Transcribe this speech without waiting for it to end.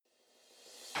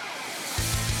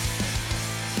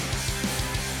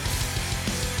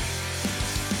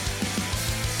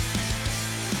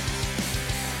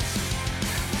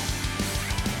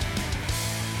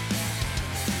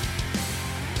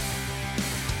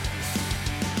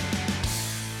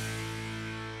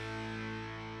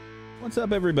What's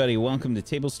up, everybody? Welcome to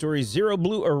Table Stories Zero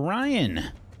Blue Orion.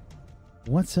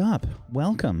 What's up?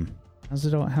 Welcome. How's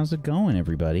it going,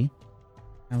 everybody?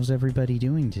 How's everybody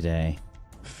doing today?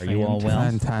 Are you all well?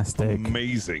 Fantastic.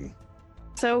 Amazing.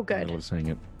 So good. I was saying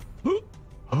it.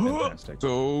 Fantastic.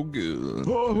 So good.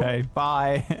 Okay,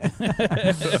 bye.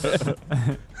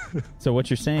 So what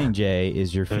you're saying, Jay,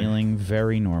 is you're feeling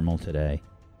very normal today.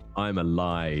 I'm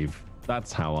alive.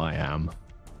 That's how I am.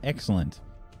 Excellent.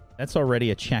 That's already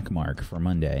a check mark for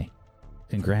Monday.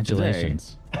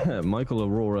 Congratulations. Today, Michael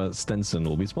Aurora Stenson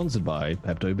will be sponsored by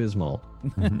Pepto-Bismol.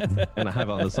 And I have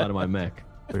it on the side of my mech.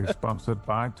 We're sponsored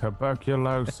by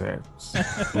tuberculosis.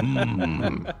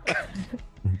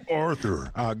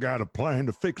 Arthur, I got a plan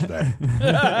to fix that.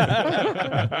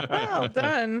 Well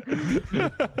done.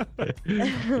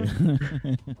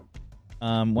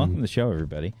 Welcome to the show,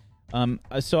 everybody.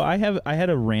 So I had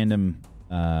a random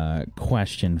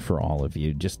question for all of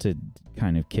you, just to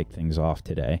kind of kick things off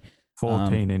today.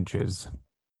 14 inches.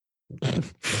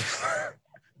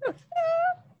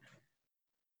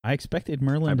 I expected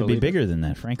Merlin to be bigger than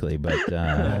that, frankly, but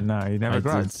No, he never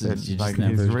grows. you just Like,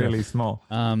 never he's grow. really small.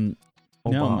 No,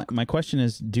 my question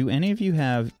is, do any of you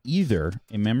have either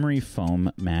a memory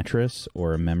foam mattress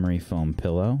or a memory foam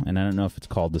pillow? And I don't know if it's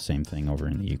called the same thing over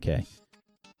in the UK.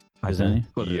 I Does do. any?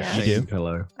 Yeah. You do?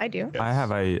 Hello. I do. I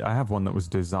have one that was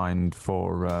designed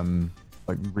for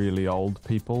like really old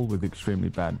people with extremely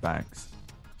bad backs.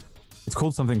 It's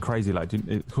called something crazy, like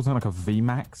it's called something like a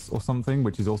VMAX or something,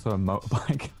 which is also a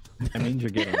motorbike. That means you're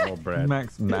getting old, Brad.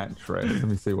 VMAX mattress. Let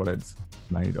me see what it's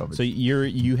made of. So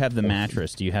you have the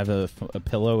mattress. Do you have a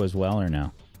pillow as well, or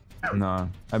no? No,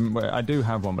 I do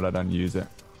have one, but I don't use it.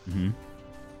 Mm-hmm.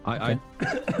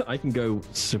 I can go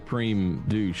supreme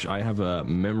douche. I have a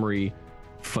memory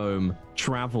foam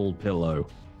travel pillow.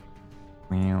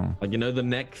 Meow. Like, you know, the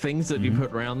neck things that you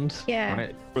put around? Yeah.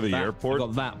 Right? For the airport? I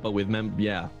got that, but with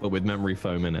memory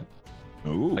foam in it.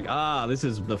 Ooh. Like, this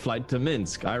is the flight to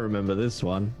Minsk. I remember this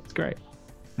one. It's great.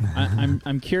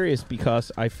 I'm curious because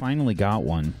I finally got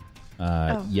one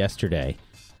yesterday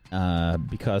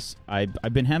because I've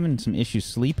been having some issues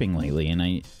sleeping lately, and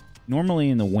I normally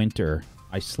in the winter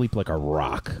I sleep like a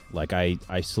rock. Like I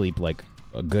sleep like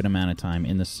a good amount of time.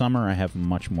 In the summer I have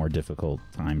much more difficult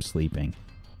time sleeping.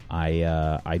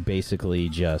 I basically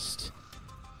just,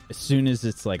 as soon as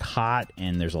it's like hot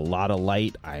and there's a lot of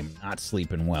light, I'm not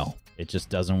sleeping well. It just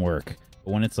doesn't work.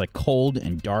 But when it's like cold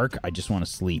and dark, I just want to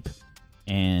sleep.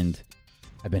 And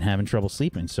I've been having trouble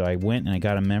sleeping, so I went and I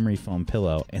got a memory foam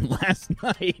pillow. And last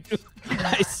night,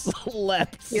 I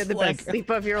slept. You had the like, best sleep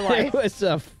of your It life. was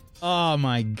oh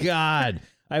my God.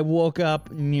 I woke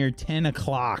up near 10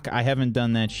 o'clock. I haven't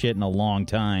done that shit in a long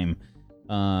time.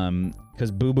 Because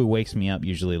Boo Boo wakes me up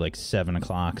usually like 7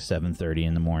 o'clock, 7:30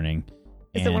 in the morning.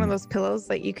 Is it one of those pillows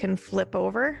that you can flip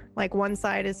over? Like one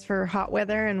side is for hot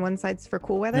weather and one side's for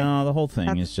cool weather? No, the whole thing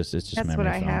That's- is just That's memory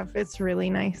what I foam. have. It's really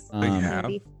nice. They have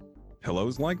Maybe.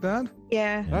 pillows like that?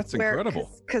 Yeah. That's incredible.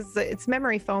 Because it's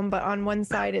memory foam, but on one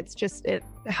side it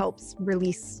helps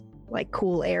release like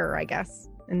cool air, I guess,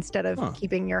 instead of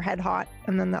keeping your head hot,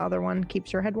 and then the other one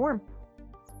keeps your head warm.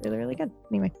 It's really, really good.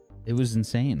 Anyway. It was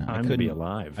insane. I Time to couldn't be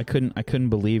alive. I couldn't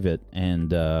believe it,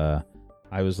 and I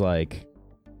was like,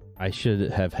 I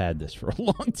should have had this for a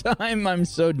long time. I'm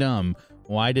so dumb.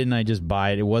 Why didn't I just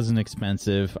buy it? It wasn't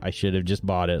expensive. I should have just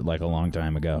bought it like a long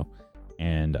time ago.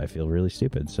 And I feel really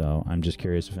stupid. So I'm just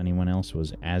curious if anyone else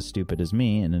was as stupid as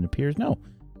me. And it appears no.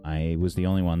 I was the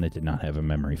only one that did not have a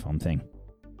memory foam thing.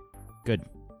 Good.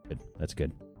 That's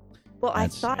good. Well, I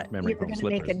That's thought you memory were foam going to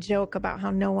make a slippers. joke about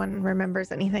how no one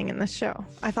remembers anything in this show.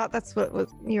 I thought that's what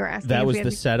you were asking. That if was we had the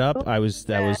any- setup. Oh, I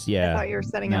thought you were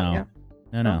setting up.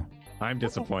 Yeah. No. I'm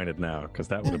disappointed now because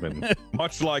that would have been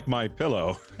much like my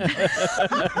pillow.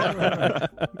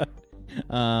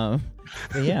 But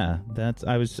yeah,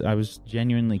 I was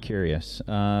genuinely curious.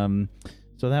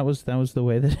 So that was the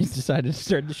way that I decided to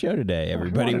start the show today.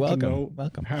 Everybody, I wanted to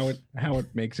welcome. know how it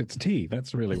makes its tea.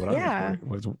 That's really what Yeah. I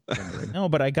was wondering. No,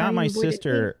 but I got How my you would it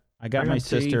sister. I got I my got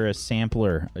tea. sister a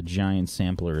giant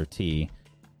sampler of tea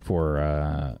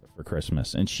for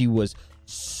Christmas, and she was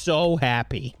so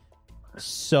happy,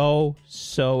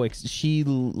 she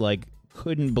like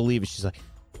couldn't believe it. She's like,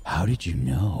 "How did you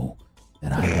know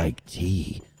that I like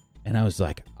tea?" And I was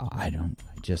like, I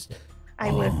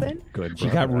listen. Good. She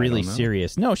brother, got I really don't know.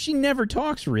 serious. No, she never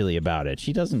talks really about it.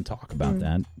 She doesn't talk about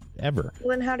that ever.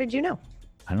 Well, then how did you know?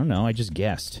 I don't know. I just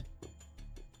guessed.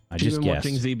 She's been guessed.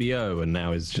 watching ZBO and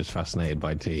now is just fascinated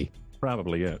by tea.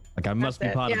 Probably it. Like, I must be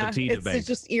That's it. part of the tea it's debate.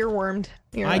 just earwormed.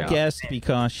 I guessed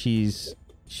because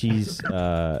she's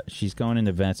going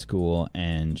into vet school,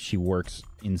 and she works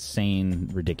insane,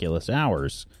 ridiculous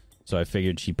hours. So I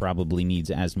figured she probably needs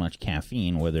as much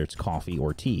caffeine, whether it's coffee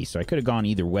or tea. So I could have gone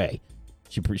either way.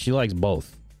 She likes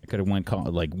both. I could have went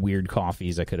like weird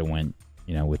coffees. I could have went,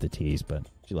 with the teas, but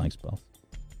she likes both.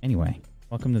 Anyway,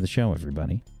 welcome to the show,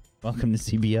 everybody. Welcome to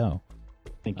CBO.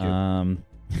 Thank you.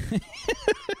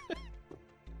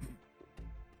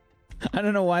 I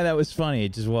don't know why that was funny.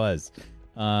 It just was.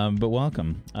 But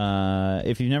welcome.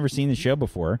 If you've never seen the show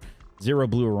before, Zero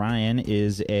Blue Orion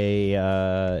is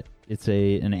an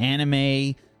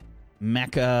anime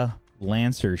mecha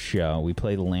Lancer show. We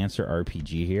play the Lancer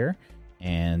RPG here,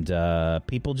 and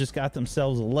people just got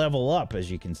themselves a level up,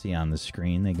 as you can see on the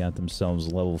screen. They got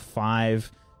themselves level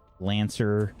 5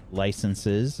 Lancer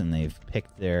licenses, and they've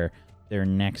picked their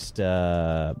next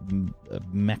mecha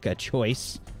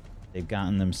choice. They've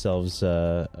gotten themselves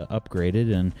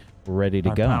upgraded, and we're ready to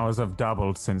go. My powers have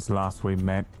doubled since last we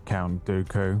met, Count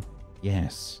Dooku.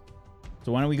 Yes.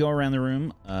 So why don't we go around the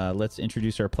room? Let's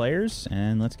introduce our players,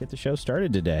 and let's get the show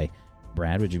started today.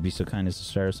 Brad, would you be so kind as to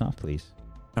start us off, please?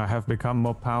 I have become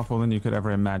more powerful than you could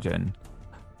ever imagine.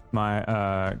 My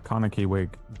Kaneki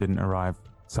wig didn't arrive,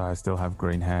 so I still have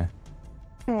green hair.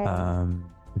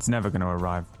 It's never going to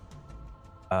arrive.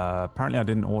 Apparently I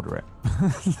didn't order it.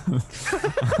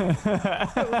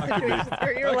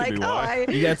 You're like, you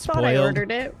got thought I spoiled.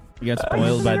 ordered it. You got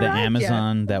spoiled by the arrived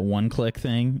Amazon, that one-click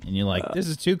thing, and you're like, this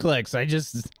is 2 clicks. I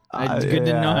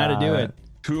didn't know how to do it.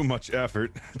 Too much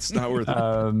effort. It's not worth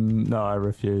it. No, I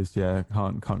refused. Yeah,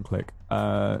 can't click.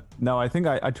 No, I think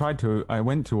I tried to. I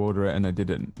went to order it and I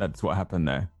didn't. That's what happened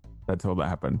there. That's all that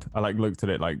happened. I looked at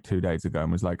it 2 days ago and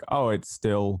was like, oh, it's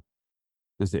still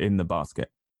just in the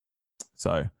basket.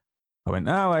 So I went,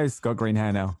 oh, it's got green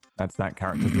hair now. That's that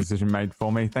character's decision made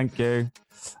for me. Thank you.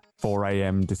 4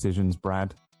 a.m. decisions,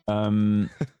 Brad.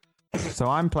 So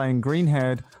I'm playing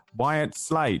green-haired Wyatt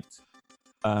Slate,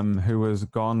 who has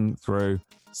gone through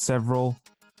several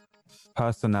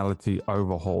personality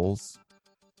overhauls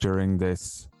during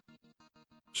this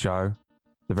show.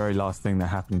 The very last thing that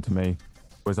happened to me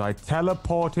was I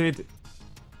teleported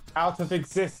out of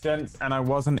existence, and I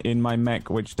wasn't in my mech,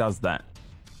 which does that.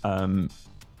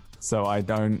 So I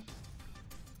don't...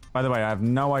 By the way, I have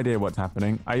no idea what's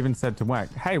happening. I even said to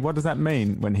Wack, hey, what does that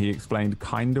mean? When he explained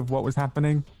kind of what was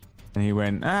happening. And he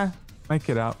went, make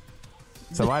it up.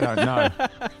 So I don't know.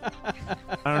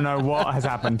 I don't know what has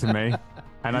happened to me.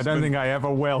 And I don't think I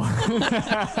ever will.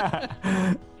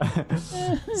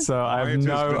 So I have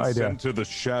no idea. Sent to the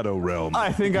Shadow Realm.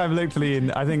 I think I'm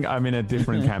in a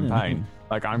different campaign.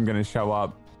 I'm going to show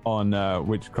up on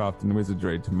Witchcraft and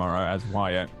Wizardry tomorrow as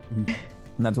Wyatt. And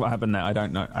that's what happened there. I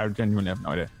don't know. I genuinely have no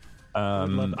idea.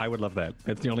 I would love that.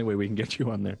 That's the only way we can get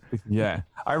you on there. Yeah,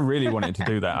 I really wanted to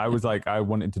do that. I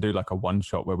wanted to do a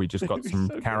one-shot where we just got some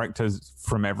characters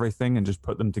from everything and just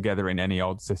put them together in any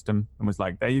old system and was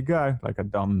like, there you go, like a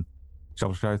dumb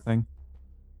show thing.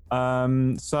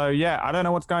 So yeah, I don't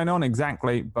know what's going on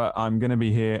exactly, but I'm going to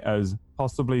be here as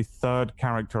possibly third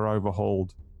character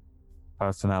overhauled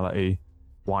personality,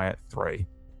 Wyatt 3.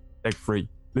 Take free.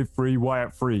 Live free,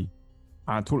 Wyatt 3.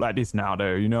 I talk like this now,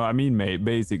 though. You know what I mean, mate?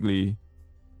 Basically,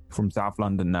 from South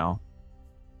London now.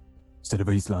 Instead of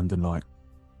East London, like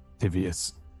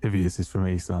Tivius. Tivius is from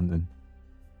East London.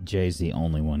 Jay's the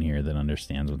only one here that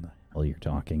understands what the hell you're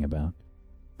talking about.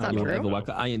 Not true.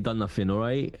 I ain't done nothing, all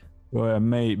right? Well,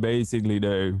 mate, basically,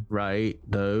 though. Right,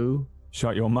 though.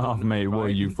 Shut your mouth, mate. What are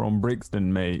you from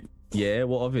Brixton, mate? Yeah,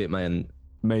 what of it, man?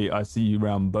 Mate, I see you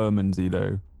round Bermondsey,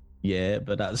 though. Yeah,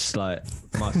 but that's like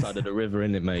my side of the river,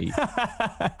 isn't it, mate?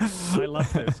 I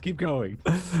love this. Keep going.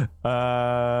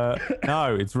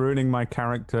 No, it's ruining my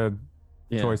character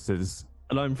choices.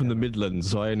 And I'm from the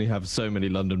Midlands, so I only have so many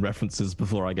London references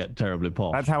before I get terribly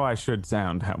posh. That's how I should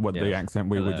sound. The accent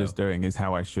we were just doing is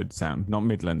how I should sound. Not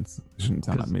Midlands. I shouldn't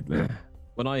sound like Midlands.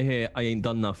 When I hear I ain't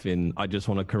done nothing, I just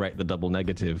want to correct the double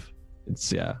negative.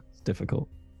 It's difficult.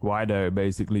 Why though?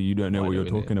 Basically, you don't know what you're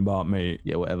talking about, mate.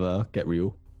 Yeah, whatever. Get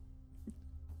real.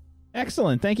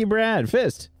 Excellent. Thank you, Brad.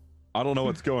 Fist. I don't know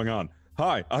what's going on.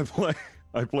 Hi, I play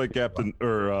Captain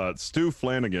Stu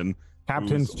Flanagan.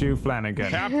 Captain Stu Flanagan.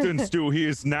 Captain Stu. He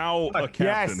is now a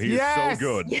captain. He is so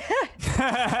good.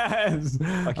 Yes.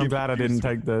 I'm glad I didn't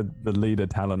take the leader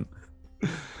talent.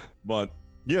 But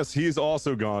yes, he's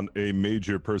also gone a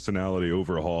major personality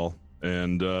overhaul,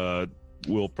 and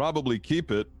will probably keep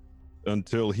it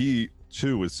until he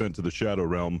too is sent to the Shadow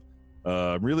Realm.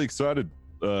 I'm really excited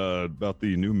about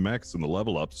the new mechs and the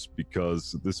level ups,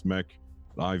 because this mech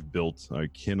I've built, I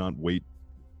cannot wait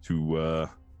to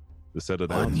set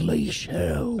it out. Unleash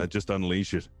hell. Just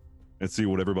unleash it. and see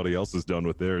what everybody else has done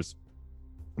with theirs.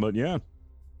 But yeah.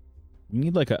 You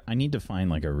need I need to find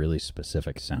like a really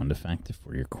specific sound effect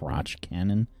for your crotch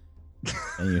cannon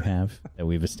that you have that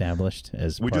we've established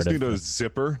as we part just of need a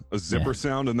zipper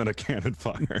sound, and then a cannon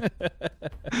fire.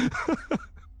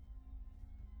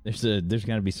 There's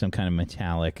got to be some kind of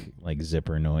metallic like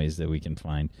zipper noise that we can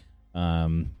find.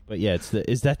 But yeah,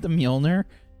 is that the Mjolnir?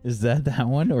 Is that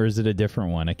one, or is it a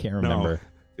different one? I can't remember. No,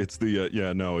 it's the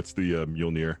it's the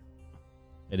Mjolnir.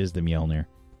 It is the Mjolnir.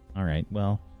 All right.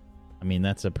 Well, I mean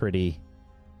that's a pretty.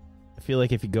 I feel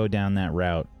like if you go down that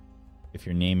route, if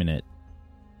you're naming it,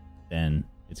 then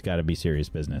it's got to be serious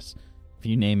business. If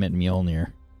you name it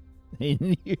Mjolnir,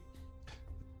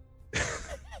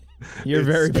 you're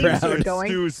very proud.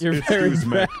 You're very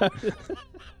proud.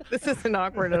 This isn't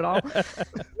awkward at all.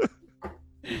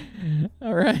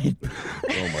 All right.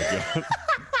 Oh my god.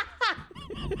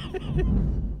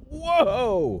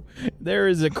 Whoa! There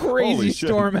is a crazy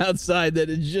storm outside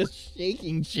that is just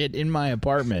shaking shit in my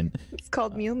apartment. It's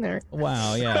called Mjolnir.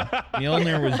 Wow, yeah.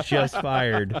 Mjolnir was just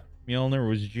fired.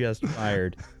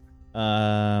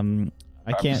 I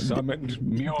can't. Summoned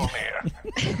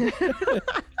Mjolnir.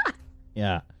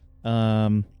 Yeah.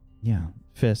 Yeah.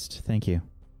 Fist, thank you.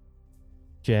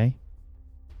 Jay?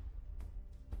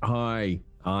 Hi,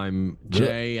 I'm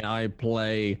Jay. I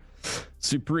play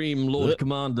Supreme Lord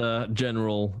Commander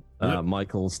General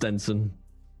Michael Stenson,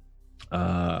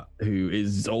 who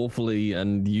is awfully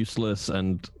and useless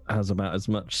and has about as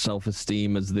much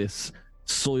self-esteem as this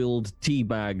soiled tea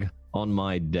bag on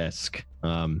my desk.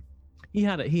 He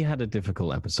had a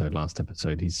difficult episode last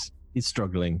episode. He's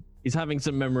struggling. He's having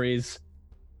some memories.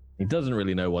 He doesn't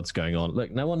really know what's going on.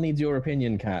 Look, no one needs your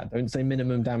opinion, Cat. Don't say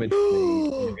minimum damage to me.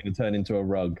 You're going to turn into a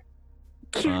rug.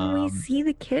 Can we see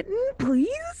the kitten,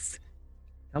 please?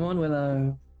 Come on,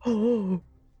 Willow. Oh,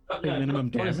 Minimum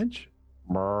damage?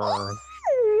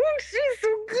 she's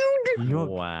so cute. Look,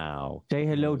 Wow. say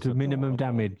hello to minimum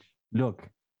damage. Look,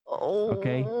 Oh.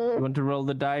 Okay, you want to roll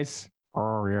the dice?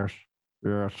 oh yes,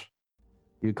 yes.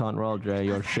 You can't roll, Jay.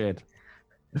 You're shit.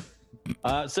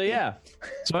 So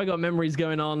I got memories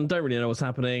going on. Don't really know what's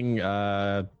happening.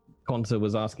 Quanta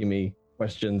was asking me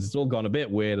questions. It's all gone a bit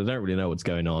weird. I don't really know what's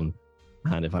going on.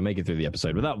 And if I make it through the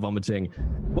episode without vomiting,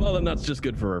 well, then that's just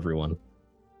good for everyone.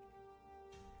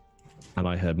 And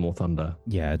I heard more thunder.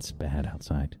 Yeah, it's bad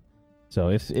outside. So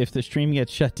if the stream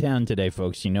gets shut down today,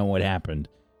 folks, you know what happened.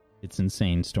 It's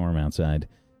insane storm outside.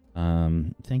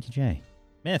 Thank you, Jay.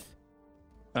 Myth.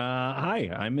 Hi,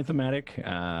 I'm Mythomatic.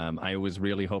 I was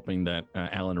really hoping that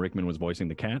Alan Rickman was voicing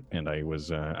the cat, and I was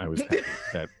happy.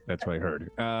 That's what I heard.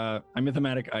 I'm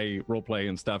Mythomatic. I roleplay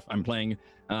and stuff. I'm playing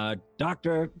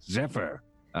Dr. Zephyr,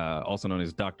 also known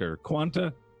as Dr.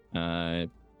 Quanta. I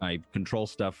control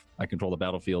stuff. I control the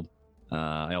battlefield.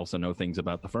 I also know things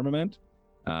about the firmament.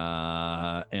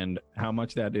 And how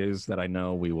much that is that I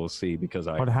know, we will see, because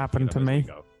What happened to me?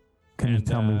 Can you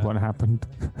tell me what happened?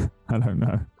 I don't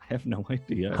know. I have no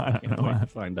idea. I don't can't know. wait to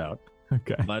find out.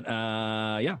 Okay. But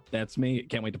yeah, that's me.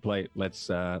 Can't wait to play. Let's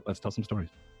tell some stories.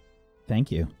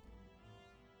 Thank you.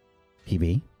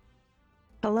 PB.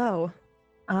 Hello.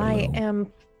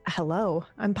 I'm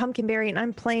Pumpkinberry, and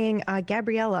I'm playing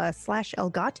Gabriella /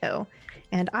 Elgato.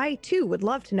 And I, too, would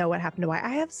love to know what happened to why. I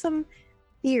have some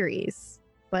theories,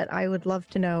 but I would love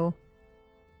to know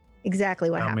exactly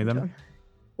what happened to him.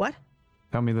 What?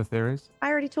 Tell me the theories. I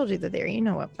already told you the theory. You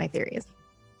know what my theory is.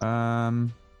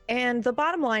 And the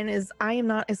bottom line is I am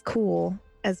not as cool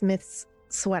as Myth's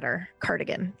sweater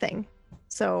cardigan thing.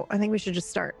 So I think we should just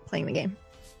start playing the game.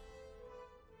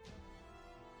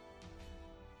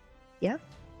 Yeah?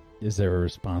 Is there a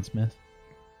response, Myth?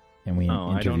 Can we I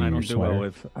interview don't your do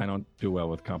sweater? I don't do well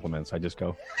with compliments. I just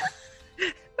go.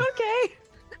 Okay.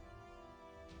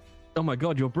 Oh my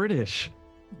God, you're British.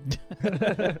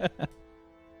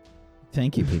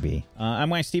 Thank you, PB. I'm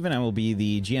Wise Steven. I will be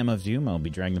the GM of Zoom. I'll be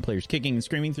dragging the players kicking and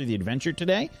screaming through the adventure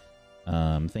today.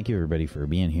 Thank you, everybody, for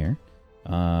being here.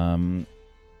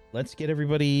 Let's get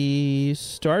everybody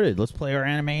started. Let's play our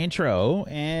anime intro,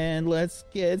 and let's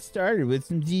get started with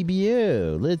some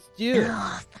DBO. Let's do it.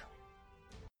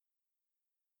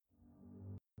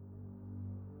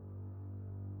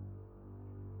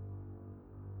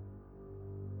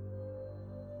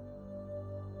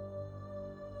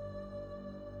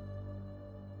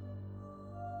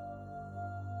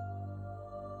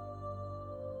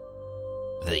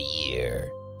 The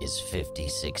year is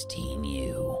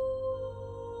 5016U.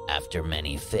 After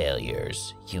many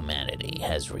failures, humanity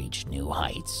has reached new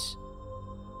heights.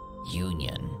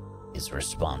 Union is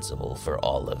responsible for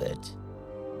all of it.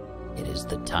 It is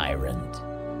the tyrant,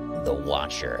 the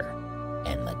watcher,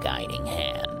 and the guiding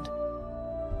hand.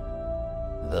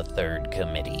 The Third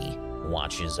Committee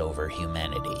watches over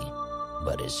humanity,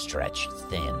 but is stretched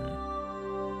thin.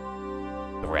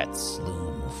 Threats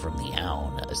loom from the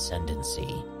Aun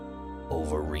Ascendancy,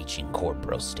 overreaching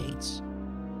corporal states,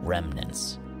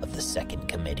 remnants of the Second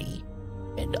Committee,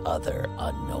 and other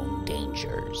unknown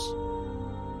dangers.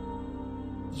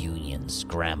 Union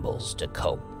scrambles to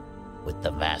cope with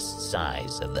the vast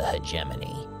size of the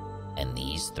hegemony and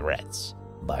these threats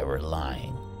by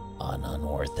relying on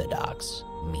unorthodox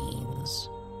means.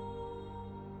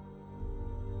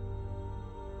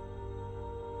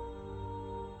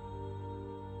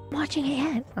 Watching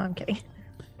it. No, I'm kidding.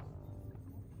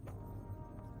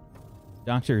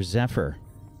 Dr. Zephyr,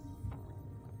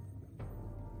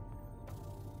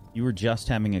 you were just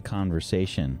having a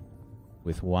conversation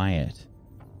with Wyatt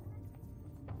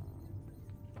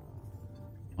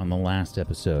on the last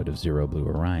episode of Zero Blue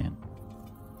Orion.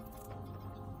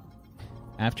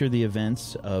 After the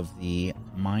events of the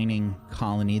mining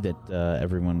colony that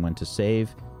everyone went to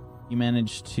save, you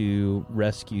managed to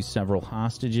rescue several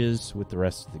hostages with the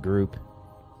rest of the group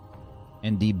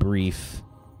and debrief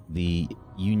the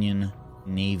Union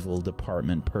Naval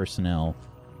Department personnel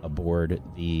aboard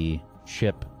the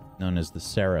ship known as the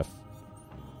Seraph,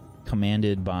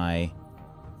 commanded by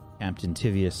Captain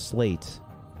Tivius Slate,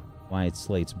 Wyatt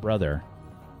Slate's brother,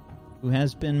 who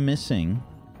has been missing,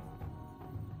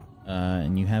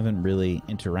 and you haven't really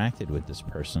interacted with this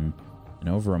person in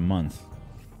over a month.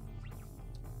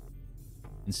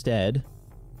 Instead,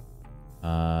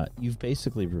 you've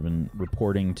basically been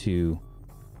reporting to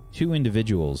two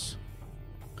individuals,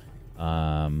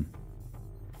 Commander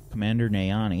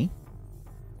Nayani,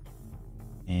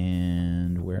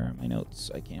 and where are my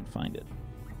notes? I can't find it.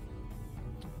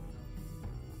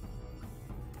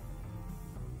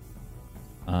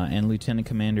 And Lieutenant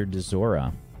Commander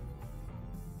Dezora.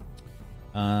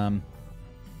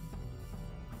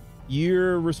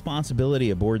 Your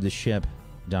responsibility aboard the ship,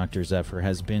 Dr. Zephyr,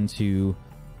 has been to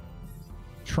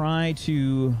try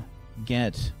to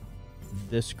get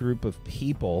this group of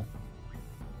people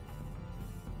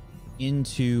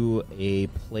into a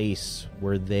place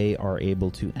where they are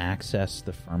able to access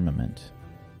the firmament.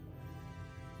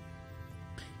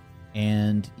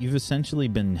 And you've essentially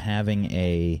been having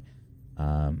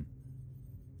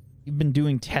you've been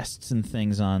doing tests and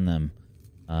things on them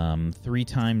 3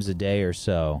 times a day or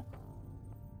so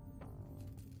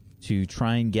to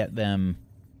try and get them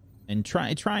and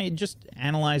try and just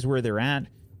analyze where they're at,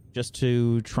 just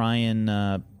to try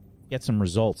and get some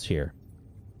results here.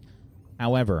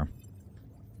 However,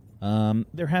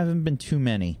 there haven't been too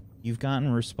many. You've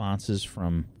gotten responses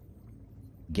from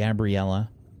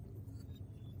Gabriella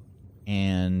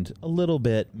and a little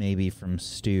bit maybe from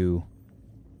Stu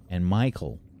and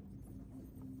Michael,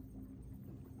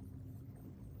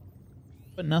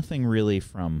 but nothing really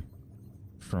from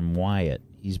Wyatt.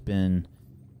 He's been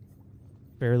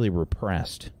fairly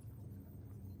repressed.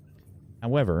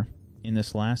 However, in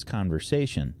this last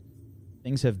conversation,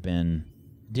 things have been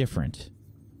different.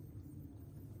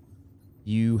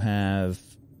 You have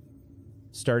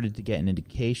started to get an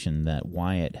indication that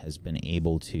Wyatt has been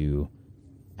able to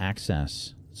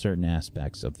access certain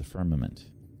aspects of the firmament.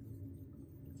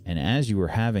 And as you were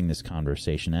having this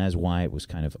conversation, as Wyatt was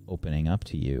kind of opening up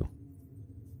to you,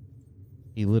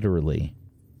 he literally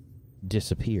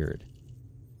disappeared.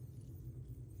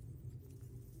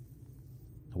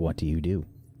 What do you do?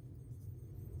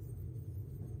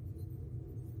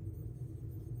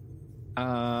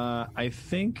 I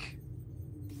think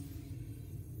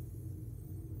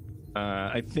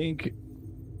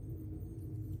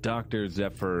Dr.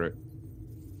 Zephyr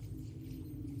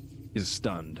is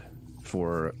stunned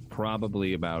for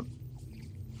probably about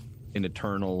an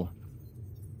eternal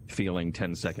feeling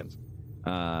 10 seconds.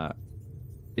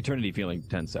 Eternity feeling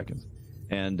 10 seconds.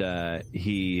 And I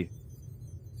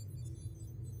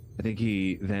think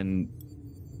he then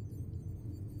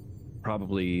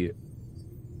probably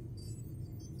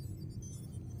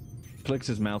flicks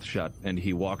his mouth shut and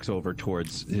he walks over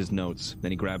towards his notes. Then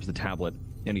he grabs the tablet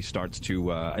and he starts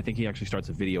to, I think he actually starts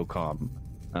a video comm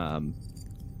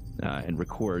and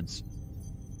records.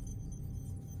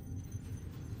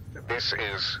 This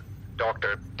is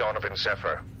Dr. Donovan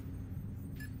Zephyr.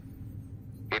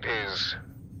 It is...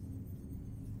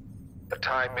 The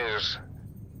time is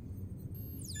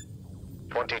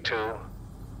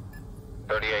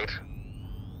 22:38.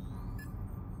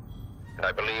 And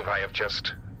I believe I have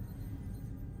just...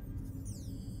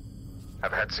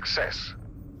 I've had success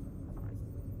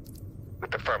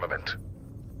with the firmament.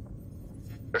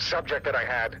 The subject that I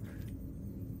had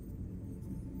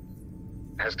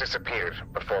has disappeared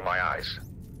before my eyes.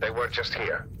 They weren't just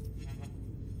here.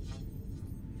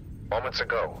 moments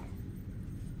ago,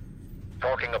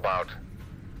 talking about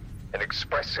and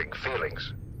expressing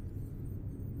feelings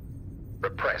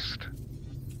repressed,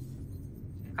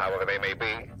 however they may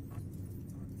be.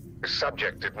 The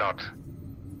subject did not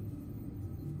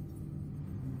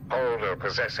hold or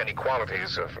possess any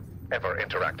qualities of ever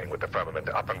interacting with the firmament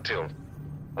up until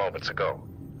moments ago.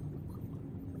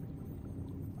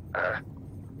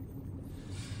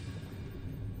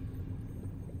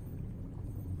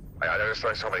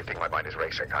 There's so many things, my mind is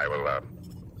racing. I'll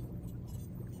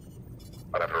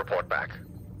have to report back.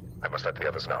 I must let the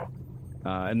others know.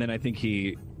 And then I think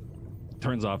he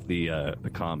turns off the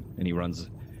comm and he runs.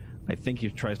 I think he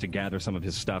tries to gather some of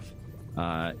his stuff.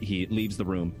 He leaves the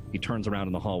room. He turns around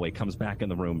in the hallway, comes back in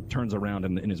the room, turns around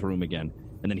in his room again,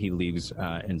 and then he leaves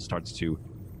and starts to,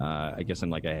 I guess, in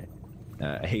like a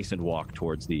hastened walk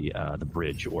towards the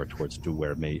bridge or towards to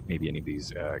where maybe any of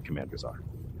these commanders are.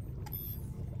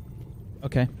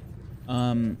 Okay.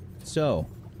 So,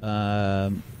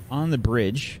 on the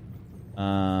bridge,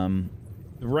 the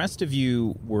rest of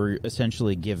you were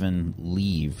essentially given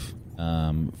leave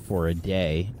for a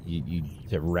day you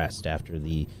to rest after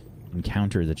the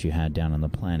encounter that you had down on the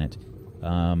planet.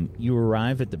 You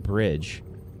arrive at the bridge,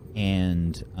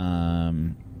 and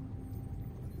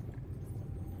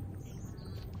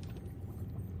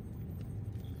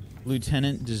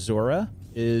Lieutenant Dezora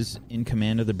is in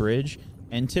command of the bridge.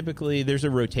 And typically there's a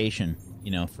rotation,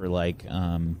 for like,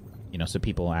 so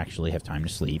people actually have time to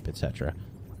sleep, etc.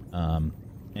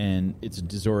 And it's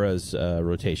Dezora's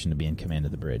rotation to be in command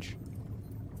of the bridge.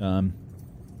 So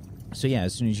yeah,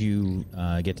 as soon as you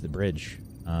get to the bridge,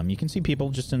 you can see people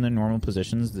just in their normal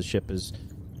positions. The ship is,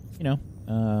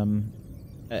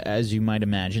 as you might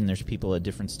imagine, there's people at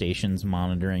different stations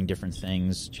monitoring different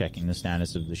things, checking the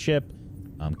status of the ship,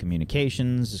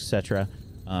 communications, etc.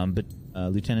 But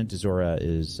Lieutenant Dezora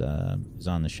is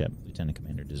on the ship. Lieutenant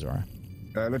Commander Dezora.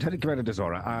 Lieutenant Commander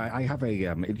Dezora, I have a.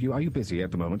 Are you busy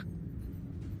at the moment?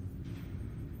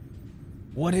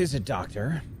 What is it,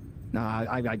 Doctor? No,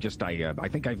 I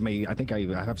think I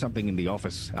have something in the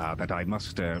office that I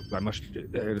must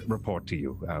report to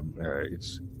you.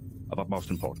 It's of utmost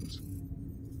importance.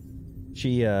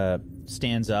 She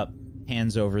stands up,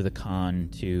 hands over the con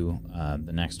to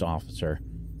the next officer,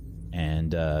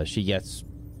 and she gets.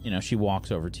 She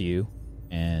walks over to you,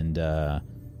 and,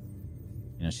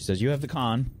 she says, "You have the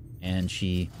con," and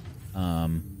she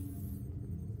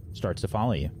starts to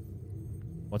follow you.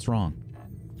 What's wrong?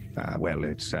 Well,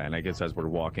 it's, and I guess as we're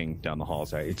walking down the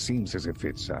halls, it seems as if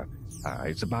it's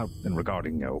about and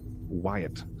regarding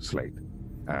Wyatt Slate.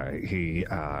 He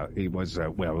was,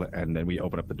 and then we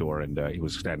open up the door, and he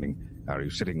was sitting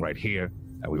right here.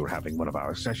 We were having one of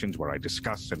our sessions where I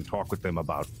discuss and talk with them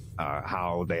about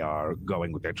how they are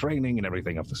going with their training and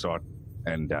everything of the sort.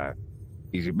 And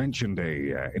he mentioned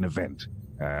an event,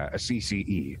 a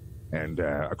CCE, and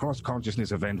a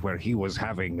cross-consciousness event where he was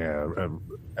having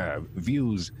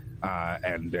views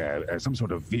and some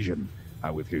sort of vision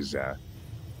with his,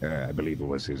 I believe it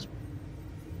was his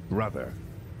brother.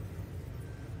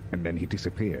 And then he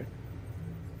disappeared.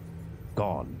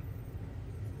 Gone.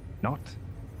 Not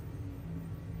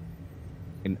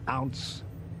an ounce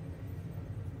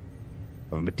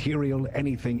of material,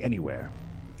 anything, anywhere.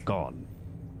 Gone.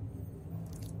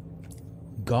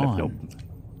 Gone?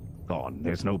 Gone.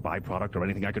 There's no byproduct or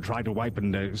anything. I could try to wipe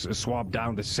and swab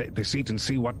down the seat and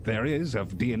see what there is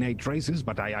of DNA traces,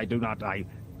 but I do not.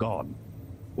 Gone.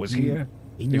 Was here.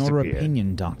 In your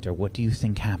opinion, Doctor, what do you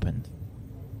think happened?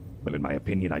 Well, in my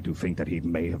opinion, I do think that he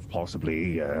may have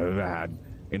possibly had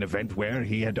an event where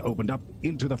he had opened up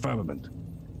into the firmament,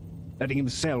 letting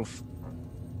himself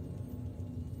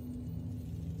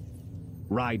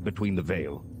ride between the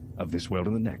veil of this world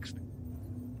and the next.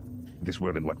 This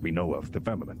world and what we know of, the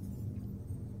firmament.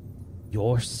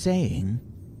 You're saying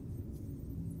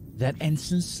that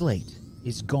Ensign Slate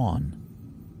is gone?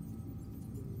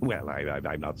 Well,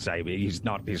 I'm not saying he's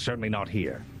not. He's certainly not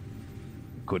here.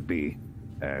 Could be.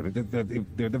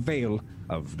 The veil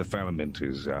of the firmament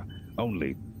is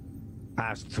only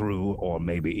passed through or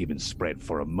maybe even spread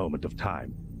for a moment of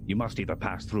time. You must either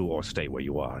pass through or stay where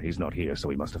you are. He's not here, so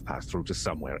he must have passed through to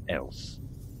somewhere else.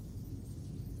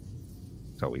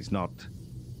 So he's not.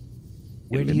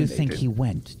 Where do you think he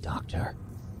went, Doctor?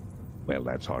 Well,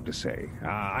 that's hard to say.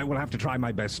 I will have to try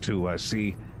my best to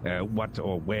see what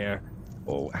or where.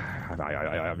 Oh,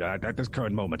 at this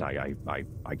current moment, I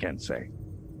can't say.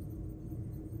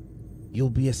 You'll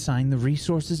be assigned the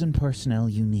resources and personnel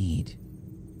you need.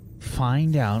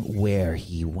 Find out where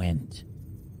he went.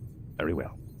 Very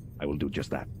well. I will do just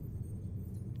that.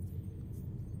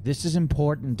 This is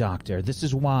important, Doctor. This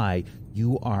is why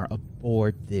You are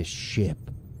aboard this ship.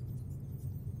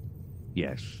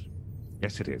 Yes.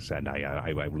 Yes, it is, and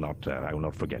I will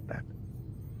not forget that.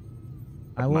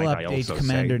 I will Might I update also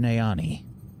Commander say- Nayani.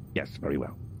 Yes, very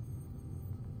well.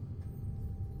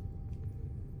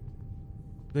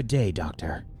 Good day,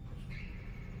 Doctor.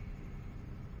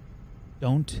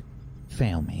 Don't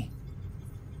fail me.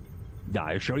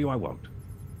 I assure you I won't.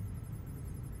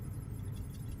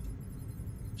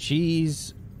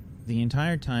 The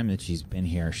entire time that she's been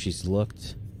here, she's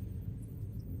looked,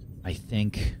 I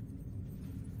think,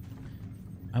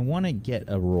 I want to get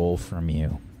a roll from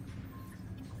you.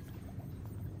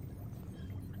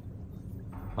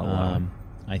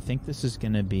 I think this is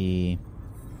going to be,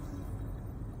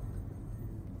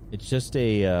 it's just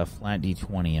a flat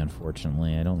D20,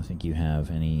 unfortunately. I don't think you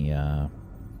have any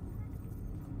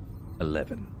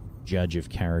 11. Judge of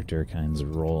character kinds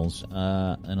of roles.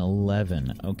 An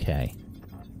 11. Okay.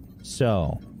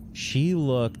 So, she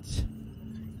looked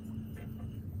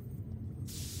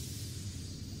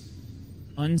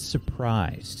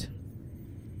unsurprised.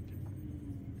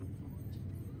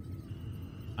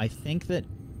 I think that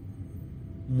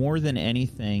more than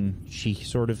anything, she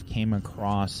sort of came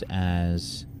across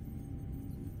as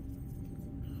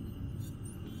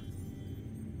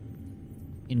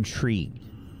intrigued.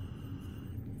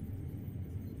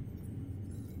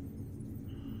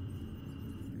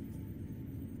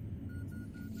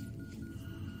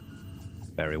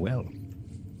 Very well.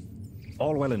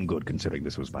 All well and good, considering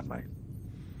this was what my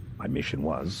mission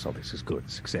was, so this is good.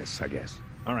 Success, I guess.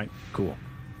 All right, cool.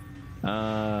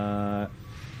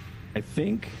 I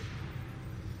think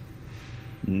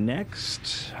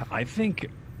next, I think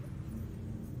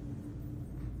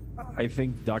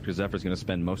Dr. Zephyr's going to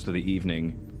spend most of the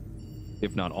evening,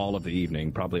 if not all of the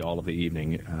evening, probably all of the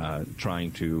evening,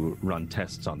 trying to run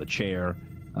tests on the chair,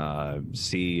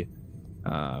 see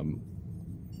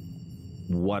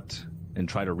what, and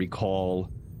try to recall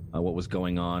what was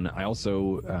going on. I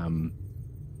also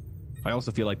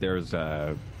feel like there's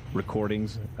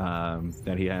recordings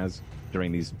that he has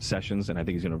during these sessions, and I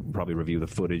think he's going to probably review the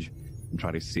footage and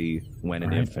try to see when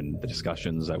and if and the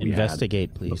discussions that we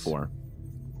Investigate, had please. before.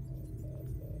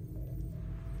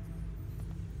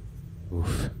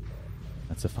 Oof.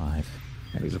 That's a 5.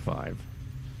 That is a 5.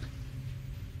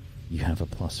 You have a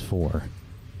 +4.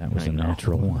 That was I a know.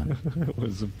 natural 1. It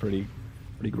was a pretty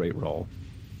great roll.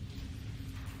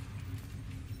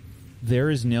 There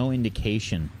is no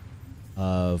indication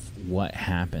of what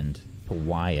happened to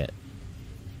Wyatt.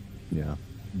 Yeah.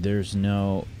 There's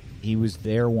no... He was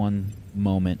there one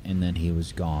moment and then he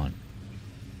was gone.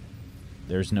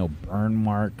 There's no burn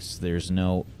marks. There's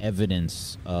no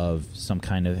evidence of some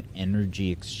kind of energy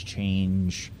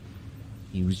exchange.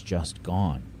 He was just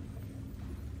gone.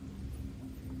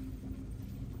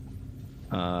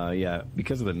 Yeah,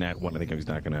 because of the nat one, I think he's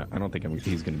not gonna. I don't think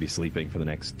he's gonna be sleeping for the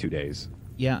next 2 days.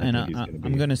 Yeah, and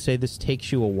I'm going to say this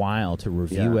takes you a while to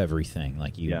review everything.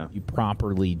 Like you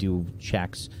properly do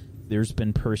checks. There's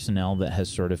been personnel that has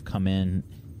sort of come in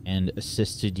and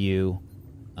assisted you.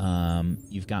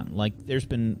 You've gotten there's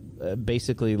been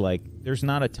basically there's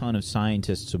not a ton of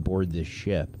scientists aboard this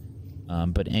ship,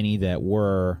 but any that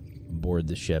were aboard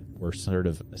the ship were sort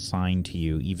of assigned to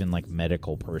you. Even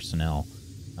medical personnel.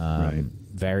 Right.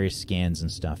 Various scans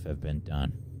and stuff have been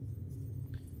done.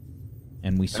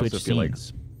 And we switched feel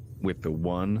scenes. With the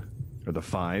 1 or the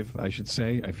 5, I should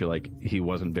say, I feel like he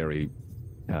wasn't very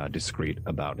discreet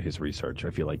about his research. I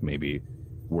feel like maybe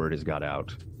word has got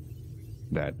out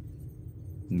that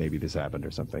maybe this happened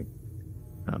or something.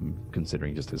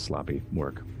 Considering just his sloppy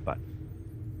work, but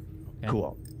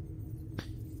cool.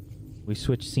 We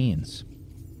switch scenes.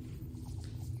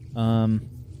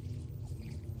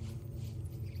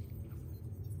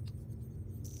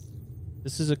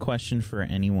 This is a question for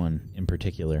anyone in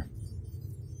particular.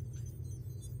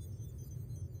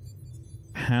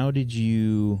 How did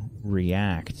you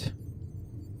react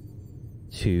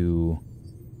to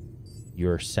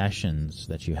your sessions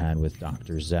that you had with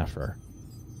Dr. Zephyr?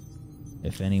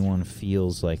 If anyone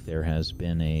feels like there has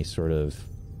been a sort of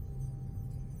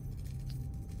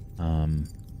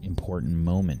important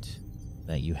moment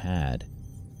that you had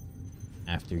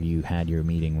after you had your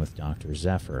meeting with Dr.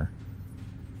 Zephyr,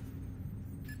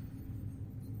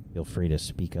 feel free to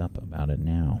speak up about it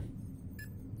now.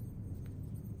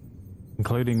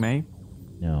 Including me?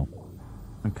 No.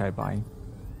 Okay, bye.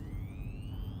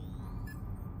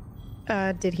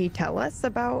 Did he tell us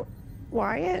about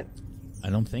Wyatt? I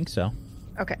don't think so.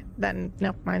 Okay, then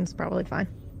no, mine's probably fine.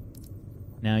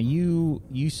 Now, you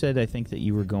said, I think, that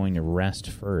you were going to rest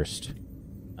first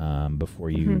before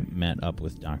you met up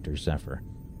with Dr. Zephyr.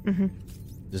 Mm-hmm.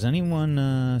 Does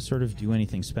anyone sort of do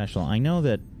anything special? I know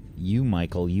that you,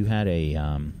 Michael, you had a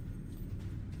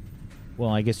well,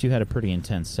 I guess you had a pretty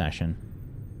intense session.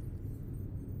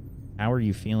 How are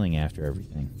you feeling after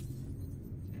everything?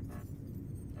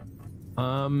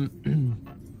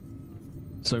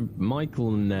 So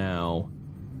Michael now.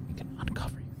 You can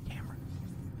uncover your camera.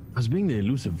 I was being the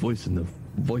elusive voice in the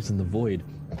void.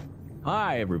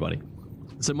 Hi, everybody.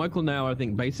 So Michael now, I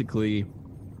think, basically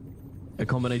a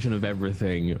combination of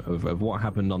everything, of what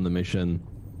happened on the mission,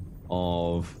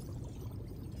 of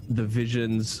the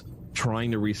visions,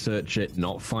 trying to research it,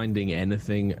 not finding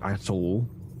anything at all,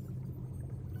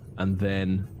 and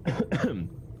then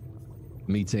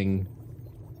meeting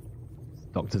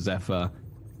Dr. Zephyr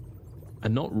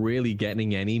and not really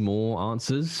getting any more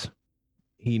answers.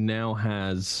 He now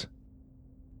has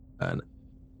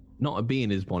not a bee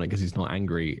in his bonnet because he's not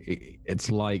angry.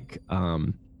 It's like a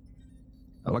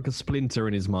splinter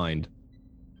in his mind.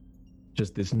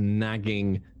 Just this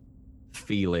nagging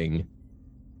feeling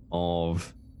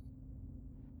of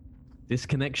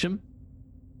disconnection.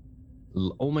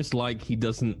 Almost like he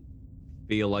doesn't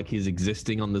feel like he's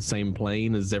existing on the same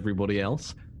plane as everybody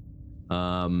else.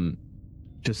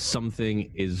 Just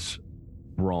something is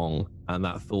wrong, and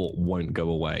that thought won't go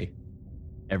away.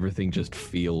 Everything just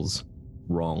feels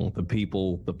wrong. The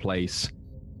people, the place,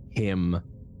 him.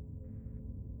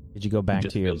 Did you go back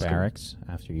to your barracks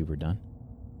after you were done?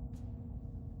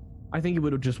 I think he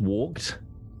would have just walked.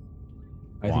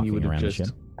 I think he would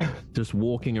have just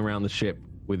walking around the ship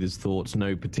with his thoughts,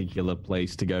 no particular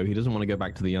place to go. He doesn't want to go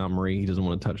back to the armory. He doesn't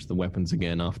want to touch the weapons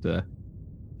again after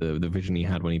the vision he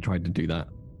had when he tried to do that,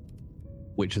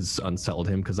 which has unsettled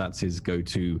him because that's his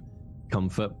go-to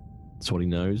comfort. That's what he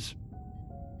knows.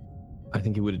 I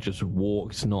think he would have just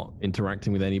walked, not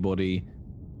interacting with anybody,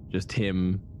 just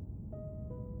him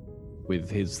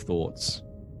with his thoughts,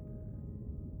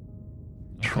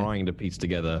 trying to piece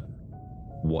together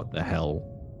what the hell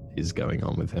is going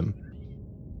on with him.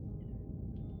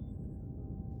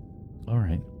 All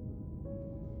right.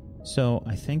 So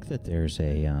I think that there's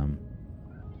a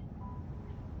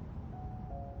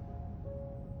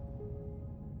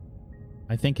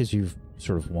I think as you've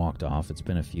sort of walked off, it's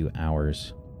been a few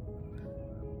hours,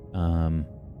 and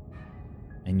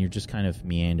you're just kind of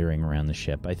meandering around the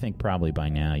ship. I think probably by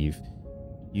now you've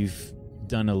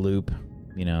done a loop,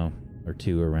 or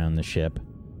two around the ship,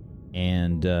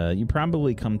 and you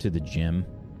probably come to the gym.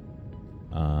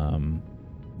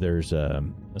 There's a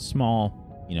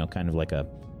small, kind of like a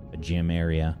gym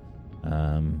area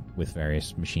with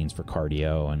various machines for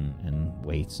cardio and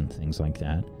weights and things like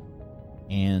that.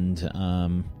 And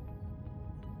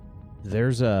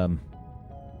there's a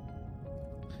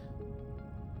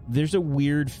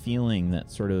weird feeling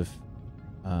that sort of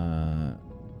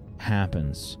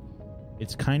happens.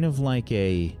 It's kind of like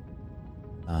a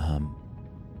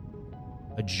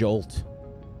jolt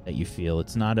that you feel.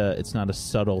 It's not a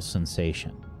subtle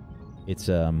sensation. It's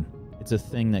a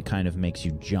thing that kind of makes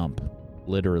you jump,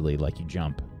 literally, like you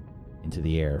jump into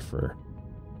the air for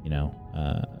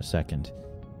a second.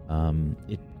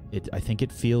 I think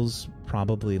it feels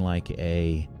probably like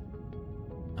a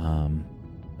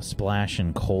splash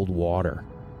in cold water,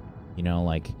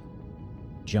 like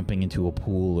jumping into a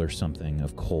pool or something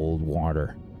of cold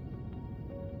water.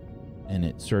 And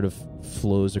it sort of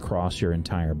flows across your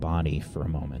entire body for a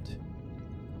moment.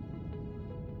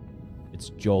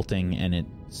 It's jolting and it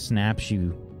snaps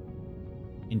you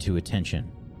into attention.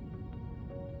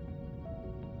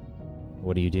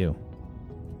 What do?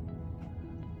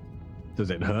 Does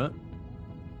it hurt?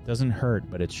 Doesn't hurt,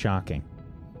 but it's shocking.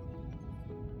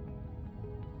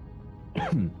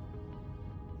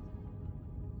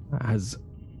 Has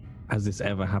this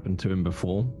ever happened to him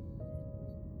before?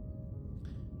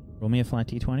 Roll me a flat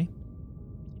d20.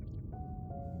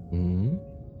 Mm-hmm.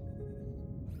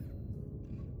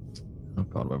 Oh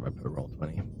god, where have I put roll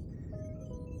 20?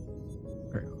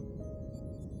 Very well.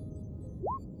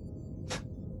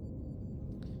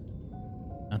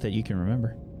 Not that you can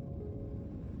remember.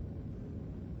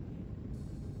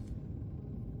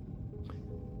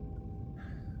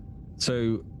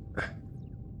 So,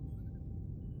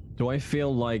 do I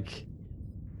feel like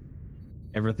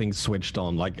everything's switched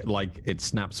on? Like it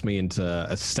snaps me into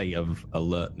a state of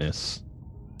alertness?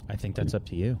 I think that's up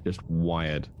to you. Just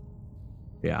wired.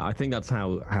 Yeah, I think that's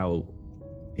how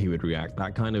he would react.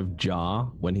 That kind of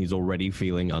jar when he's already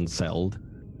feeling unsettled.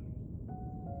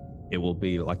 It will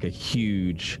be like a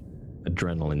huge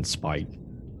adrenaline spike.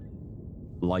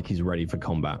 Like he's ready for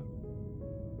combat.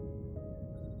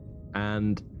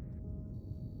 And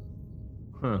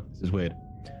this is weird.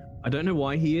 I don't know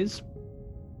why he is.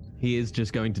 He is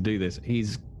just going to do this.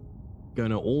 He's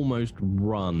gonna almost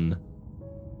run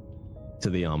to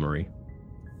the armory.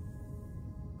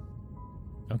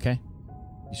 Okay.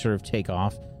 You sort of take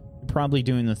off. You're probably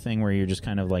doing the thing where you're just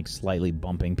kind of like slightly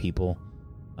bumping people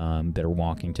that are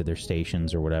walking to their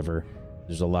stations or whatever.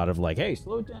 There's a lot of like, hey,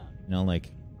 slow down. You know,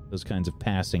 like those kinds of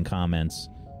passing comments.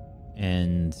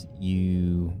 And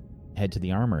you head to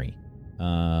the armory.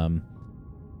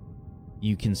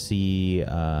 You can see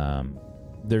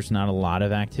there's not a lot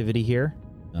of activity here.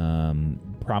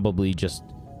 Probably just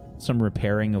some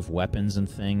repairing of weapons and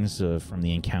things from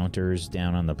the encounters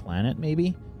down on the planet,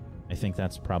 maybe. I think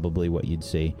that's probably what you'd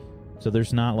see. So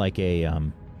there's not like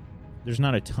there's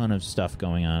not a ton of stuff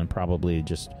going on. Probably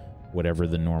just whatever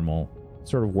the normal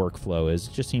sort of workflow is.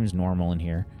 It just seems normal in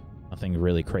here. Nothing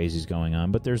really crazy is going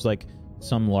on. But there's like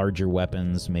some larger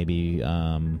weapons maybe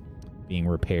being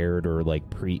repaired or like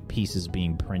pieces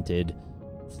being printed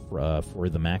for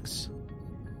the mechs.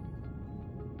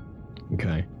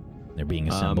 Okay. They're being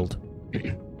assembled.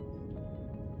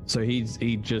 So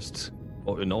he just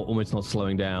almost not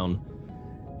slowing down.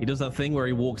 He does that thing where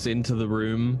he walks into the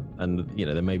room and, you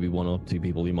know, there may be one or two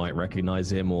people who might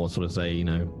recognize him or sort of say, you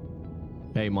know,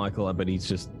 hey, Michael, but he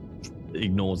just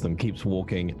ignores them, keeps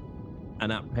walking.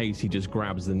 And at pace, he just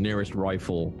grabs the nearest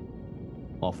rifle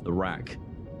off the rack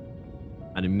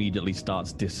and immediately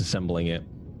starts disassembling it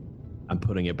and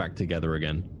putting it back together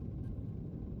again.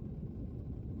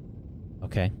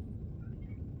 Okay.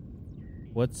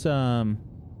 What's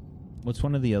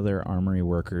one of the other armory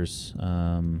workers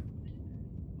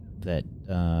that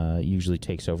usually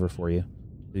takes over for you?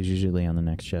 Who's usually on the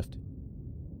next shift?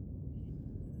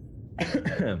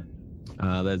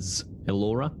 There's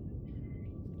Elora.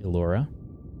 Elora?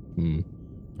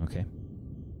 Okay.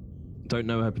 Don't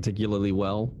know her particularly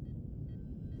well.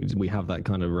 We have that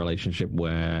kind of relationship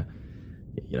where,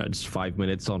 you know, just 5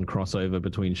 minutes on crossover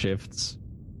between shifts.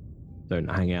 Don't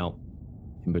hang out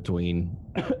in between.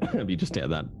 You just get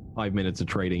that 5 minutes of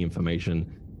trading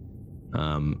information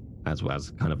as well as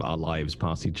kind of our lives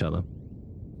pass each other.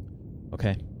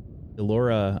 Okay.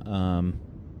 Elora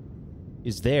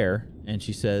is there, and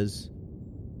she says,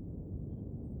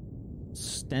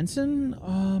 Stenson,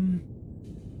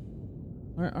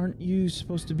 aren't you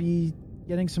supposed to be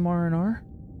getting some R&R?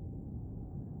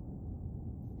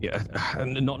 Yeah,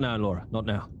 not now, Laura, not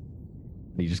now.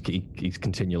 He's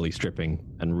continually stripping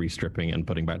and restripping and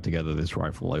putting back together this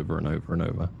rifle over and over and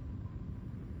over.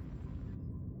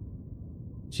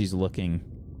 She's looking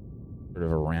sort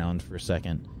of around for a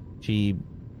second. She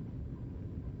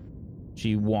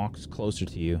walks closer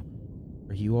to you.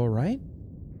 Are you all right?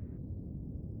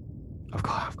 I've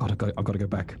got to go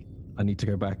back. I need to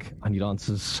go back. I need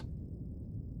answers.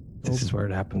 This is where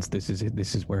it happens. This is it.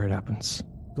 This is where it happens.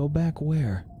 Go back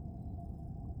where?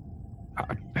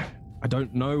 I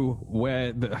don't know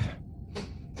where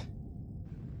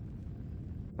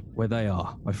they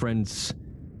are. My friends,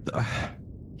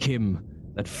 him,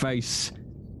 that face,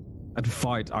 that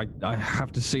fight. I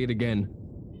have to see it again.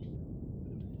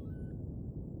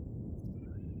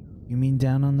 You mean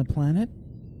down on the planet?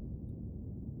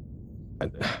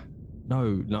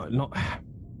 No, not.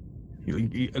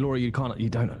 Laura, you can't. You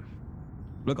don't.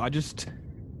 Look, I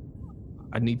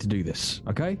need to do this.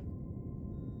 Okay.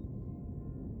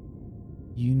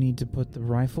 You need to put the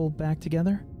rifle back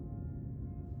together?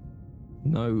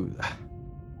 No.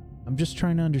 I'm just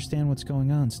trying to understand what's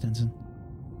going on, Stenson.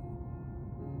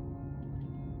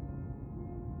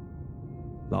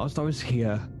 Last I was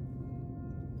here,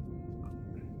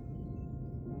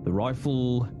 the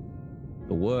rifle,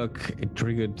 the work, it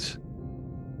triggered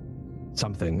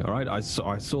something, all right? I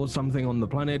saw something on the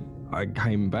planet. I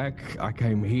came back. I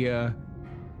came here.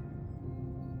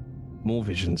 More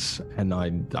visions, and I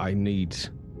need...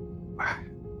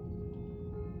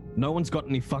 No one's got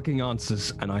any fucking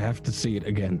answers, and I have to see it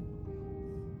again.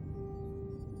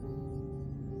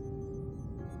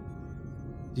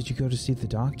 Did you go to see the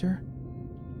doctor?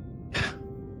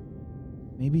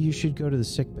 Maybe you should go to the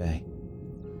sick bay.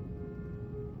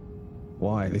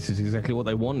 Why? This is exactly what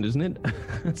they want, isn't it?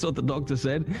 That's what the doctor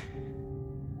said.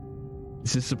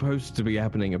 This is supposed to be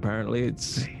happening, apparently.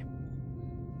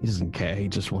 He doesn't care. He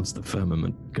just wants the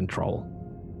firmament control.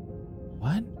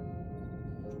 What?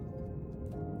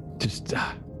 Just...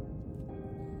 I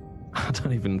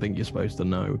don't even think you're supposed to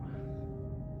know.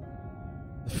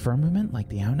 The firmament? Like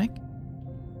the Aunic?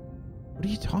 What are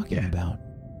you talking about?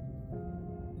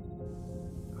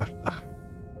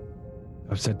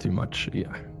 I've said too much.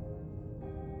 Yeah.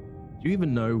 Do you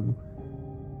even know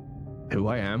who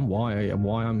I am? Why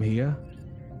I'm here?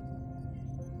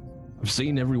 I've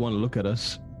seen everyone look at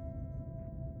us.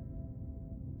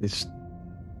 This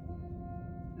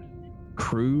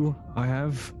crew I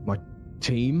have, my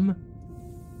team.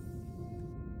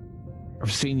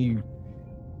 I've seen you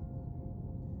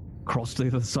cross the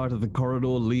other side of the corridor,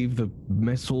 leave the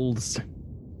mess halls.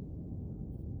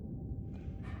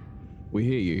 We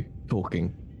hear you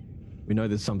talking. We know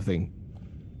there's something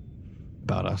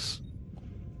about us.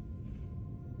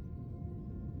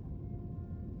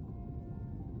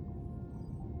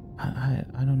 I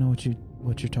don't know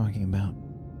what you're talking about.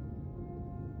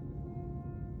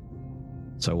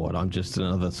 So what? I'm just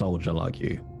another soldier like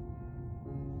you.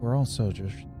 We're all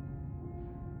soldiers.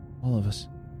 All of us.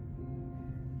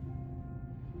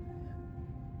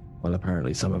 Well,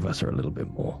 apparently some of us are a little bit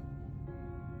more.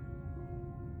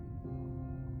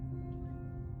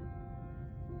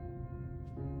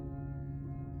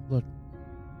 Look,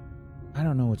 I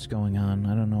don't know what's going on.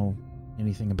 I don't know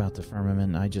anything about the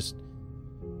firmament. I just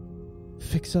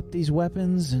fix up these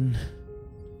weapons and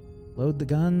load the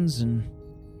guns and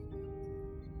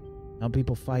help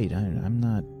people fight. I'm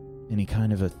not any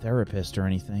kind of a therapist or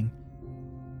anything.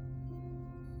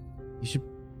 You should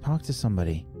talk to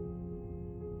somebody.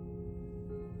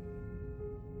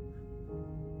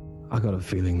 I got a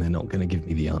feeling they're not going to give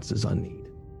me the answers I need.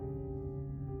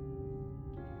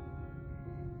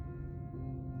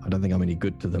 I don't think I'm any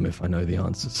good to them if I know the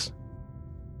answers.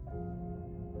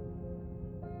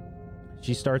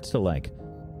 She starts to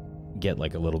get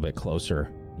a little bit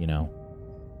closer, you know.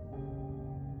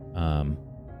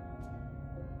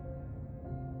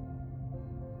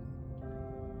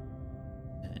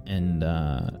 And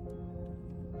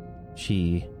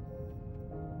she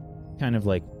kind of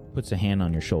puts a hand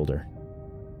on your shoulder.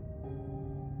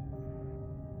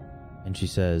 And she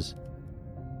says,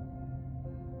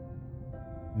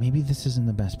 maybe this isn't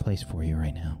the best place for you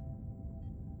right now.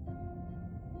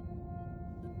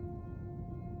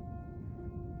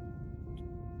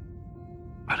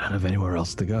 I don't have anywhere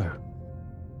else to go.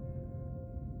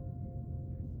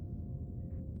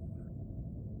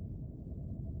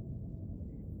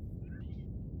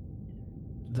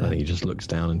 Then he just looks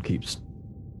down and keeps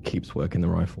working the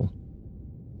rifle.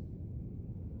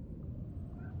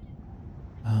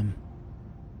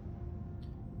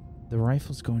 The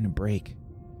rifle's going to break.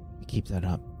 You keep that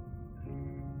up.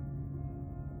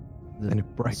 And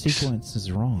it breaks. The sequence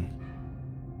is wrong.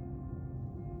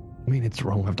 I mean, it's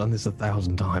wrong. I've done this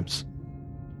 1,000 times.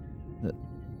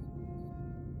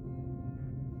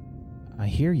 I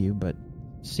hear you, but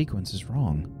sequence is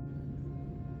wrong.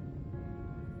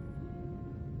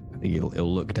 I think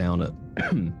he'll look down at.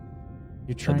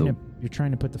 You're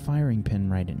trying to put the firing pin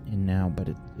right in now, but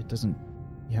it doesn't.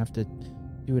 You have to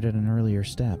do it at an earlier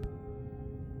step.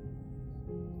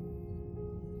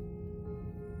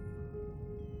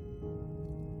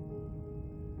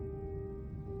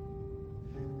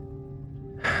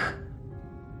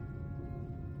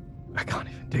 I can't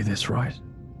even do this right.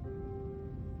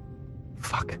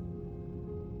 Fuck.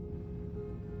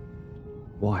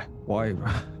 Why?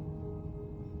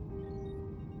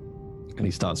 And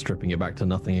he starts stripping it back to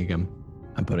nothing again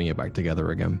and putting it back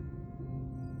together again,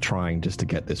 trying just to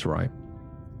get this right.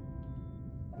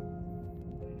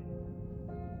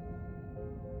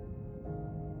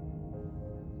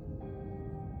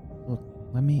 Look,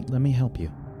 let me help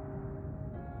you.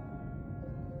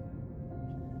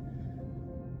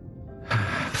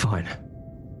 Fine.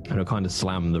 And he'll kind of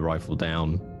slam the rifle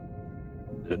down.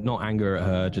 Not anger at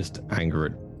her, just anger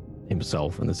at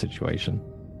himself and the situation.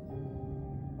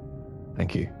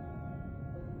 Thank you.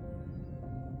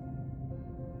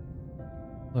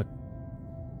 Look,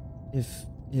 if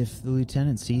the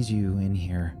lieutenant sees you in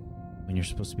here when you're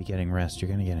supposed to be getting rest, you're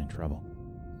going to get in trouble.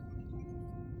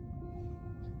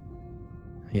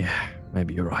 Yeah,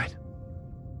 maybe you're right.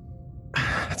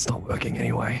 It's not working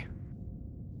anyway.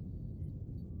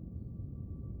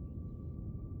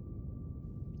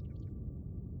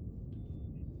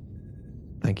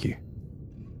 Thank you.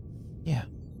 Yeah,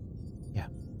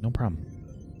 no problem.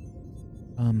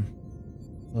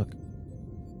 Look,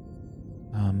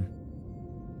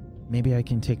 maybe I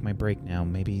can take my break now.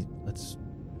 Maybe let's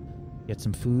get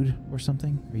some food or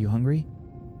something. Are you hungry?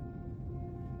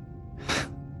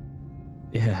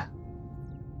 Yeah.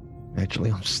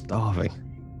 Actually, I'm starving.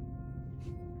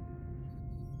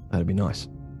 That'd be nice.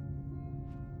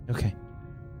 Okay.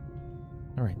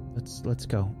 All right, let's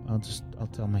go. I'll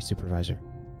tell my supervisor.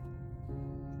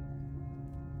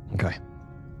 Okay.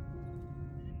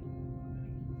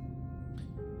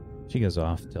 She goes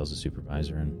off, tells the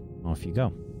supervisor, and off you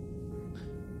go.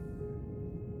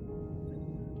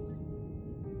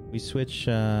 We switch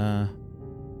to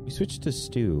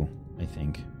Stu, I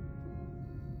think.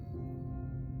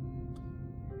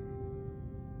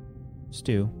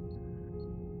 Stu.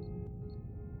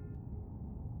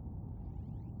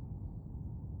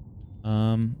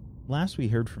 Last we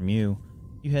heard from you,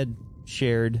 you had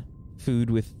shared food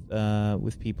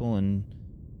with people and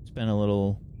spent a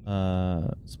little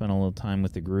time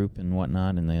with the group and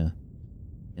whatnot in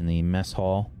the mess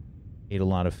hall. Ate a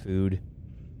lot of food.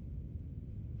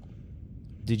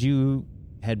 Did you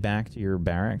head back to your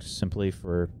barracks simply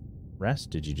for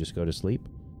rest? Did you just go to sleep?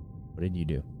 What did you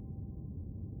do?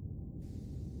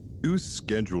 Stu's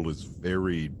schedule is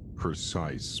very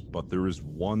precise, but there is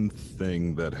one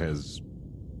thing that has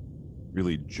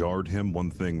really jarred him,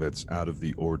 one thing that's out of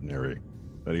the ordinary,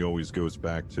 that he always goes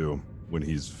back to when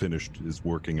he's finished his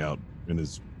working out and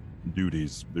his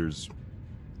duties. There's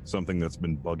something that's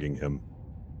been bugging him.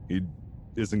 He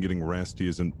isn't getting rest, he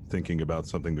isn't thinking about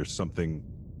something. There's something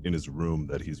in his room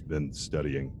that he's been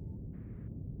studying.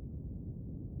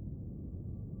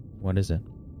 What is it?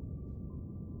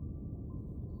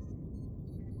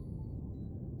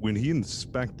 When he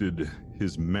inspected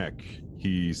his mech,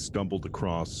 he stumbled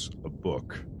across a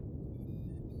book.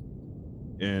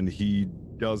 And he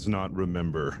does not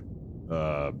remember,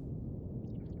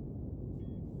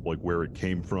 where it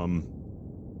came from.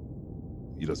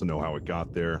 He doesn't know how it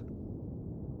got there.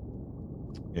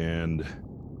 And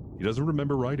he doesn't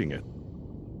remember writing it.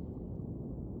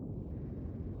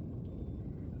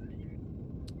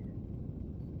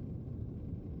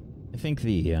 I think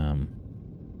the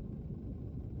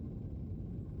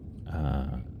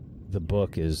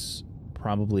book is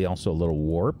probably also a little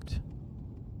warped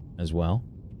as well.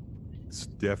 It's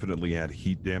definitely had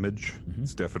heat damage. Mm-hmm.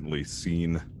 It's definitely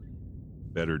seen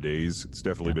better days. It's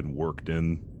definitely been worked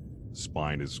in.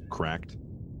 Spine is cracked.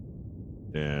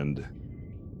 And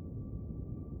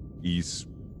he's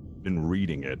been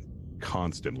reading it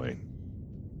constantly.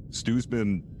 Stu's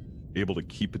been able to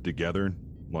keep it together,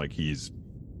 like he's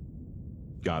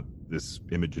got this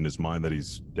image in his mind that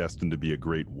he's destined to be a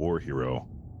great war hero.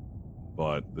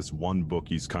 But this one book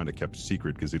he's kind of kept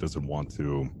secret because he doesn't want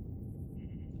to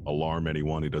alarm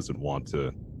anyone. He doesn't want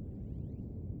to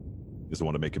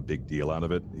make a big deal out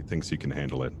of it. He thinks he can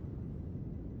handle it.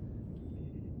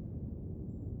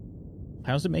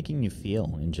 How's it making you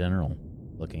feel in general,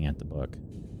 looking at the book?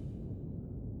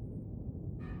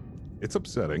 It's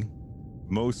upsetting.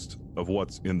 Most of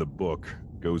what's in the book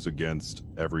goes against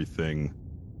everything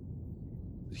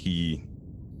he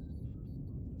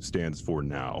stands for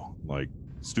now. Like,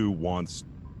 Stu wants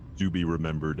to be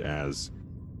remembered as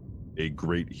a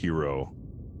great hero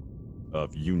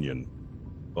of Union,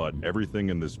 but everything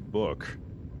in this book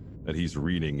that he's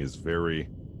reading is very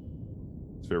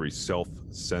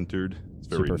self-centered. It's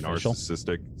very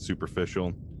narcissistic,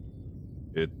 superficial.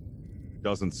 It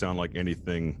doesn't sound like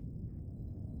anything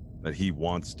that he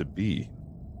wants to be,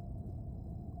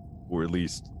 or at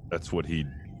least that's what he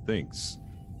thinks.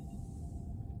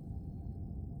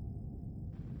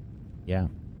 Yeah.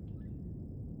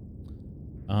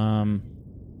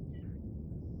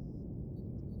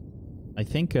 I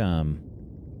think, how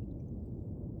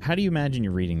do you imagine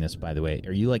you're reading this, by the way?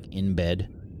 Are you, like, in bed?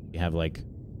 You have, like,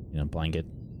 blanket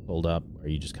pulled up? Are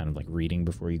you just kind of, like, reading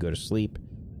before you go to sleep?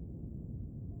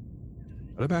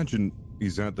 I'd imagine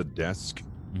he's at the desk,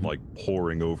 like,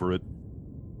 poring over it,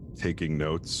 taking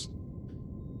notes.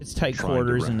 It's tight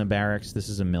quarters in the barracks. This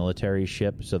is a military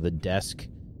ship, so the desk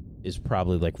is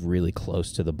probably, like, really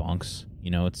close to the bunks.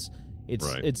 It's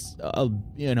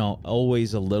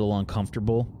always a little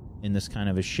uncomfortable in this kind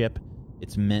of a ship.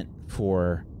 It's meant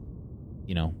for,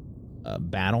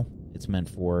 battle. It's meant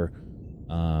for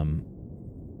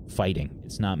fighting.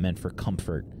 It's not meant for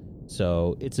comfort.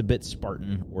 So it's a bit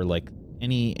Spartan, or like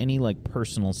any like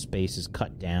personal space is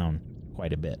cut down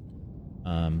quite a bit.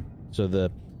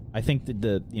 I think that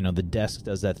the desk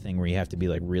does that thing where you have to be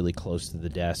like really close to the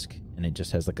desk, and it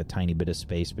just has like a tiny bit of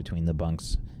space between the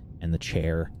bunks and the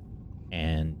chair,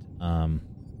 and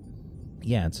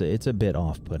it's a bit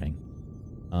off-putting.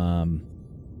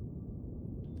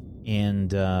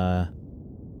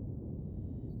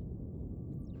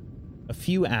 A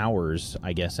few hours,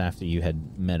 I guess, after you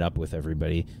had met up with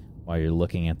everybody while you're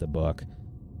looking at the book,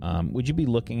 would you be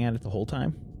looking at it the whole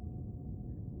time?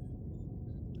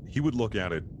 He would look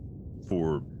at it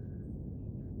for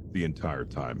the entire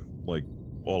time. Like,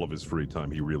 all of his free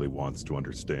time, he really wants to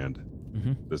understand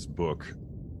this book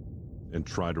and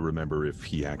try to remember if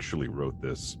he actually wrote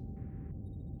this.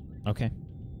 Okay.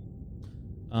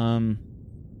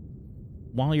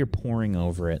 While you're poring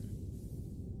over it,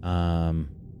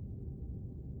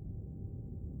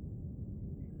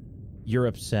 you're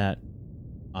upset.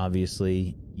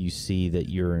 Obviously, you see that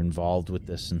you're involved with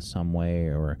this in some way,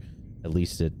 or at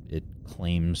least it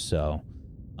claims so.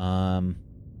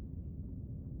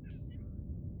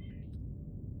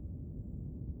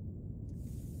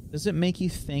 Does it make you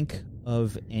think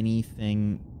of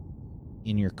anything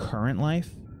in your current life?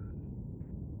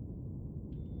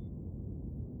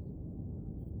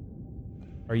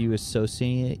 Are you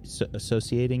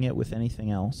associating it with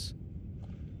anything else?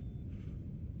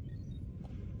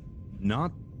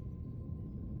 Not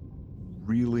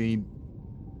really.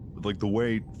 Like, the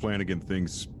way Flanagan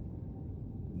thinks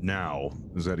now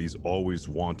is that he's always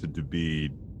wanted to be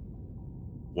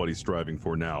what he's striving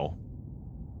for now.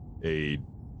 A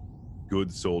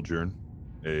good soldier,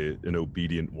 an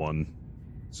obedient one,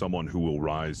 someone who will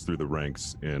rise through the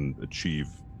ranks and achieve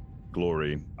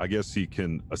glory. I guess he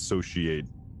can associate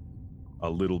a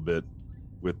little bit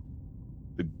with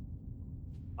the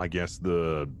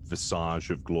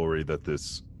visage of glory that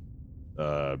this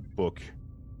book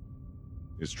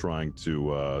is trying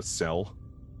to sell.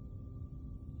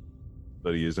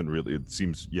 But he isn't really, it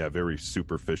seems, very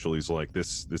superficial. He's like,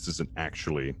 this isn't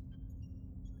actually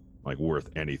like worth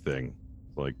anything.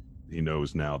 Like, he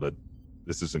knows now that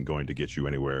this isn't going to get you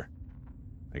anywhere.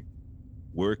 Like,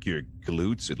 work your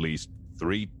glutes at least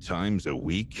 3 times a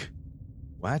week?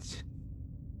 What?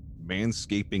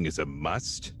 Manscaping is a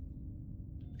must?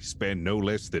 Spend no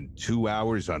less than 2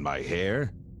 hours on my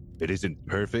hair? It isn't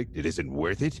perfect, it isn't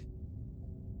worth it?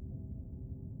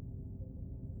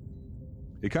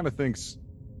 He kind of thinks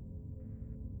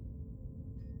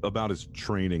about his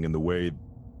training and the way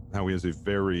how he has a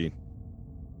very,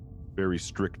 very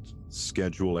strict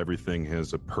schedule. Everything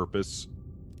has a purpose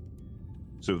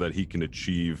so that he can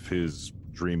achieve his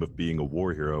dream of being a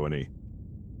war hero, and he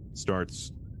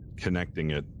starts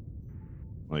connecting it.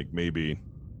 Like, maybe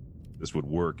this would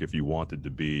work if you wanted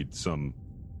to be some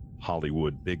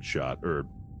Hollywood big shot or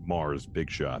Mars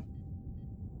big shot.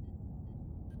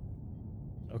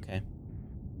 Okay.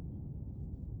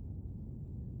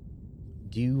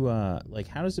 Do you,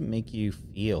 how does it make you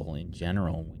feel in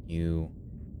general when you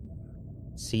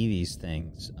see these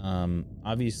things?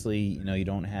 Obviously, you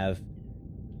don't have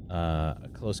a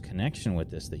close connection with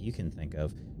this that you can think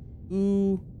of.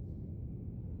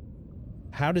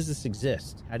 How does this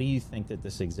exist? How do you think that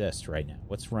this exists right now?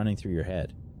 What's running through your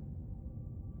head?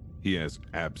 He has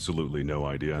absolutely no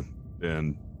idea.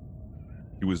 And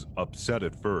he was upset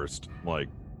at first. Like,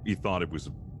 he thought it was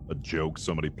a joke,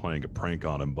 somebody playing a prank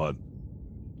on him, but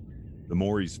the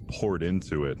more he's poured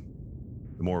into it,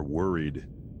 the more worried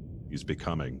he's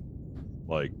becoming.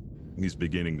 Like, he's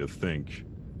beginning to think,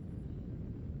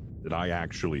 did I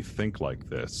actually think like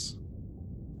this?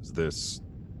 Is this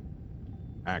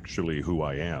actually who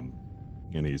I am?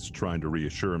 And he's trying to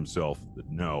reassure himself that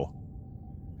no,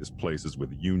 his place is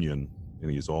with Union, and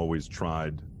he's always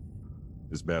tried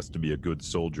his best to be a good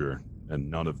soldier, and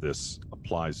none of this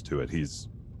applies to it.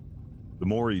 The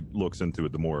more he looks into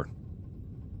it, the more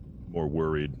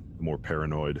worried, the more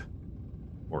paranoid,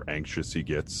 more anxious he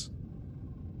gets.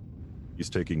 He's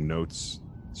taking notes.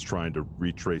 He's trying to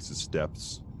retrace his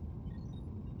steps.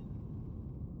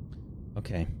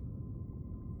 Okay.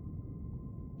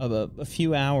 A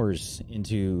few hours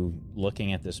into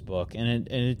looking at this book, and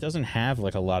it doesn't have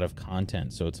like a lot of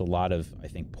content, so it's a lot of, I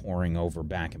think, poring over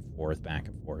back and forth,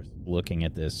 looking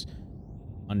at this,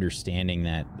 understanding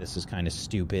that this is kind of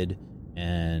stupid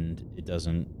and it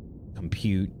doesn't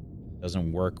compute,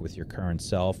 doesn't work with your current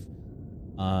self.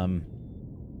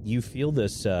 You feel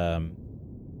this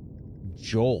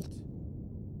jolt,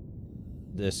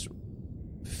 this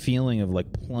feeling of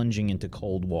like plunging into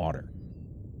cold water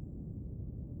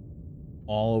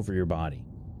all over your body.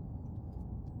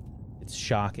 It's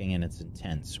shocking and it's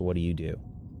intense. What do you do?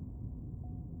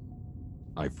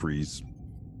 I freeze.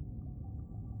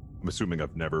 I'm assuming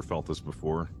I've never felt this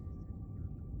before.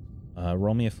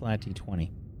 Roll me a flat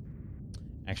d20.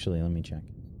 Actually, let me check.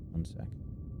 1 sec.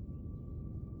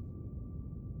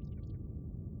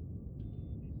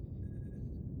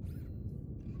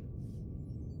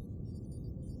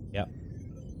 Yep.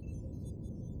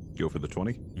 Go for the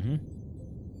 20? Mm-hmm.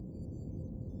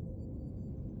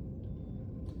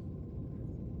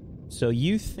 So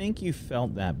you think you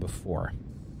felt that before.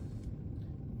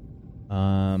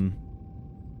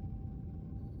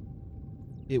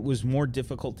 It was more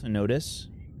difficult to notice.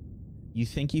 You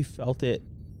think you felt it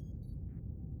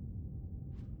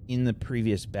in the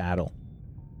previous battle.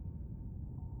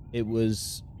 There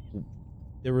was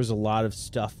a lot of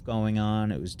stuff going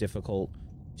on. It was difficult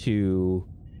to,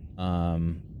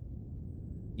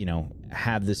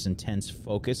 have this intense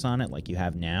focus on it like you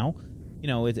have now.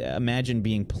 Imagine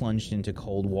being plunged into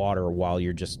cold water while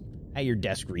you're just at your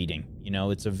desk reading.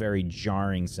 It's a very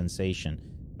jarring sensation.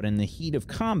 But in the heat of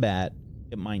combat,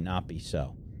 it might not be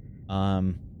so.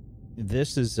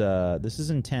 This is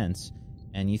intense,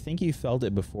 and you think you felt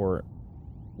it before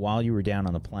while you were down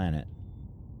on the planet.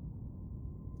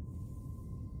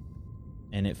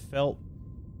 And it felt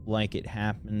like it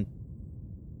happened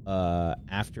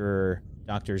after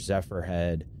Dr. Zephyr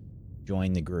had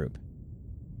joined the group.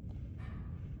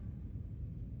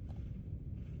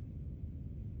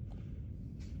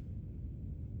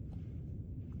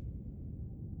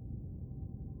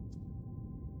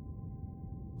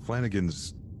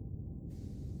 Flanagan's...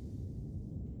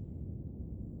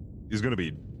 He's going to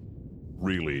be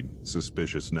really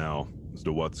suspicious now as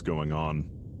to what's going on.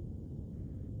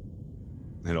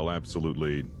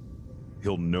 And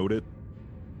he'll note it.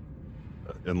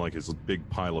 And like his big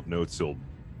pile of notes, he'll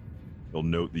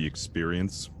note the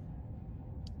experience.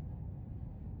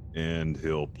 And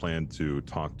he'll plan to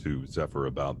talk to Zephyr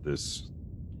about this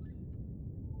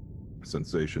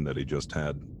sensation that he just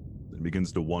had. And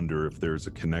begins to wonder if there's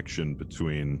a connection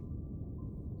between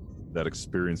that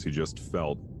experience he just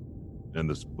felt and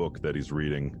this book that he's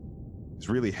reading. He's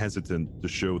really hesitant to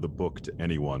show the book to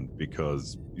anyone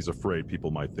because he's afraid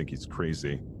people might think he's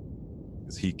crazy,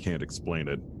 because he can't explain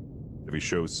it. If he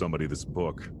shows somebody this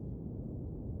book,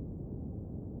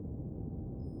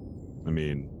 I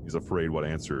mean, he's afraid what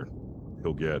answer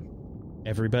he'll get.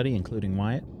 Everybody, including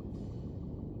Wyatt?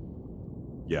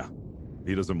 Yeah.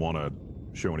 He doesn't want to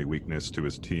show any weakness to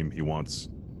his team. He wants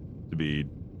to be...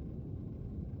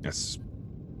 Yes,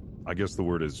 I guess the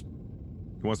word is...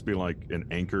 He wants to be like an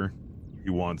anchor.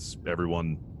 He wants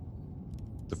everyone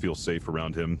to feel safe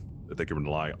around him, that they can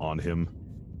rely on him.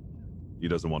 He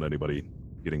doesn't want anybody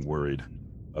getting worried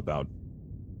about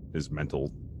his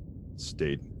mental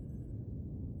state.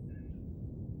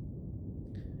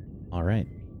 All right.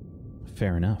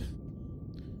 Fair enough.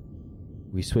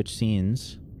 We switch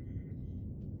scenes.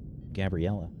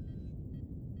 Gabriella.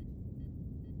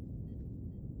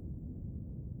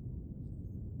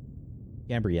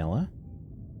 Gabriella,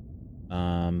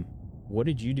 what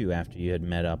did you do after you had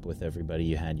met up with everybody?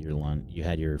 You had your lunch, you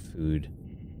had your food.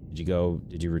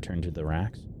 Did you return to the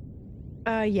racks?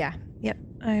 Yeah. Yep.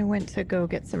 I went to go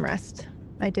get some rest.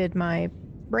 I did my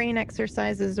brain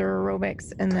exercises or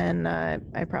aerobics, and then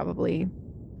I probably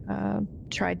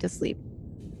tried to sleep.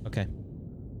 Okay.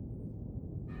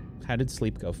 How did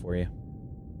sleep go for you?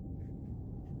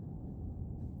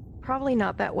 Probably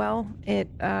not that well. It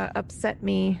upset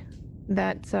me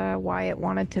that Wyatt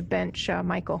wanted to bench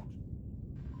Michael.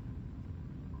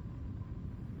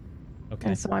 Okay.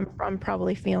 And so I'm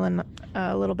probably feeling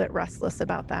a little bit restless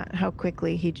about that, how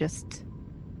quickly he just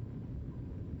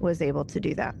was able to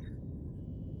do that.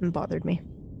 It bothered me.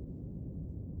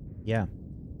 Yeah.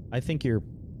 I think you're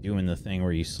doing the thing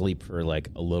where you sleep for like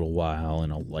a little while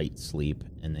in a light sleep,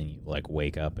 and then you like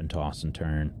wake up and toss and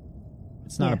turn.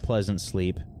 It's not a pleasant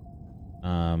sleep.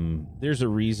 There's a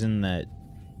reason that,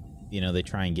 you know, they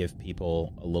try and give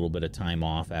people a little bit of time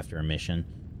off after a mission,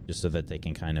 just so that they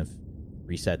can kind of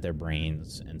reset their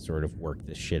brains and sort of work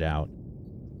this shit out.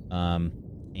 I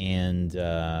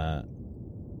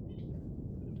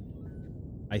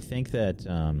think that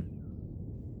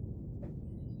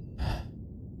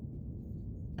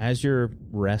as you're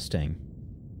resting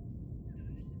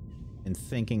and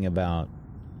thinking about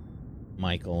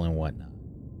Michael and whatnot,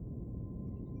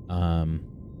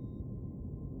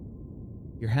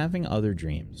 you're having other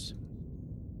dreams.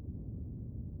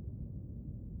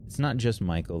 It's not just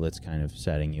Michael that's kind of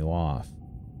setting you off.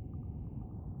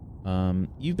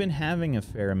 You've been having a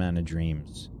fair amount of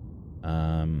dreams.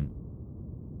 And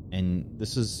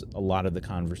this is a lot of the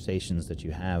conversations that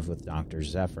you have with Dr.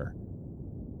 Zephyr.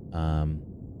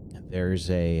 There's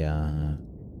a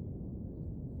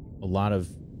lot of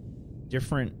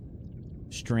different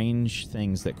strange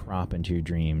things that crop into your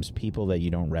dreams, people that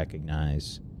you don't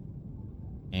recognize,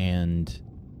 and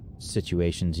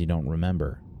situations you don't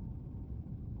remember.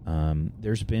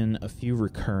 There's been a few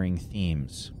recurring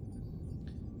themes.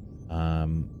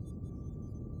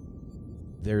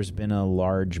 There's been a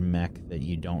large mech that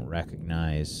you don't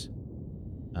recognize,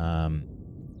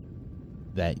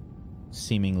 that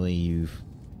seemingly you've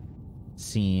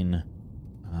seen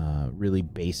really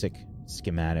basic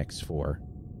schematics for.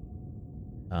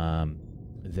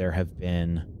 There have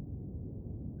been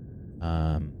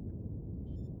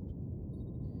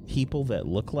people that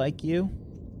look like you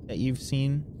that you've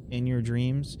seen in your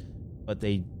dreams, but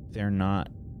they're not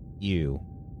you,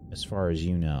 as far as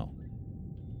you know.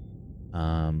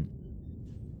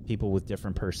 People with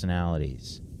different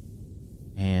personalities,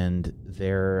 and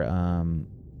there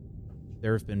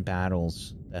have been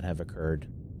battles that have occurred.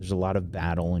 There's a lot of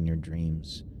battle in your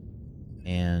dreams,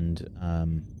 and I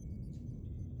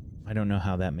don't know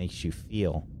how that makes you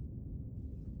feel.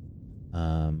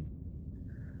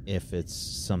 if it's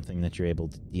something that you're able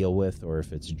to deal with, or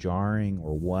if it's jarring,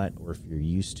 or what, or if you're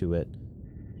used to it.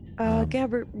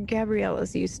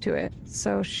 Gabriella's used to it,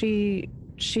 so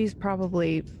she's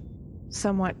probably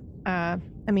somewhat. I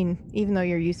mean, even though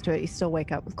you're used to it, you still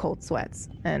wake up with cold sweats,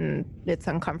 and it's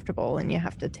uncomfortable, and you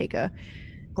have to take a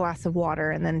glass of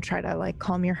water and then try to like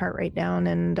calm your heart rate down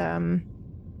and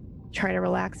try to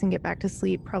relax and get back to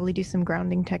sleep. Probably do some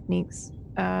grounding techniques.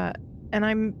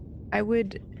 And I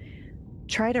would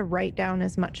try to write down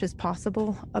as much as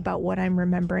possible about what I'm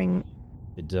remembering.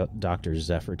 Did Dr.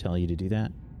 Zephyr tell you to do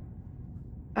that?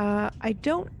 I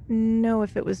don't know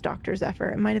if it was Dr. Zephyr.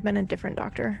 It might have been a different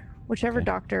doctor. Whichever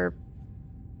doctor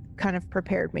kind of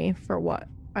prepared me for what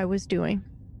I was doing.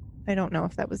 I don't know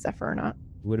if that was Zephyr or not.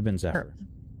 It would have been Zephyr.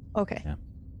 Okay. Yeah.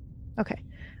 Okay.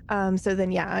 So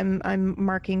then, yeah, I'm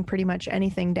marking pretty much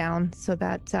anything down so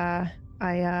that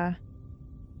I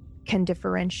can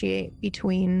differentiate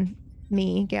between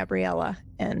me, Gabriella,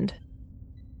 and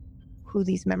who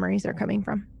these memories are coming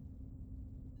from.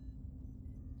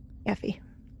 Effie.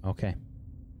 Okay.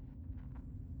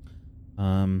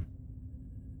 In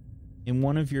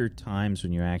one of your times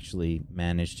when you actually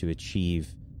managed to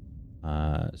achieve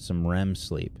some REM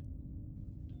sleep,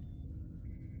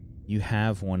 you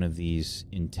have one of these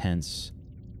intense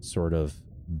sort of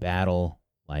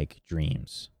battle-like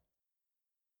dreams.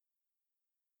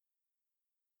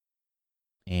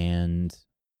 And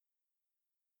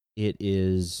it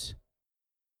is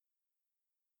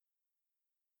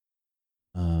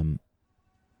a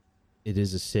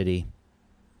city,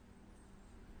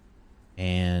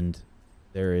 and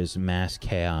there is mass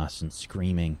chaos and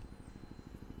screaming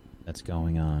that's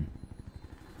going on.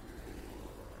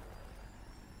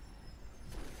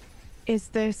 Is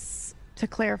this, to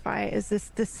clarify, is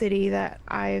this the city that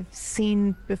I've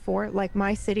seen before, like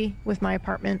my city with my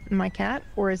apartment and my cat,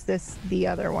 or is this the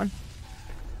other one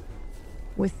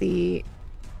with the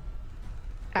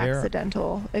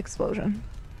accidental explosion?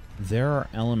 There are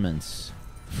elements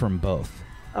from both.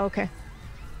 Okay.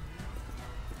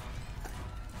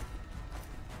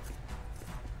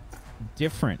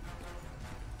 Different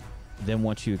than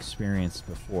what you experienced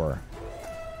before.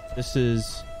 This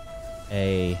is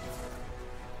a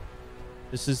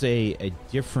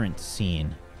different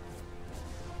scene,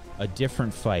 a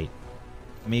different fight,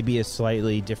 maybe a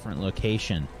slightly different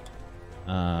location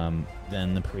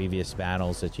than the previous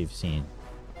battles that you've seen.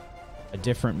 A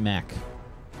different mech.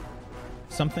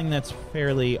 Something that's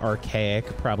fairly archaic,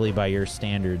 probably by your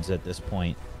standards at this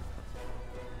point.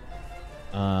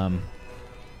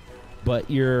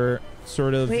 But you're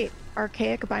sort of... Wait,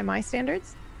 archaic by my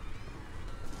standards?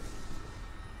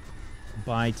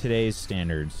 By today's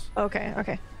standards.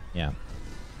 Okay. Yeah.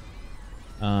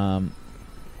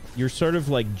 You're sort of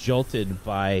like jolted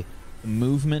by the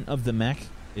movement of the mech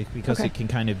because it can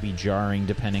kind of be jarring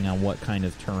depending on what kind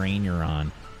of terrain you're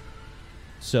on.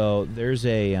 So there's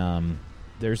a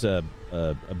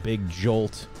big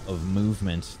jolt of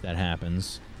movement that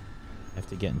happens. I have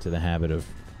to get into the habit of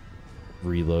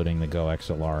reloading the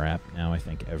GoXLR app now, I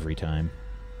think, every time.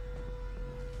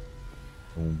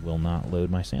 It will not load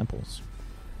my samples.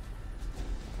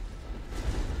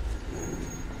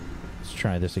 Let's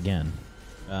try this again.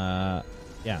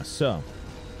 Yeah, so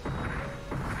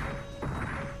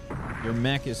your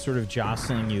mech is sort of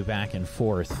jostling you back and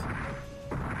forth.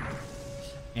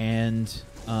 And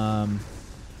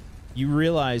you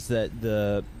realize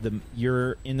that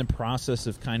you're in the process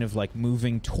of kind of like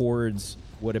moving towards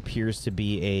what appears to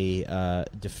be a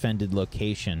defended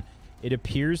location. It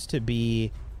appears to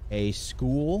be a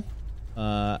school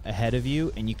ahead of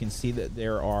you, and you can see that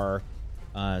there are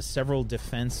several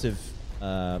defensive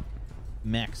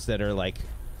mechs that are like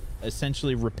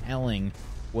essentially repelling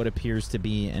what appears to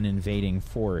be an invading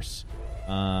force.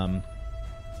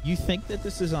 You think that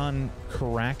this is on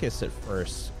Caracas at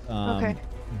first,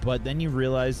 but then you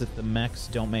realize that the mechs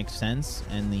don't make sense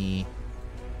and the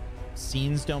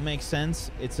scenes don't make sense.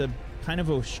 It's a kind of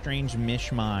a strange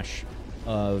mishmash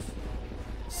of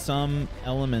some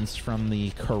elements from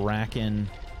the Karakan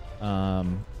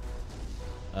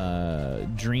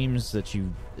dreams that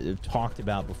you talked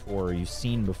about before, or you've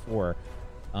seen before.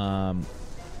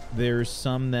 There's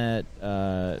some that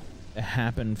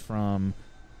happen from...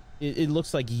 It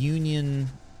looks like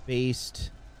Union-based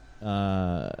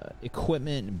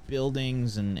equipment and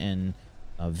buildings and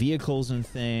vehicles and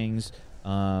things.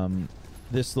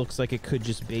 This looks like it could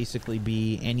just basically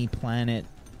be any planet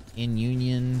in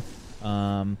Union.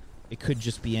 It could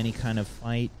just be any kind of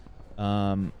fight.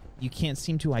 You can't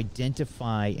seem to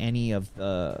identify any of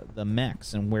the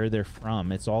mechs and where they're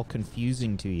from. It's all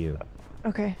confusing to you.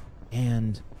 Okay.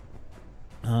 And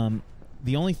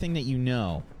the only thing that you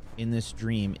know in this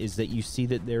dream is that you see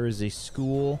that there is a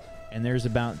school and there's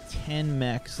about 10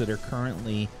 mechs that are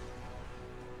currently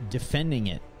defending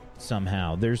it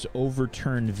somehow. There's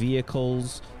overturned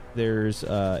vehicles. There's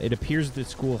it appears the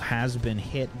school has been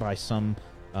hit by some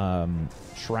some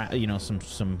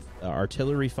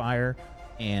artillery fire,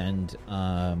 and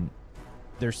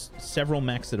there's several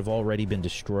mechs that have already been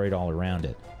destroyed all around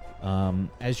it.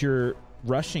 As you're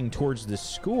rushing towards this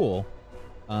school,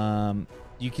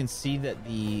 you can see that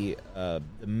the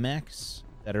mechs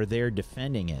that are there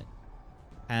defending it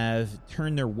have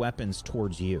turned their weapons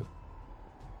towards you.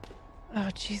 Oh,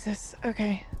 Jesus.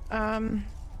 Okay.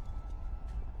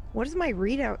 What does my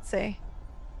readout say?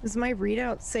 Does my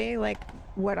readout say, like,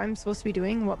 what I'm supposed to be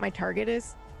doing, what my target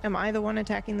is? Am I the one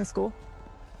attacking the school?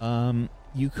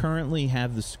 You currently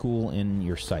have the school in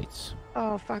your sights.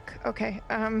 Oh, fuck. Okay.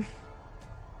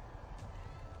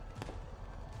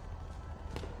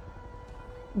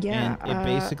 Yeah. And it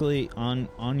basically on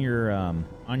your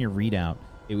readout,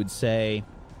 it would say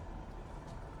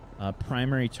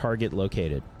primary target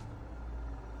located.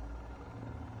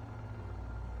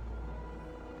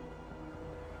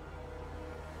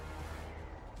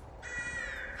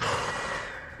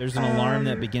 There's an alarm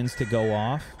that begins to go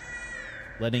off,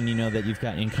 letting you know that you've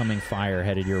got incoming fire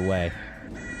headed your way.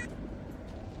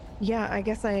 Yeah, I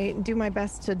guess I do my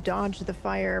best to dodge the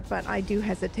fire, but I do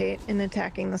hesitate in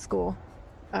attacking the school.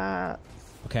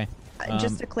 Okay.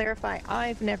 Just to clarify,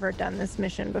 I've never done this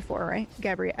mission before, right?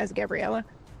 As Gabriella?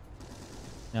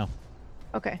 No.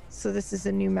 Okay, so this is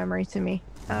a new memory to me.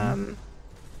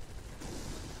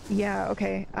 Yeah,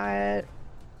 okay.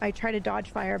 I try to dodge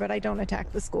fire, but I don't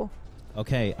attack the school.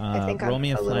 Okay, I think roll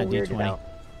me a flat d20. Out.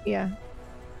 Yeah.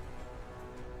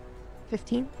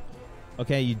 15?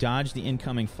 Okay, you dodge the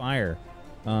incoming fire.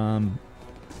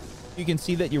 You can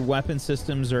see that your weapon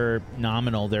systems are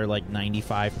nominal. They're like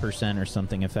 95% or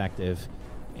something effective.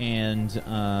 And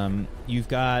you've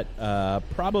got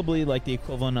probably like the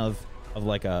equivalent of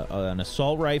like an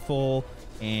assault rifle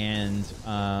and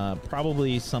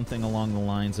probably something along the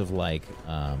lines of like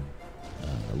a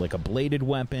bladed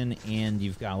weapon, and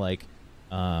you've got like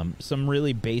some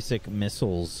really basic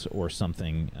missiles or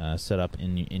something set up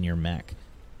in your mech.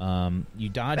 You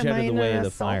dodge out of the way of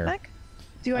the fire. Mech?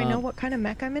 Do I know what kind of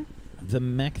mech I'm in? The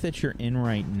mech that you're in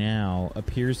right now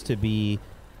appears to be,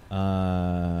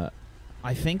 I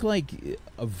think, like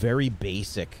a very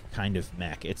basic kind of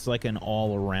mech. It's like an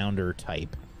all-arounder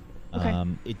type. Okay.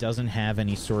 It doesn't have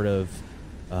any sort of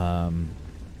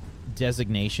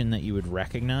designation that you would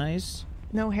recognize.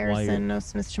 No Harrison, no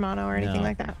Smith Shimano or anything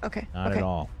like that. Okay. Not at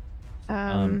all.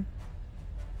 Yeah,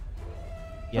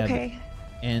 okay.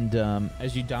 And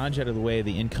as you dodge out of the way of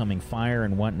the incoming fire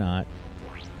and whatnot,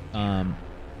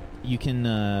 you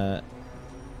can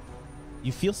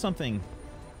you feel something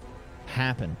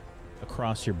happen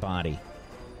across your body.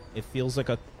 It feels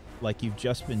like you've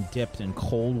just been dipped in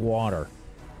cold water,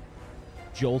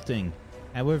 jolting.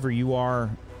 However, you are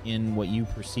in what you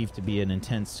perceive to be an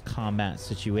intense combat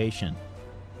situation.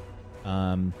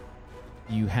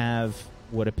 You have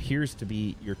what appears to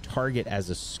be your target as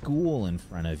a school in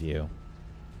front of you.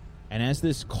 And as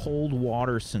this cold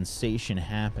water sensation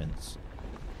happens,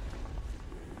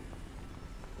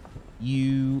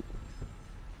 you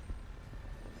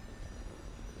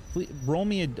roll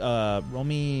me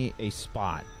a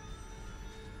spot.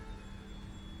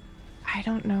 I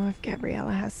don't know if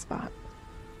Gabriella has spot.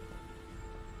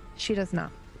 She does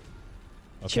not.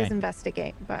 Okay. She does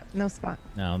investigate, but no spot.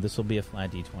 No, this will be a flat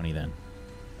d20 then.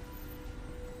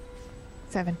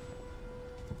 7.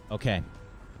 Okay.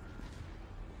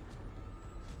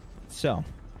 So,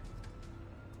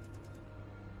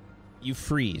 you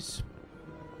freeze.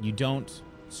 You don't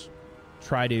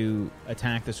try to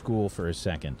attack the school for a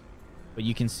second, but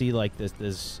you can see like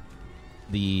the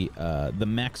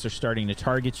mechs are starting to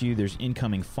target you. There's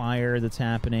incoming fire that's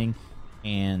happening,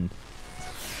 and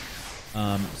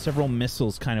several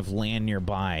missiles kind of land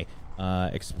nearby.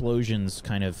 Explosions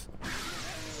kind of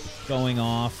going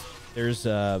off. There's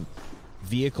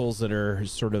vehicles that are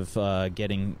sort of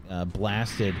getting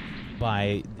blasted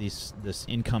by this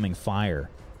incoming fire.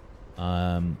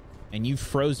 And you've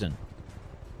frozen.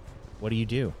 What do you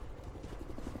do?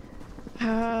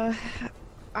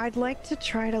 I'd like to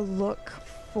try to look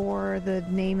for the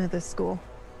name of the school,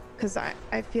 because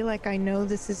I feel like I know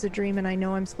this is a dream, and I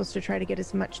know I'm supposed to try to get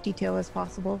as much detail as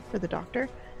possible for the doctor.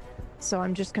 So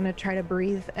I'm just going to try to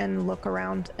breathe and look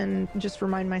around and just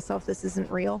remind myself this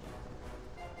isn't real.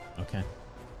 Okay.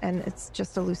 And it's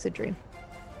just a lucid dream.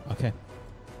 Okay.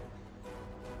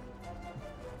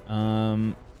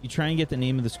 You try and get the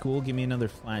name of the school. Give me another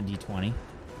flat d20.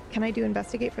 Can I do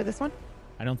investigate for this one?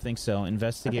 I don't think so.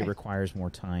 Investigate Okay. requires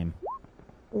more time.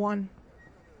 1.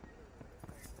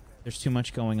 There's too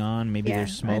much going on. Maybe Yeah,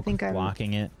 there's I smoke think I'm-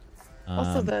 blocking it.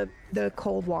 Also, the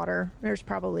cold water. There's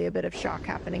probably a bit of shock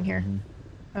happening here.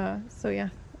 So yeah.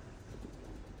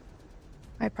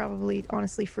 I probably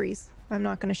honestly freeze. I'm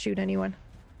not going to shoot anyone.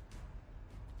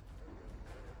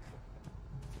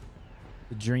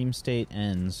 The dream state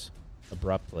ends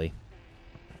abruptly,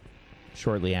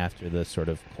 shortly after the sort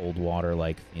of cold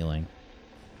water-like feeling.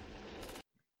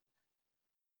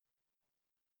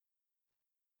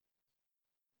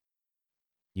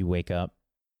 You wake up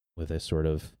with a sort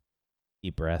of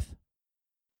deep breath.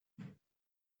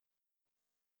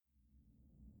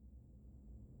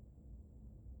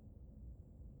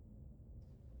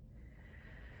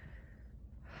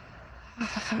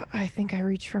 I think I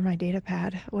reached for my data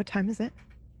pad. What time is it?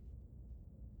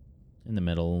 In the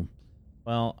middle.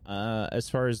 Well, as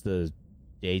far as the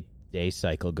day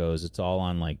cycle goes, it's all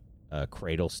on like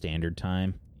cradle standard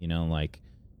time, you know, like,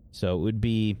 so it would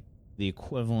be the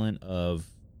equivalent of,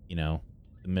 you know,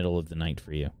 the middle of the night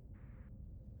for you.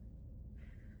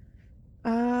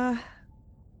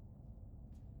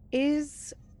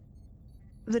 Is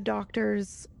the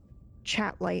doctor's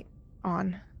chat light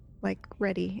on? Like,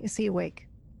 ready? Is he awake?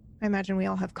 I imagine we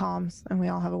all have comms, and we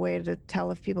all have a way to tell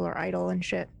if people are idle and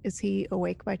shit. Is he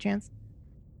awake by chance?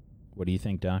 What do you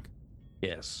think, Doc?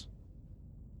 Yes.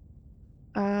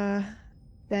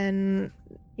 Then,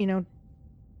 you know,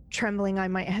 trembling, I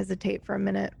might hesitate for a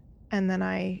minute, and then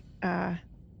I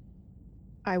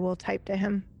will type to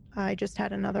him. I just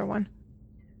had another one.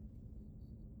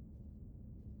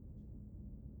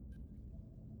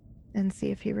 And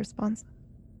see if he responds.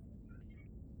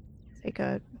 Take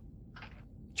a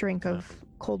drink of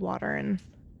cold water and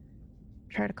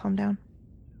try to calm down.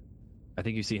 I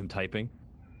think you see him typing.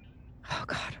 Oh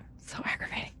God, so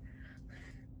aggravating.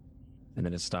 And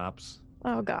then it stops.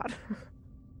 Oh God.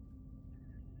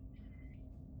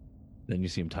 Then you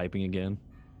see him typing again.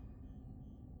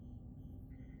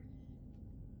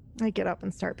 I get up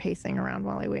and start pacing around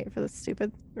while I wait for the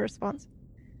stupid response.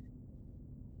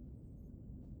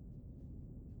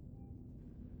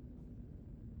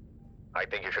 I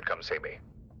think you should come see me.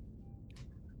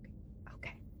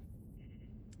 Okay.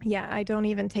 Yeah, I don't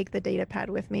even take the data pad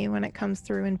with me when it comes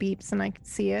through and beeps and I can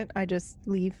see it. I just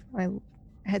leave. I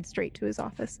head straight to his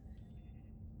office.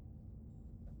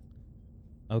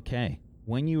 Okay.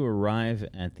 When you arrive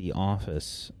at the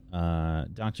office,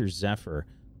 Dr. Zephyr,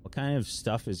 what kind of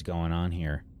stuff is going on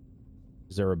here?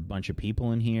 Is there a bunch of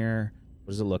people in here?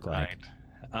 What does it look like?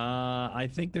 I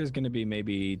think there's going to be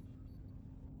maybe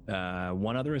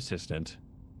one other assistant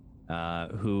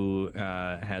who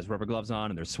has rubber gloves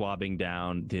on, and they're swabbing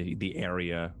down the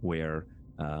area where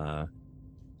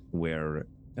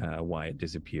Wyatt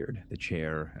disappeared. The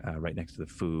chair right next to the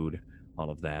food, all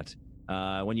of that.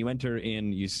 When you enter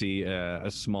in, you see a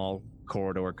small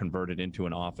corridor converted into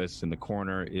an office. In the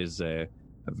corner is a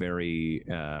very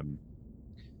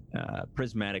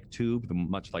prismatic tube,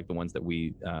 much like the ones that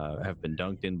we have been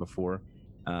dunked in before.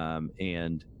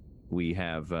 And we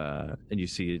have, and you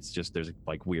see it's just, there's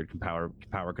like weird power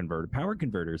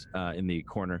converters in the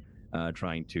corner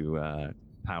trying to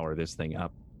power this thing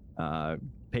up.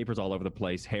 Papers all over the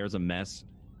place, hair's a mess.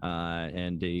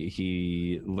 And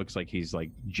he looks like he's like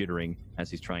jittering as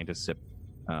he's trying to sip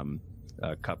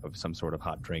a cup of some sort of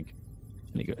hot drink.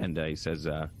 And he says,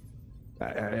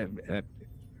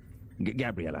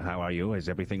 Gabriella, how are you? Is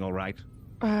everything all right?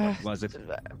 What was it?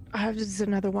 This is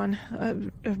another one.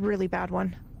 A really bad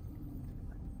one.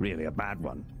 Really, a bad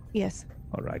one? Yes.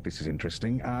 All right, this is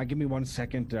interesting. Give me 1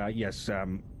 second. Yes,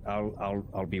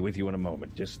 I'll be with you in a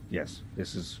moment. Yes,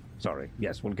 this is, sorry.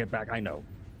 Yes, we'll get back. I know.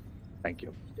 Thank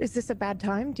you. Is this a bad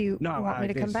time? Do you want me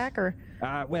to come back, or?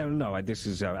 Well, no, this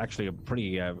is actually a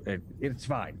pretty, it's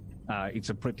fine. It's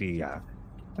a pretty,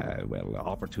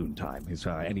 opportune time. It's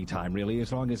any time, really,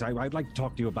 as long as I'd like to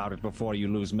talk to you about it before you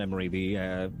lose memory.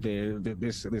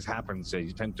 This happens.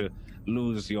 You tend to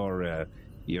lose your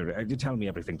you tell me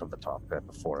everything from the top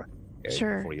before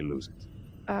you lose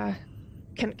it.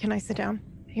 Can I sit down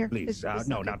here? Please.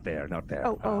 No, not there.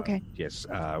 Oh, okay. Yes.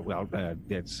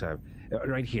 It's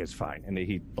right here is fine. And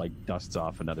he like dusts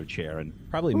off another chair and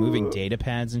probably moving data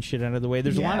pads and shit out of the way.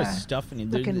 There's a lot of stuff in here.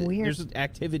 Looking weird. There's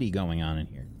activity going on in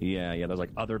here. Yeah. There's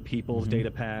like other people's data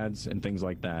pads and things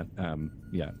like that.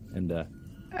 And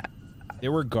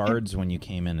there were guards when you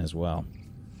came in as well.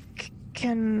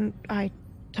 Can I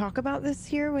talk about this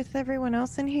here with everyone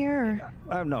else in here?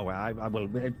 Or? No, I will.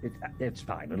 It's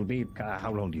fine. It'll be. How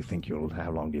long do you think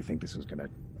this is gonna?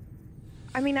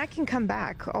 I mean, I can come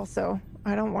back. Also,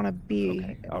 I don't want to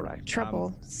be all right.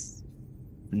 trouble.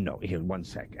 No, here, one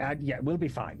sec. Yeah, we'll be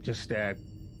fine. Just give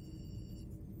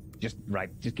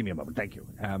me a moment. Thank you.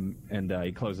 And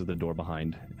he closes the door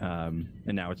behind. And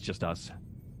now it's just us.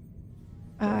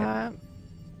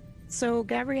 So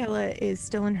Gabriella is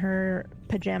still in her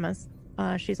pajamas.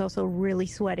 She's also really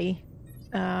sweaty,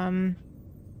 and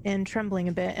trembling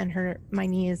a bit, and my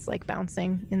knee is like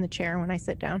bouncing in the chair when I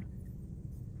sit down.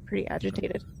 Pretty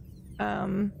agitated.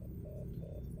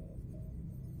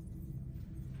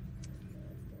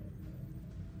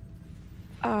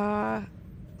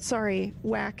 Sorry,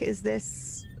 Whack, is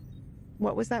this...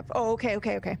 What was that? Oh, okay.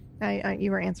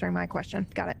 You were answering my question.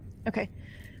 Got it. Okay.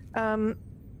 I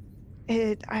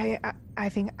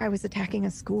think I was attacking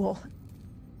a school.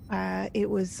 It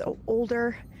was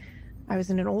older. I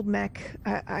was in an old mech.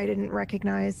 I didn't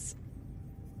recognize...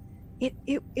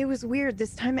 It was weird.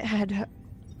 This time it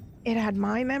had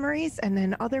my memories, and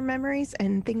then other memories,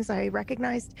 and things I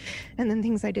recognized, and then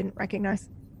things I didn't recognize.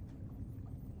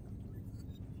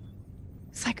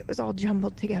 It's like it was all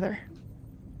jumbled together.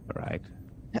 All right.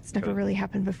 That's never really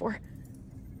happened before.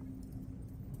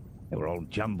 They were all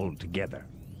jumbled together.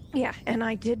 Yeah, and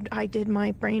I did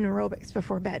my brain aerobics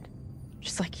before bed,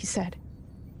 just like you said.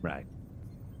 Right.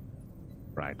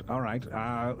 All right.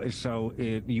 So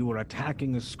you were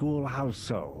attacking a school. How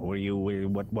so? Were you?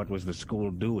 What was the school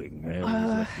doing?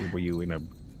 Were you in a?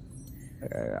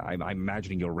 I'm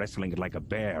imagining you're wrestling it like a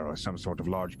bear or some sort of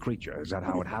large creature. Is that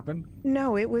how it happened?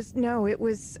 No, it was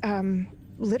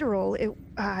literal.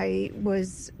 I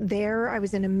was there. I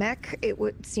was in a mech. It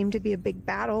would seem to be a big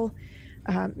battle.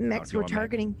 Mechs were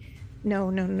targeting. No,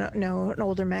 an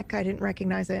older mech. I didn't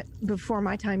recognize it before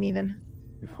my time even.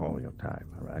 Before your time,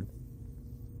 all right.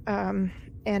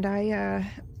 And I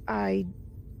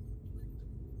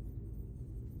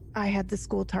had the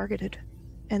school targeted,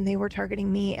 and they were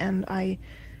targeting me, and I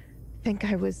think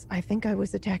I was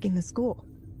attacking the school.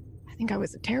 I think I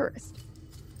was a terrorist.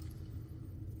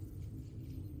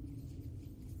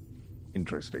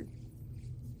 Interesting.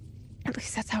 At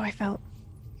least that's how I felt.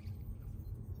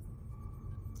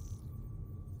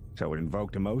 So it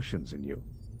invoked emotions in you.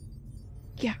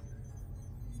 Yeah.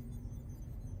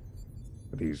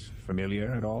 Are these familiar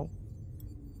at all?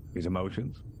 These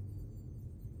emotions?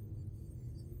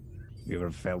 You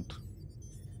ever felt?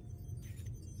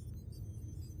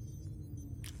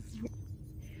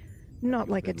 Not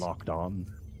like it's locked on?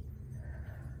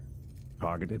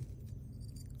 Targeted?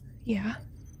 Yeah.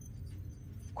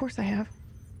 Of course I have.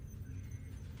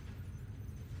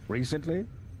 Recently?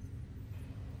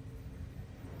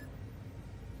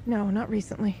 No, not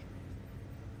recently.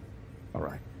 All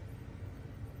right.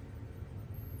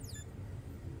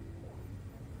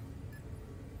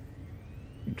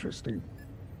 Interesting.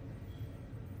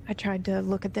 I tried to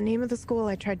look at the name of the school.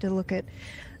 I tried to look at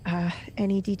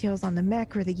any details on the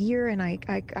mech or the year, and I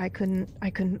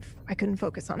couldn't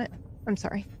focus on it. I'm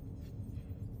sorry.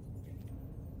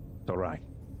 It's all right.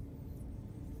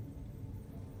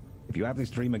 If you have this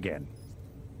dream again,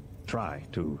 try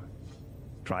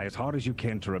as hard as you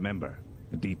can to remember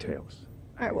the details.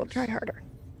 I will try harder.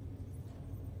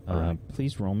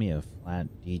 Please roll me a flat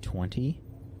D20,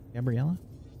 Gabriella.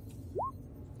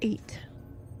 8.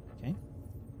 Okay.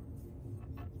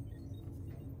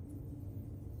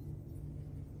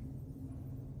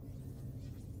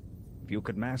 If you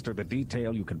could master the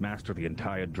detail, you could master the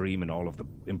entire dream and all of the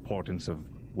importance of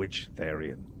which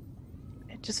therein.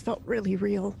 It just felt really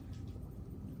real.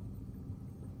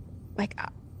 Like,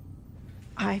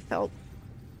 I felt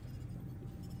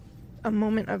a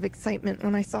moment of excitement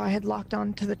when I saw I had locked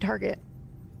on to the target.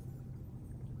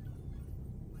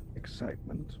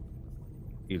 Excitement?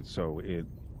 Excitement,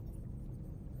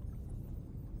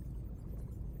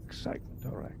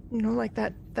 all right. You know, like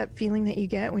that feeling that you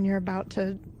get when you're about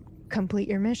to complete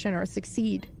your mission or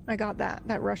succeed. I got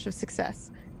that rush of success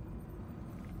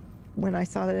when I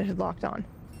saw that it had locked on.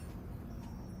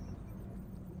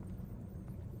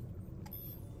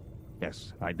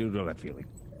 Yes, I do know that feeling.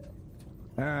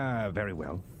 Very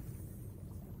well.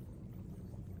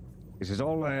 This is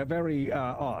all very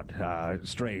odd,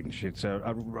 strange. It's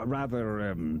a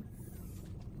rather,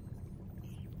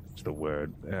 what's the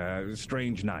word?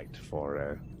 Strange night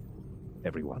for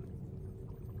everyone.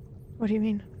 What do you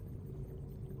mean?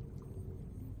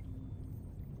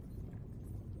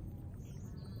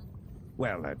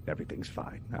 Well, everything's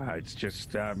fine. It's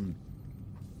just,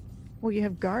 Well, you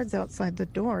have guards outside the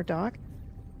door, Doc.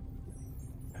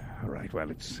 all right,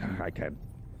 well, I can't.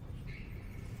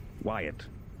 Wyatt.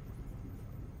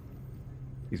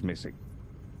 He's missing.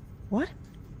 What?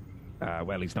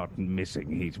 Well, he's not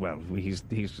missing. He's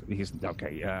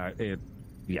okay.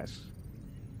 Yes.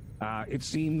 It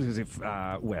seems as if,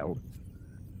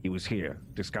 He was here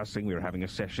discussing. We were having a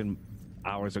session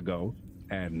hours ago,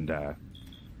 and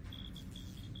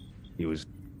he was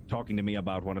talking to me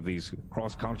about one of these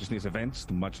cross-consciousness events,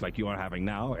 much like you are having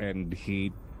now, and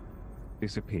he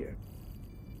disappeared.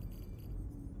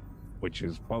 Which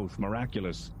is both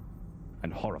miraculous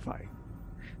and horrifying.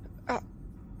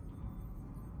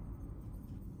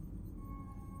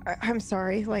 I'm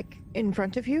sorry, like, in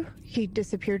front of you? He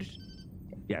disappeared?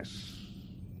 Yes.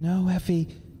 No, Effie,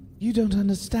 you don't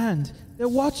understand. They're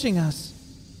watching us.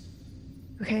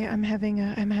 Okay, I'm having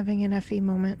an Effie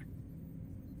moment.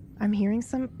 I'm hearing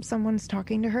someone's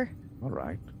talking to her. All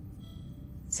right.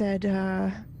 Said,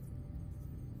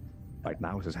 Right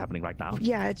now? Is this happening right now?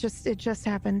 Yeah, it just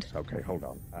happened. Okay, hold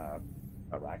on.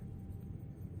 All right.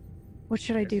 What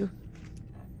should I do?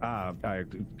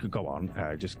 Go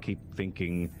on. Just keep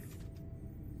thinking.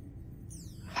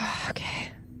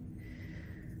 Okay.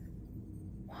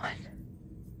 1,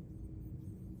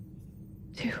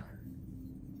 2.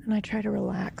 And I try to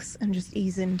relax and just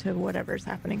ease into whatever's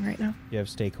happening right now. You have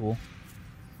stay cool?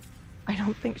 I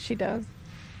don't think she does.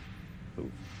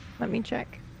 Ooh. Let me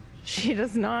check. She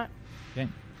does not. Okay,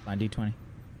 line D20.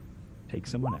 Take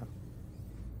someone out.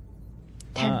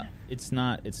 10. It's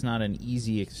not an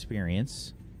easy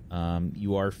experience.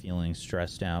 You are feeling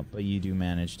stressed out, but you do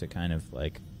manage to kind of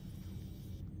like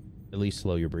at least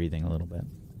slow your breathing a little bit.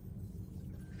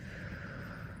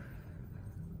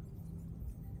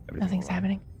 Nothing's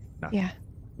happening. Nothing. Yeah.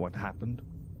 What happened?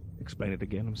 Explain it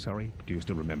again. I'm sorry. Do you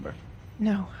still remember?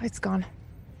 No, it's gone.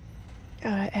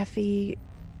 Effie,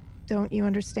 don't you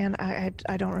understand?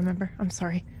 I don't remember. I'm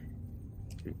sorry.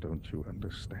 Don't you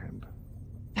understand?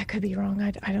 That could be wrong.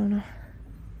 I don't know.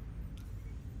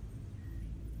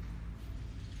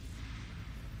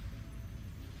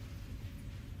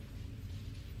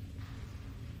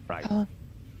 Right.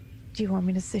 Do you want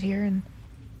me to sit here and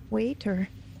wait, or?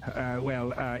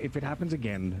 Well, if it happens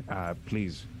again,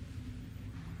 please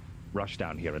rush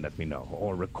down here and let me know,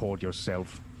 or record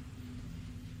yourself.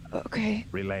 Okay.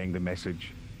 Relaying the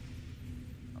message.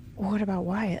 What about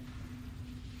Wyatt?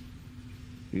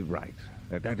 You're right.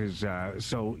 That is,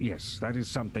 so yes, that is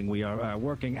something we are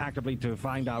working actively to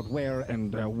find out where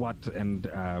and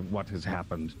what has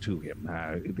happened to him.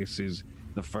 This is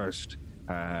the first,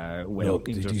 Look,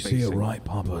 did you see it right,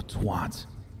 Papa Twat?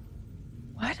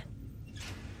 What?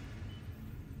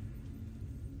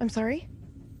 I'm sorry?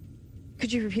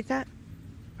 Could you repeat that?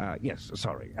 Yes,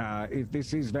 sorry.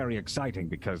 This is very exciting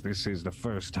because this is the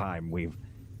first time we've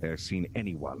seen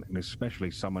anyone, and especially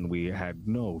someone we had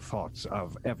no thoughts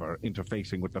of ever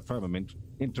interfacing with the firmament.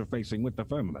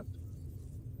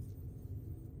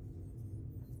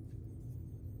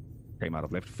 Came out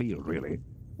of left field, really.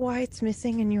 Wyatt's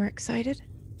missing and you're excited?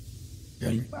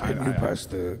 Can you pass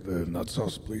the nut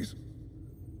sauce, please?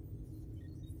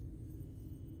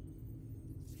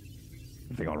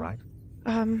 Everything all right?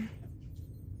 I'm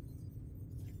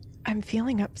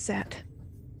feeling upset.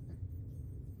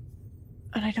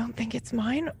 And I don't think it's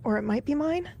mine, or it might be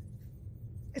mine.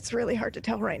 It's really hard to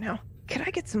tell right now. Can I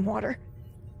get some water?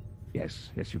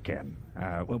 Yes, you can.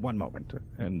 Well, one moment.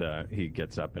 And he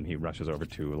gets up and he rushes over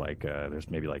to, like, there's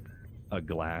maybe like a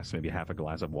glass, maybe half a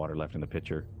glass of water left in the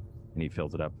pitcher. And he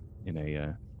fills it up in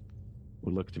a,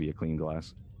 what looks to be a clean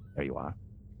glass. There you are.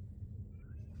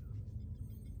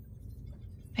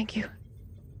 Thank you.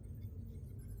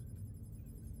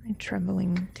 I'm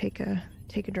trembling. Take a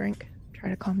drink. Try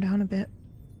to calm down a bit.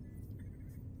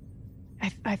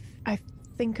 I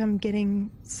think I'm getting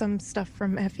some stuff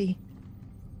from Effie.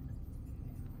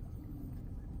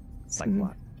 Like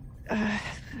what?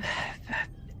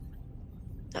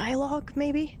 Dialogue,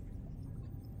 maybe?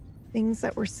 Things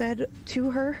that were said to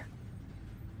her.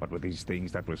 What were these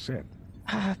things that were said?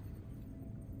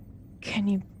 Can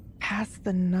you pass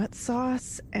the nut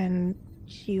sauce and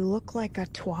you look like a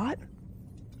twat?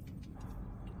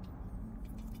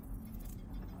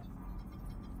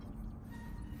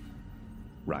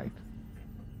 Right.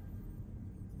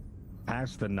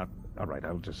 Pass the nut. All right,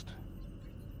 I'll just...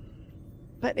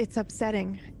 But it's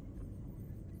upsetting.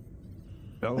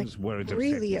 Those words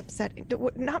really upsetting.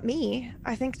 Not me.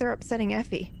 I think they're upsetting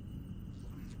Effie.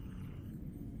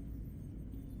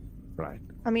 Right.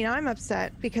 I mean, I'm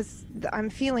upset because I'm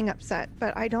feeling upset,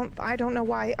 but I don't know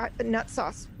why nut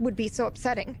sauce would be so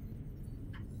upsetting.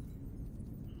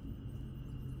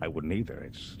 I wouldn't either.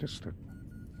 It's just a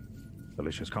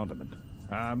delicious condiment.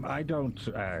 I don't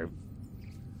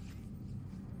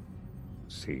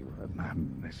see.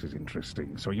 This is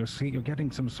interesting. So you're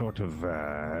getting some sort of.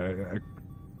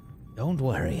 Don't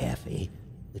worry, Effie.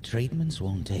 The treatments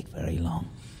won't take very long.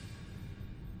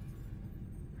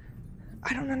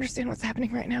 I don't understand what's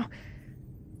happening right now.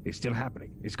 It's still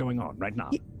happening. It's going on right now.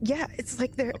 Yeah, it's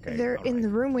like they're all in the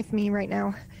room with me right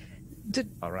now.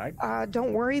 All right.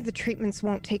 Don't worry, the treatments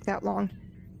won't take that long.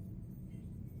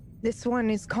 This one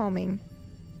is calming.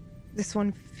 This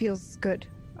one feels good.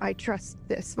 I trust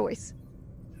this voice.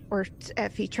 Or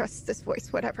Effie trusts this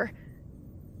voice, whatever.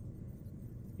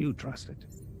 You trust it.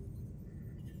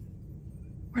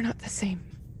 We're not the same.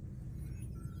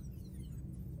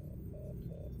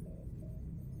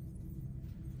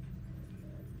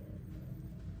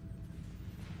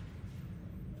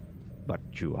 But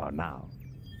you are now.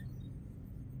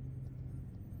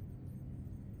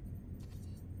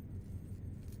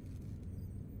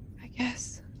 I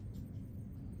guess.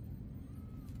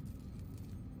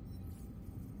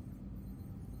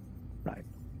 Right.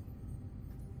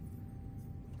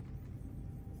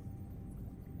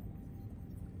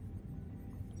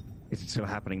 Is it still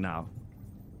happening now?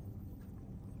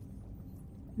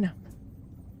 No.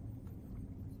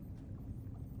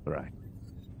 Right.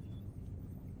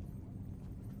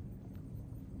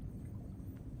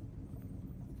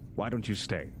 Why don't you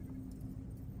stay?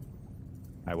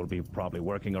 I will be probably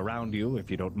working around you if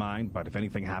you don't mind, but if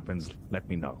anything happens, let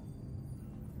me know.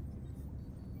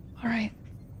 All right.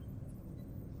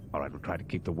 All right, we'll try to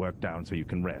keep the work down so you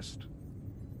can rest.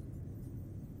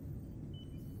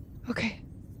 Okay.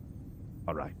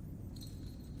 All right.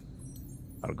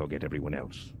 I'll go get everyone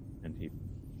else. And he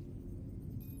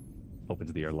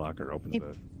opens the airlock or opens the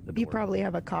door. You probably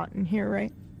have a cot in here,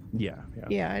 right? Yeah.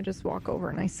 Yeah, I just walk over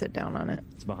and I sit down on it.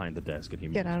 It's behind the desk, and he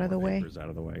Get moves out of the more way. papers out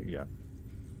of the way. Yeah.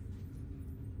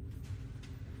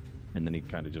 And then he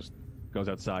kind of just goes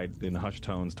outside in hushed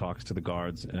tones, talks to the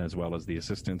guards as well as the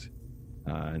assistant,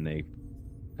 and they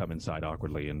come inside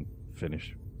awkwardly and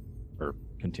finish or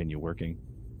continue working.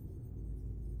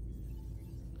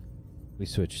 We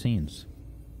switch scenes.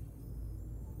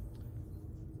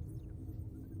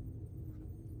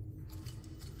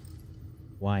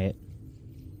 Wyatt.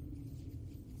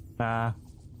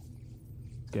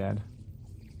 Scared.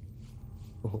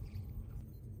 Oh.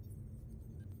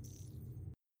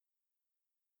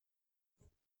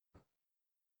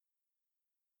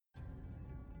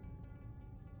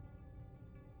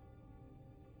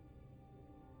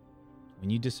 When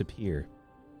you disappear,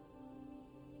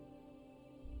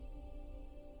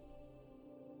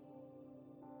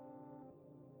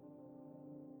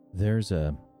 there's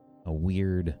a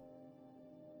weird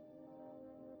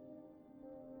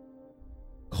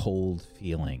cold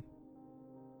feeling,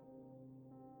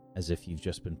 as if you've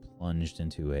just been plunged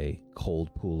into a cold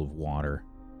pool of water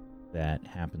that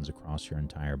happens across your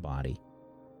entire body.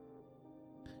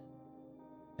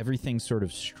 Everything sort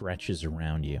of stretches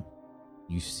around you.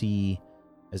 You see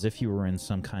as if you were in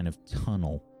some kind of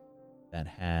tunnel that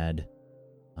had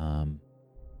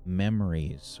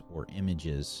memories or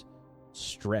images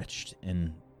stretched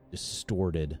and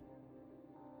distorted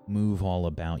move all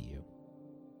about you.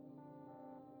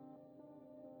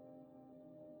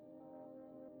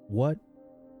 What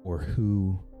or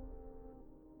who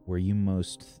were you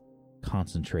most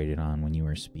concentrated on when you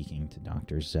were speaking to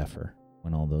Dr. Zephyr,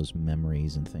 when all those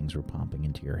memories and things were popping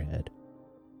into your head?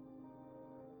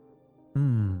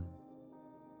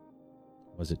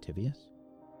 Was it Tivius?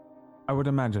 I would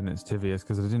imagine it's Tivius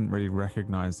because I didn't really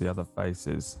recognize the other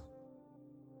faces.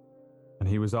 And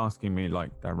he was asking me,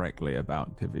 like, directly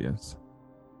about Tivius.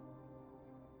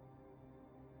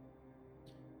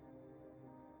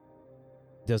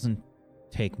 Doesn't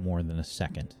take more than a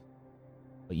second.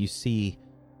 But you see,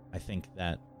 I think,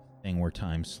 that thing where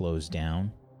time slows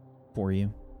down for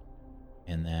you,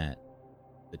 and that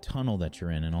the tunnel that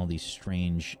you're in and all these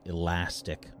strange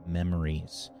elastic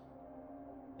memories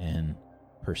and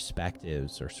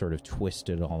perspectives are sort of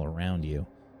twisted all around you.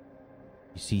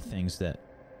 You see things that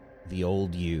the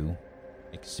old you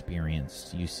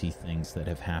experienced. You see things that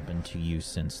have happened to you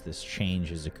since this change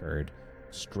has occurred,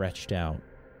 stretched out.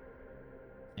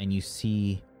 And you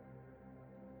see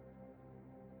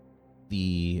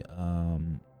the,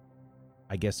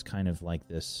 I guess, kind of like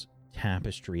this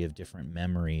tapestry of different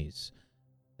memories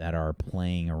that are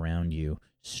playing around you,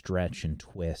 stretch and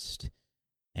twist.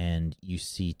 And you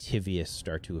see Tivius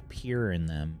start to appear in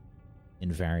them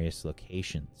in various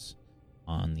locations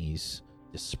on these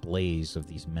displays of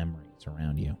these memories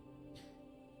around you.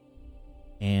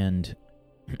 And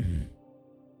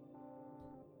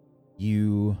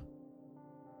you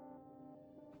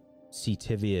see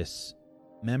Tivius,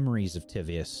 memories of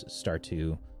Tivius start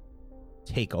to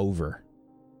take over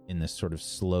in this sort of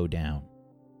slow down.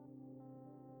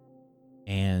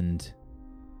 And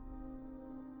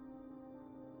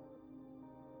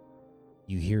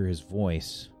you hear his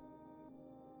voice.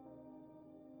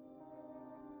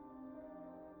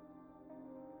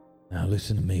 Now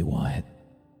listen to me, Wyatt.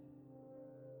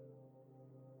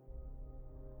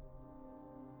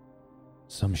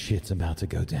 Some shit's about to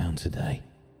go down today.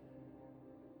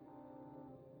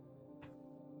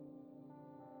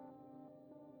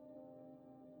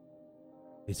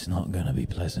 It's not gonna be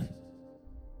pleasant.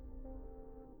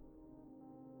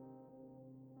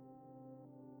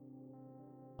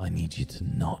 I need you to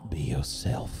not be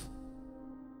yourself.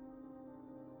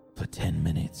 For 10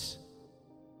 minutes.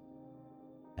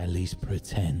 At least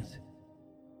pretend.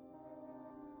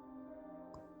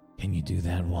 Can you do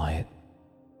that, Wyatt?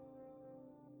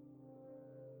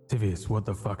 Tivius, what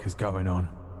the fuck is going on?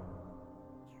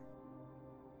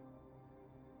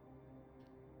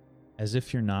 As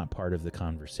if you're not part of the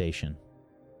conversation,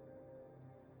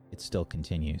 it still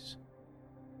continues.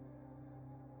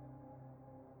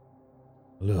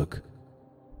 Look,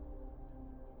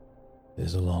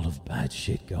 there's a lot of bad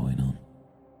shit going on.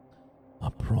 I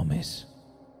promise.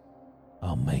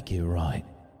 I'll make it right.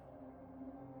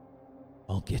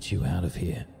 I'll get you out of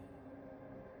here.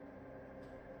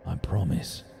 I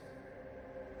promise.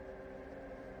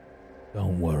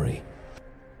 Don't worry.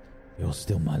 You're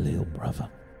still my little brother.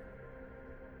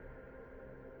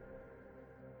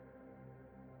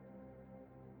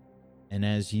 And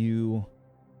as you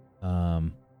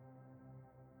are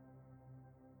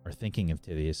thinking of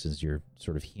Tivius, as you're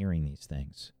sort of hearing these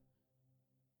things,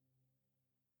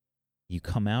 you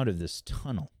come out of this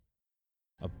tunnel.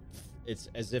 It's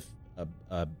as if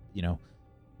a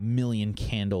million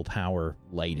candle power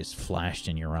light is flashed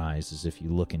in your eyes as if you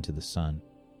look into the sun.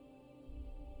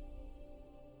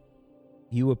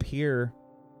 You appear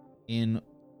in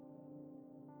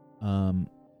a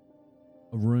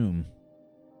room,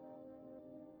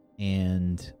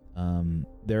 and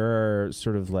there are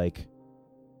sort of like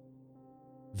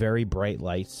very bright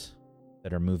lights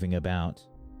that are moving about.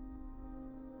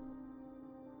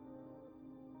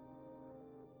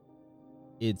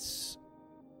 It's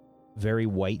very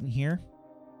white in here.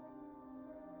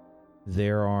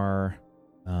 There are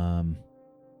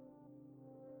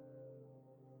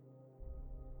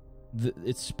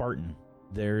it's Spartan.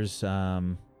 There's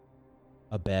a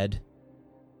bed,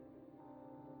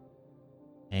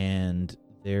 and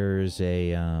there's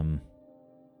a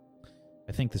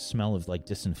I think the smell of like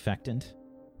disinfectant.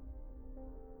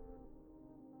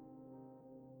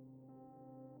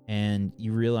 And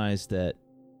you realize that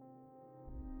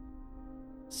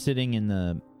sitting in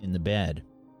the bed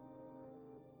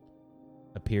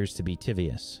appears to be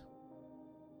Tivius.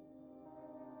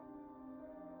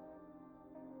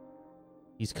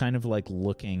 He's kind of like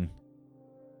looking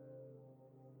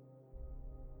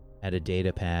at a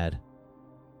data pad.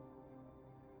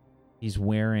 He's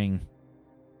wearing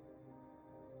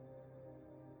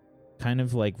kind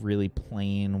of like really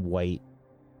plain white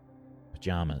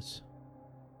pajamas.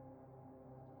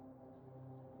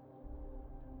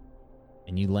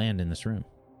 And you land in this room.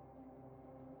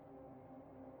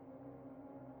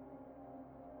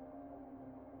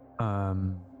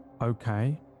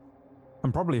 Okay.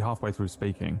 I'm probably halfway through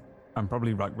speaking. I'm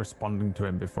probably like responding to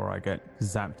him before I get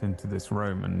zapped into this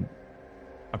room, and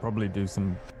I probably do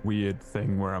some weird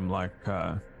thing where I'm like,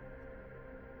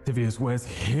 Tivius, where's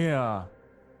here?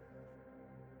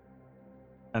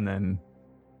 And then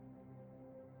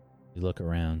you look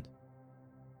around.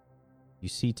 You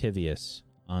see Tivius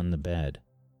on the bed.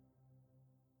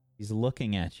 He's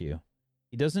looking at you.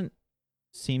 He doesn't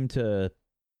seem to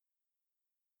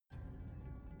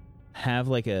have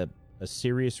like a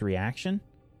serious reaction.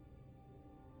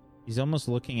 He's almost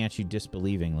looking at you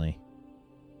disbelievingly.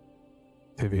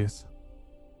 Tivius.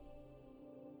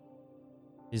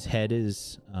 His head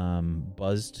is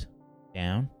buzzed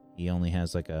down. He only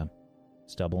has like a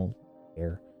stubble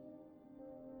hair.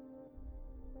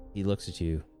 He looks at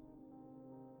you.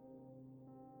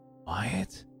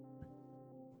 Wyatt?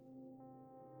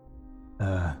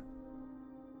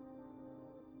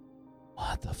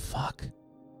 What the fuck?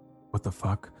 What the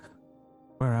fuck?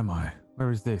 Where am I? Where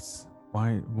is this?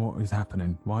 Why? What is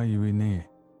happening? Why are you in here?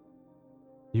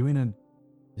 You in a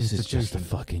This is just a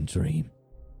fucking dream.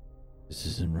 This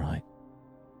isn't right.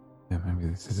 Yeah, maybe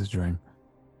this is a dream.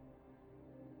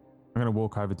 I'm gonna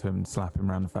walk over to him and slap him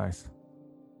around the face.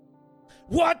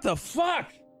 What the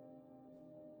fuck?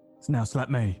 Now slap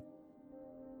me.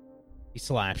 He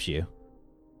slaps you.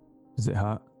 Does it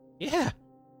hurt? Yeah.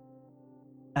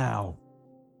 Ow.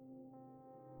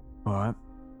 Alright.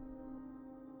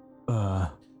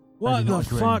 What the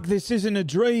fuck? This isn't a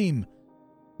dream.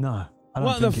 No. I don't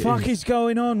What the think it fuck is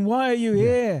going on? Why are you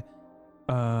here?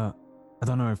 I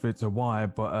don't know if it's a why,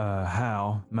 but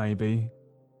how, maybe.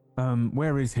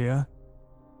 Where is here?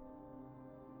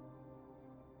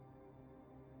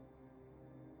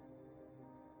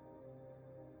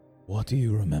 What do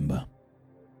you remember?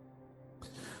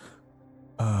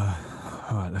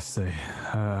 Alright, let's see.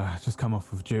 Just come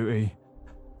off of duty.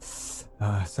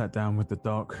 Sat down with the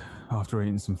doc after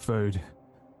eating some food.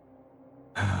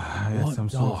 I had What some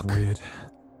sort doc? of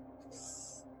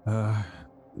weird.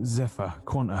 Zephyr,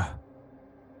 Quanta.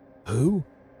 Who?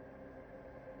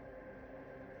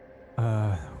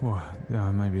 Well, yeah,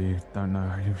 maybe you don't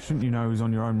know. Shouldn't you know who's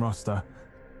on your own roster?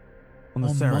 On the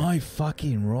On Seraph. my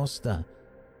fucking roster.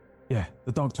 Yeah,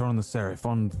 the doctor on the Seraph,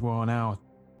 on our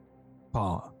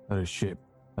part of the ship,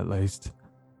 at least.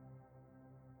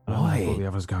 I don't know if all the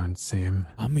others go and see him.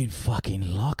 I'm in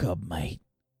fucking lockup, mate.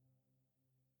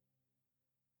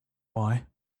 Why?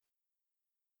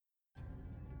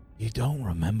 You don't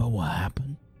remember what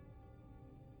happened?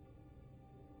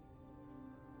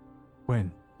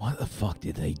 When? What the fuck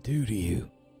did they do to you?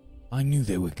 I knew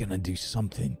they were gonna do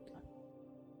something.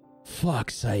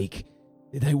 Fuck's sake.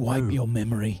 Did they wipe your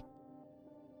memory?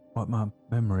 What, my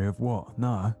memory of what?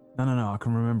 No, I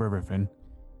can remember everything.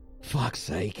 Fuck's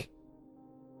sake.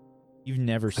 You've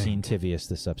never seen Tivius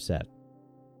this upset.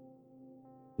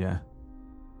 Yeah.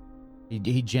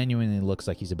 He genuinely looks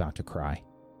like he's about to cry.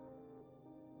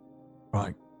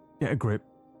 Right, get a grip,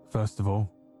 first of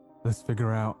all. Let's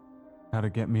figure out how to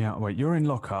get me out. Wait, you're in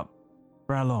lockup.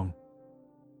 For how long?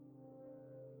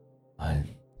 I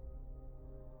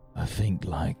think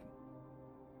like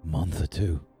a month or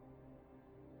two.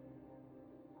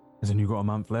 As in you got a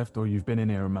month left, or you've been in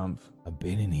here a month? I've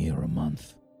been in here a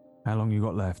month. How long you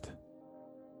got left?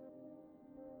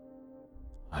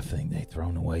 I think they've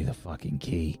thrown away the fucking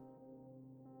key.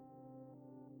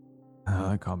 No,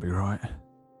 that can't be right.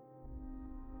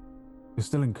 You're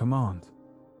still in command.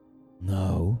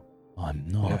 No, I'm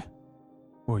not. Yeah.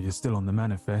 Well, you're still on the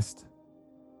manifest.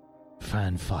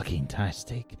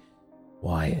 Fan-fucking-tastic.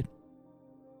 Wyatt.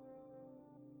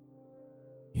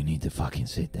 You need to fucking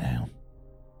sit down.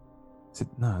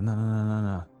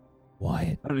 No.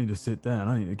 Wyatt. I don't need to sit down.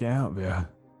 I need to get out of here.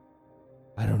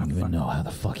 I don't even know how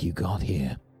the fuck you got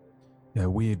here. Yeah,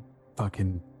 weird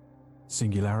fucking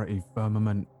singularity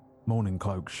firmament morning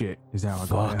cloak shit is how I got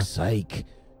here. Fuck's sake.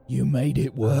 You made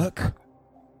it work?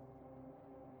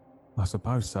 I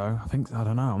suppose so. I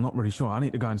don't know. I'm not really sure. I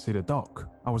need to go and see the doc.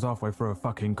 I was halfway through a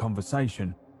fucking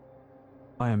conversation.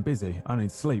 I am busy. I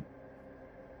need sleep.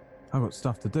 I've got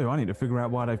stuff to do. I need to figure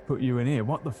out why they've put you in here.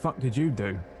 What the fuck did you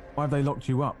do? Why have they locked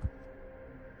you up?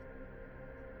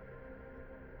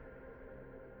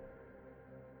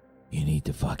 You need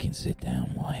to fucking sit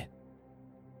down, Wyatt.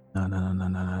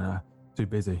 No. Too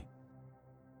busy.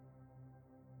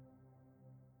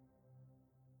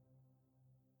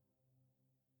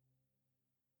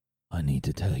 I need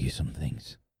to tell you some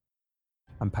things.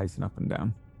 I'm pacing up and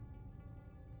down.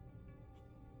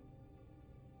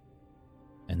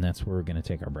 And that's where we're going to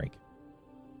take our break.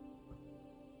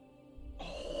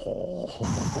 Oh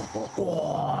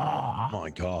my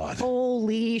God.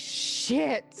 Holy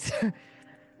shit.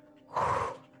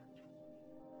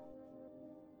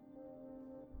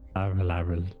 I will.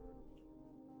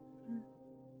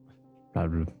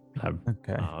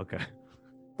 Okay. Oh, okay.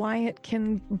 Wyatt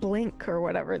can blink or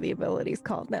whatever the ability's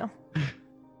called now.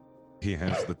 He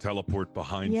has the teleport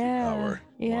behind Yeah, you power.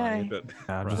 yeah.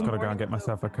 I've just got to go and get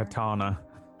myself a katana.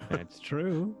 That's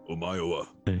true. Omaioa.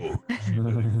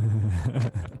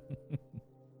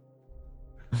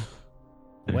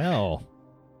 Oh.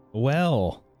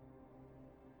 Well.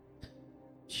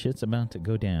 Shit's about to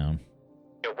go down.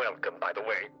 You're welcome, by the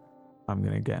way. I'm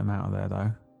going to get him out of there, though.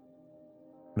 I'm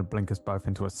going to blink us both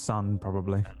into a sun,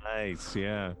 probably. Nice,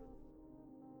 yeah.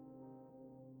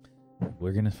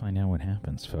 We're going to find out what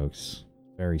happens, folks,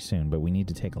 very soon. But we need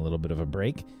to take a little bit of a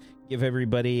break. Give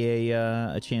everybody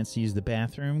a chance to use the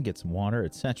bathroom, get some water,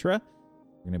 etc.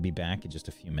 We're going to be back in just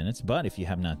a few minutes. But if you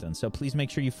have not done so, please make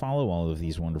sure you follow all of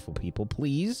these wonderful people.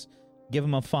 Please give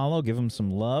them a follow. Give them some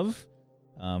love.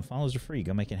 Follows are free.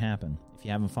 Go make it happen. If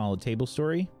you haven't followed Table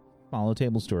Story, follow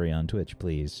Table Story on Twitch,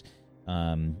 please.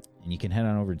 And you can head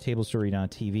on over to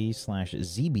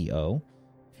tablestory.tv/ZBO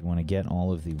if you want to get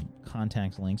all of the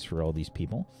contact links for all these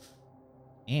people.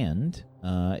 And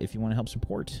if you want to help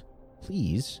support,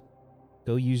 please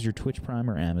go use your Twitch Prime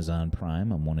or Amazon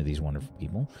Prime on one of these wonderful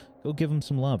people. Go give them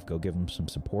some love. Go give them some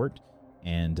support.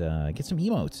 And get some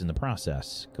emotes in the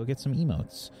process. Go get some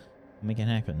emotes. Make it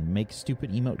happen. Make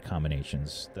stupid emote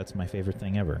combinations. That's my favorite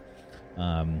thing ever.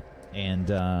 And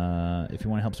if you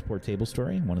want to help support Table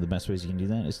Story, one of the best ways you can do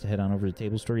that is to head on over to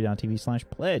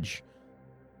tablestory.tv/pledge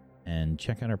and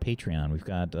check out our Patreon. We've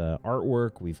got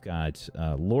artwork. We've got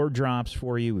lore drops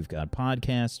for you. We've got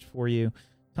podcasts for you.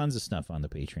 Tons of stuff on the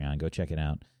Patreon. Go check it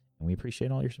out. And we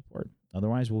appreciate all your support.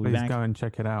 Otherwise, we'll be Please back. go and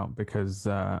check it out because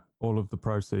all of the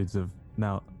proceeds of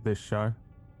now this show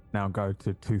now go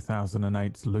to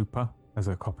 2008's Looper as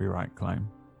a copyright claim.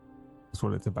 That's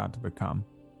what it's about to become.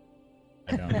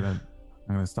 I don't know.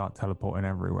 I'm going to start teleporting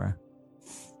everywhere.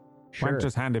 Sure. Frank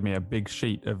just handed me a big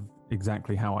sheet of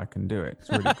exactly how I can do it. It's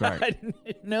really great.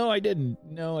 No, I didn't.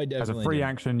 No, I definitely As a free didn't.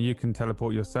 action, you can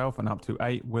teleport yourself and up to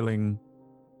 8 willing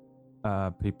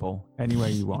people anywhere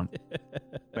you want.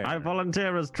 I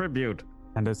volunteer as tribute.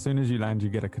 And as soon as you land, you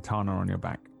get a katana on your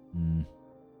back.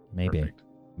 Maybe. Perfect.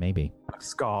 Maybe. A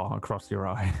scar across your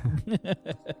eye.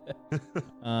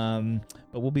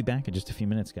 But we'll be back in just a few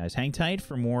minutes, guys. Hang tight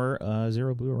for more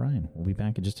Zero Blue Orion. We'll be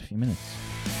back in just a few minutes.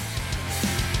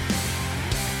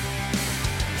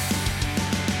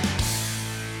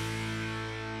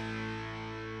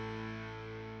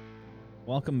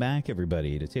 Welcome back,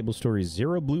 everybody, to Table Stories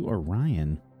Zero Blue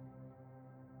Orion.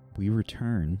 We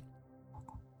return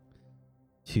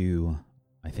to,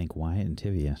 I think, Wyatt and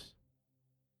Tivius.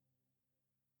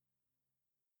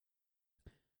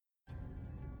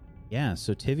 Yeah,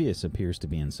 so Tivius appears to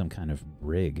be in some kind of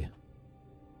brig.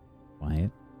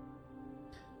 Wyatt.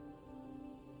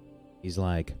 He's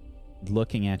like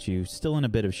looking at you, still in a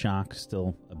bit of shock,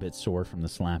 still a bit sore from the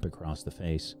slap across the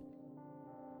face.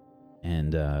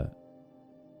 And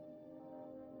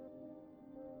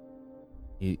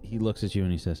he looks at you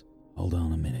and he says, "Hold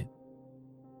on a minute.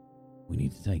 We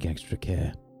need to take extra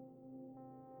care.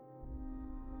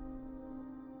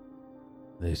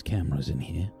 There's cameras in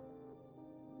here.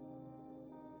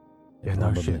 Yeah,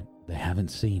 no shit. They haven't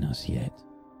seen us yet.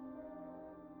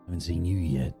 Haven't seen you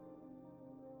yet.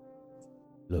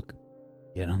 Look,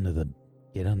 get under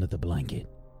the blanket."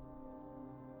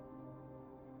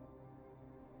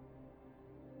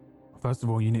 First of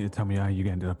all, you need to tell me how you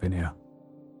ended up in here.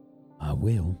 I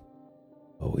will,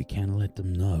 but we can't let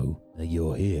them know that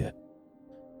you're here.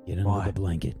 Get under Why? the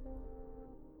blanket.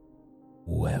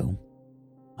 Well,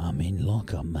 I'm in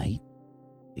lockup, mate.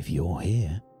 If you're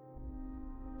here,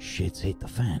 shit's hit the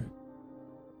fan.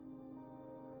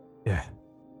 Yeah.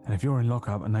 And if you're in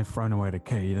lockup and they've thrown away the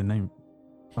key, then they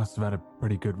must have had a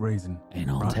pretty good reason. And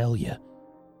I'll right? tell you,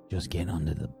 just get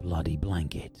under the bloody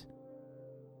blanket.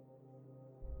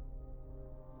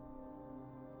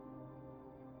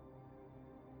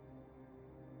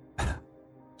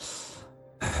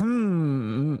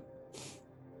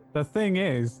 The thing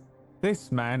is,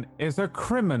 this man is a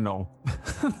criminal.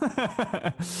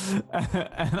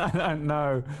 And I don't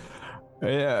know.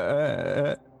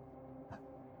 Yeah.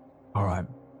 All right.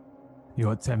 You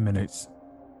got 10 minutes.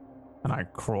 And I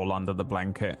crawl under the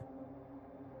blanket.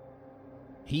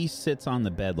 he sits on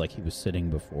the bed like he was sitting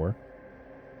before,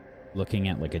 looking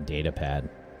at like a data pad.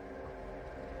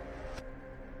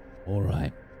 All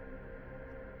right.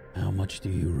 How much do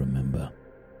you remember?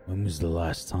 When was the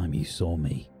last time you saw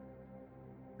me?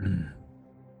 I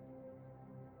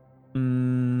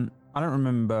don't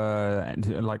remember.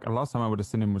 Like, the last time I would have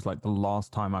seen him was like the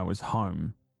last time I was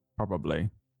home, probably.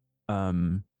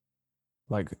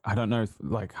 Like, I don't know if,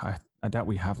 like, I doubt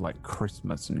we have like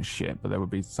Christmas and shit, but there would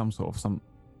be some sort of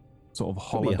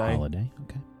holiday. Could be a holiday,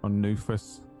 okay. On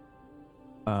Nufus.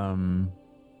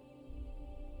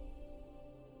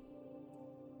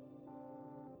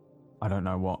 I don't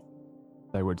know what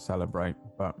they would celebrate,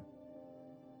 but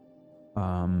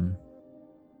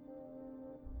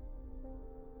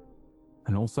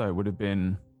and also it would have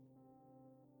been,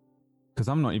 because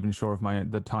I'm not even sure of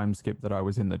the time skip that I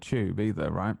was in the tube either,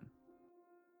 right?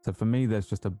 So for me, there's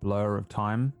just a blur of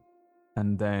time,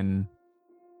 and then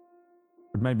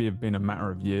it would maybe have been a matter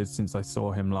of years since I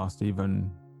saw him last, even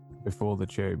before the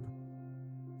tube.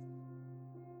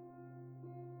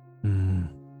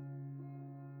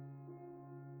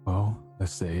 Well,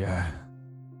 let's see.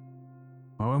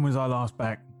 Well, when was I last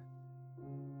back?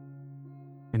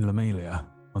 In Lamelia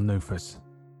on Nufus.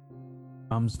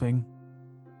 Mum's thing?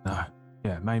 No.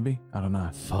 Yeah, maybe. I don't know.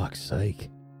 Fuck's sake.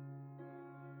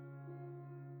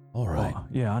 All right. Well,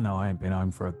 yeah, I know I ain't been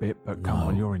home for a bit, but come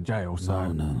on, you're in jail,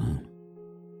 so... No.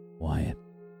 Wyatt,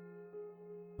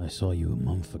 I saw you a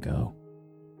month ago.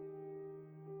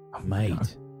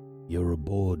 Mate, you're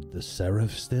aboard the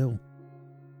Seraph still?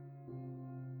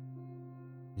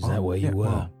 Is that where you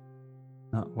were?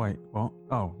 Wait, what?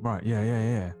 Oh, right,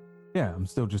 yeah. Yeah, I'm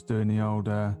still just doing the old,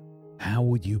 How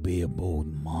would you be aboard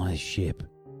my ship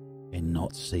and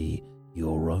not see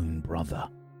your own brother?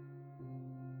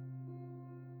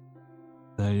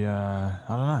 I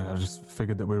don't know, I just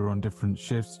figured that we were on different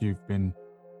shifts. You've been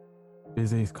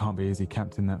busy. It can't be easy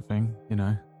captain that thing, you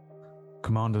know.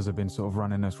 Commanders have been sort of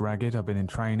running us ragged. I've been in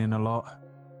training a lot.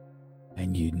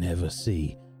 And you'd never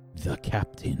see the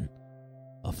captain.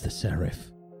 of the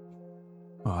Seraph.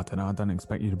 Oh, I don't know. I don't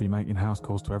expect you to be making house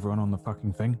calls to everyone on the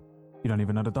fucking thing. You don't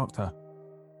even know the doctor.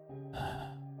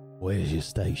 Where's your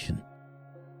station?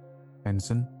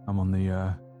 Ensign, I'm on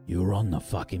the, You're on the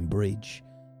fucking bridge,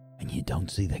 and you don't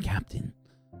see the captain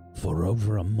for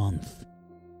over a month.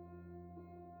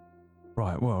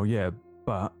 Right, well, yeah,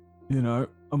 but, you know,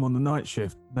 I'm on the night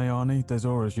shift. Nayani,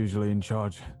 Dezora's usually in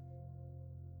charge.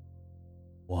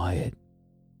 Wyatt,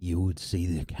 you would see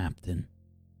the captain.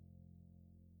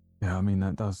 Yeah, I mean,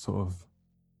 that does sort of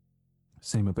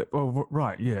seem a bit... Well,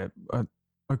 right, yeah,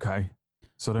 okay.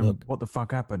 So then Look, what the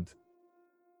fuck happened?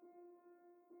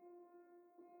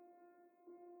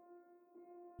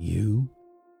 You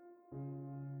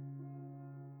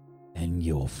and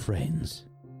your friends.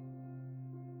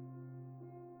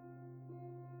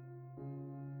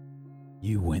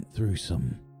 You went through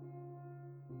some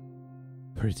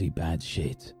pretty bad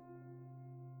shit.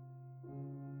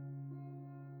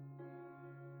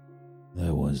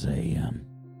 There was an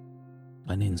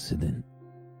incident.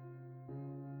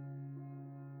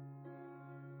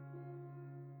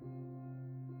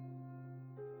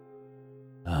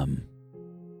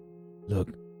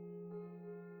 Look,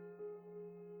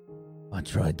 I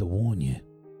tried to warn you.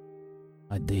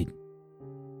 I did.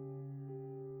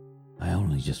 I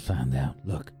only just found out.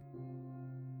 Look.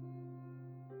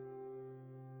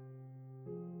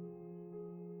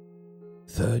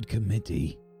 Third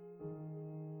committee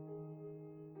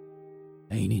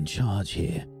ain't in charge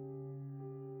here.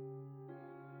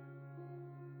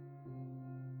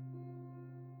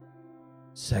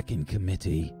 Second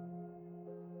committee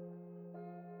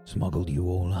smuggled you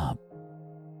all up.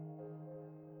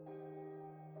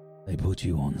 They put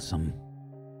you on some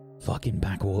fucking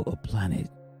backwater planet.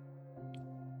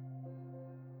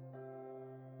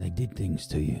 They did things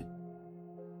to you.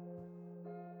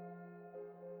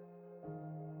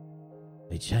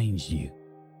 They changed you.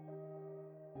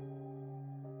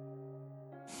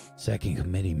 Second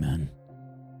committee, man.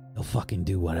 They'll fucking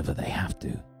do whatever they have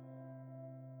to.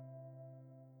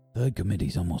 Third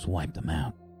committee's almost wiped them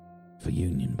out for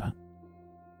Union, but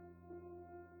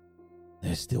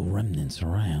there's still remnants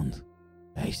around.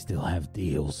 They still have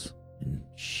deals and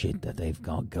shit that they've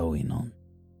got going on.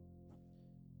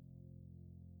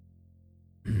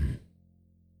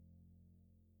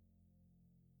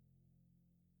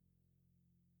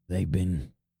 They've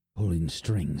been pulling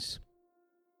strings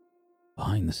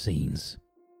behind the scenes.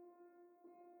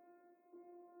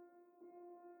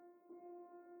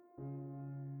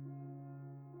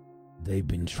 They've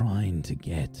been trying to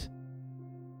get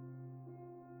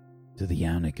to the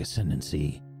Ionic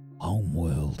Ascendancy home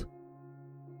world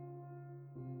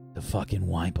to fucking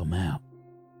wipe them out.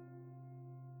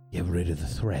 Get rid of the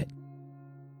threat.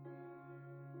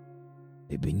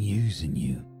 They've been using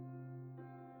you.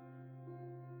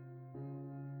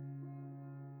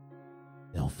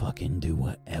 They'll fucking do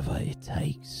whatever it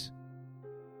takes.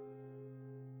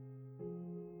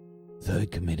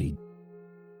 Third committee,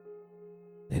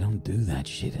 they don't do that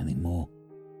shit anymore.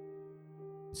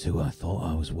 It's who I thought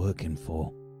I was working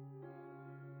for.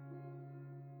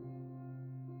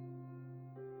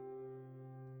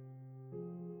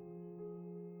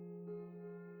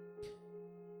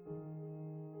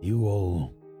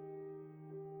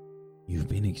 You've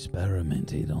been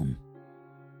experimented on.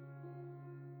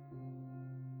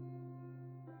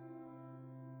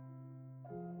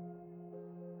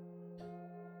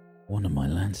 One of my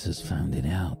lancers found it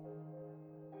out.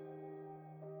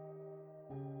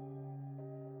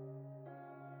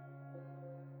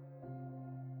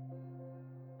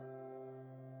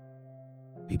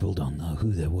 People don't know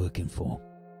who they're working for.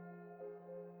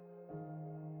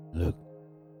 Look,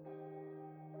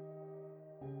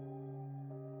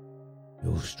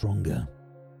 you're stronger.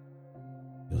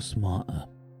 You're smarter.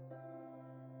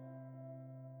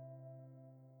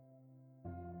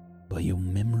 But your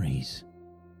memories,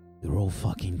 they're all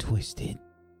fucking twisted.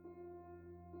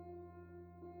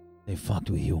 They fucked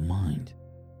with your mind.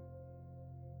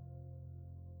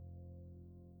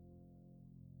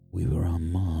 We were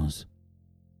on Mars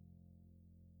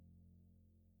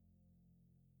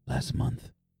last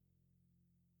month.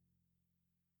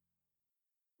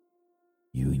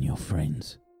 You and your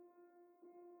friends.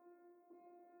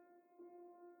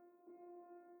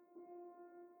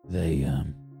 They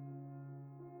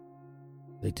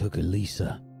took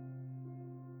Elisa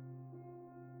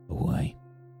away.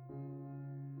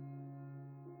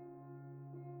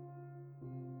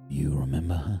 You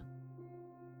remember her?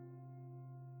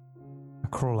 I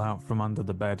crawl out from under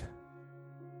the bed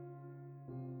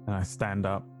and I stand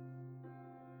up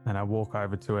and I walk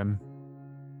over to him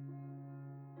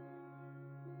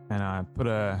and I put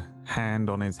a hand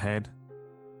on his head,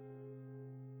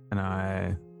 and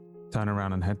I turn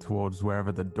around and head towards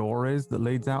wherever the door is that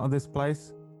leads out of this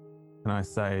place, and I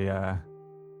say,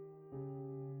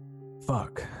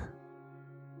 fuck.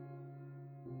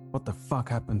 What the fuck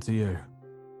happened to you?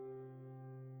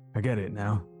 I get it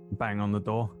now. Bang on the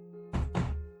door.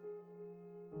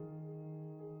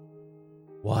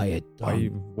 Wyatt,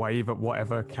 wave at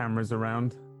whatever camera's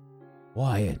around.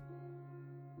 Wyatt.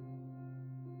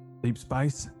 Deep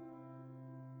space.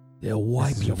 They'll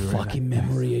wipe your fucking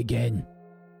memory again.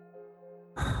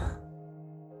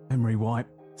 Memory wipe.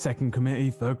 Second committee,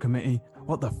 third committee.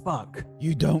 What the fuck?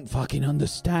 You don't fucking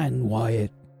understand,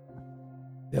 Wyatt.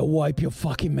 They'll wipe your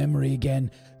fucking memory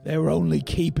again. They're only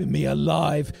keeping me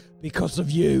alive because of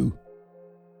you.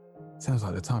 Sounds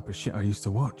like the type of shit I used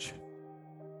to watch.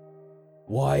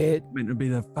 Wyatt. Meant to be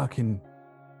the fucking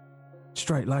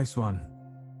straight-laced one.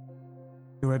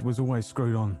 Your head was always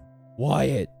screwed on.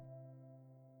 Wyatt.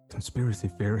 Conspiracy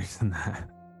theories and that.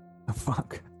 The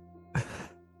fuck?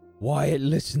 Wyatt,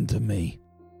 listen to me.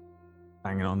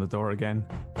 Banging on the door again.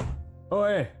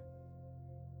 Oi!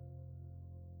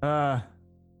 Let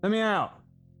me out.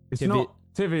 It's not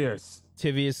Tivius.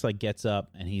 Tivius, like, gets up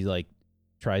and he, like,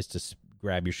 tries to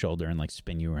grab your shoulder and, like,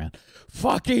 spin you around.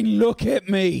 Fucking look at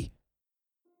me!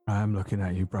 I am looking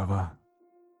at you, brother. I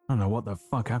don't know what the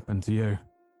fuck happened to you.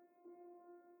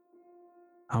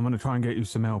 I'm gonna try and get you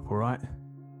some help, alright?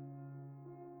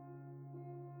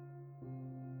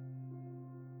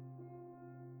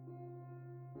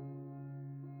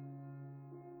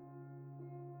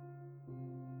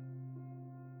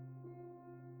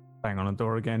 Bang on the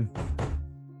door again.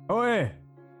 Oi!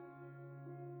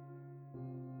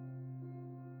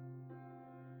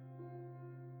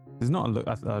 There's not a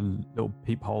little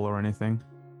peephole or anything.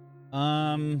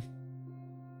 No.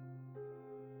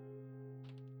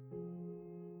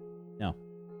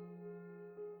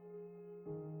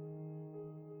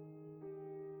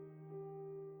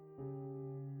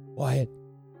 Wyatt.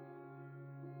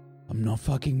 I'm not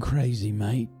fucking crazy,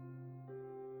 mate.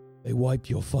 They wipe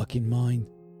your fucking mind.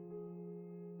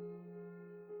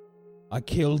 I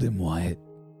killed him, Wyatt.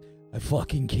 I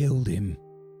fucking killed him.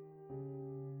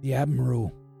 The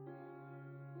Admiral.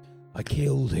 I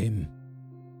killed him.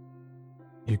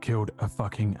 You killed a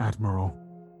fucking Admiral.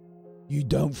 You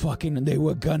don't fucking... They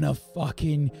were gonna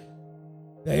fucking...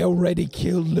 They already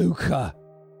killed Luca.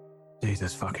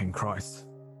 Jesus fucking Christ.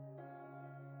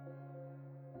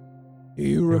 Do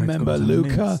you remember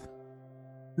Luca?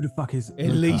 Who the fuck is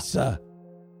Elisa?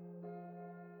 Luca?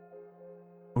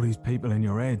 All these people in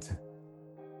your head.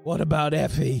 What about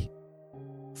Effie?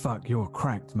 Fuck, you're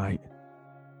cracked, mate.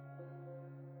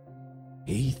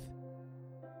 Heath?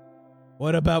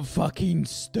 What about fucking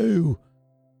Stu?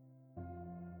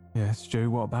 Yeah, Stu,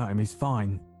 what about him? He's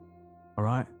fine.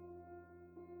 Alright?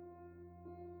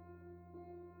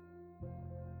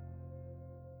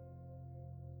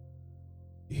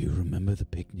 Do you remember the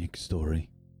picnic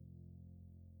story?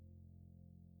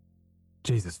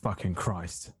 Jesus fucking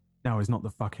Christ. Now is not the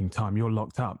fucking time. You're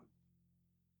locked up.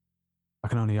 I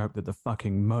can only hope that the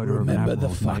fucking murder remember of an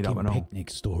Admiral's made up and the all. fucking picnic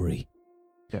story.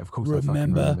 Yeah, of course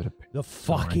remember I fucking remember the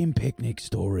fucking picnic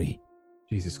story.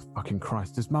 Jesus fucking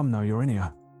Christ. Does Mum know you're in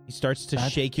here? He starts to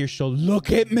Dad? shake your shoulder.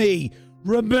 Look at me!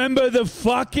 Remember the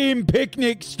fucking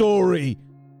picnic story!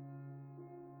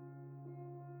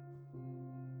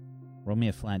 Roll me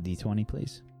a flat d20,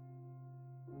 please.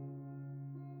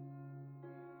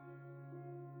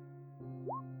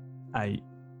 Eight.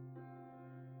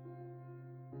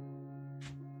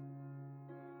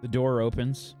 The door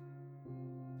opens.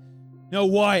 No,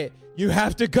 Wyatt, you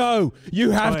have to go.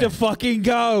 You have to fucking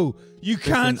go. You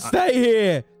can't stay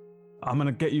here. I'm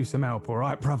gonna get you some help,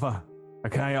 alright, brother?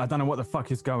 Okay? I don't know what the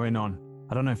fuck is going on.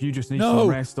 I don't know if you just need some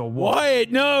rest or what.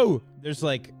 Wyatt, no! There's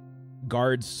like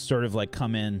guards sort of like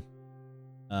come in.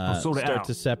 I'll sort it start out.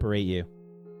 to separate you.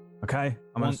 Okay?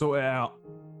 I'm gonna sort it out.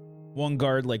 One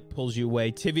guard like pulls you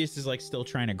away. Tivius is like still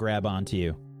trying to grab onto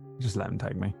you. Just let him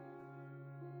take me.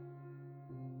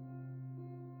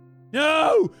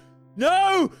 No!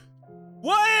 No!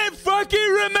 Wyatt, fucking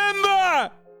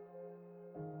remember!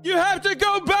 You have to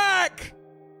go back!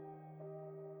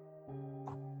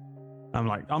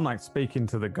 I'm like speaking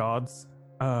to the guards.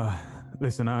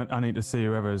 Listen, I need to see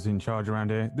whoever's in charge around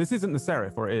here. This isn't the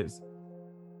Seraph, or it is?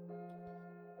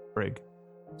 Brig.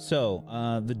 So,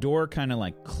 the door kind of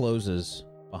like closes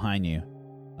behind you.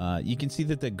 You can see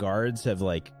that the guards have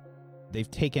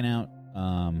they've taken out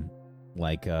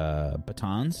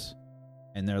batons,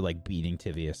 and they're like beating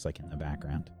Tivius like in the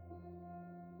background.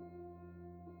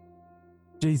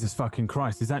 Jesus fucking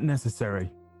Christ, is that necessary?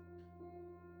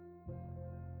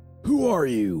 Who are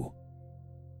you?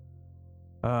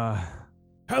 How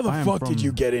How the fuck did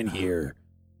you get in here?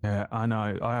 Yeah, I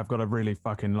know. I have got a really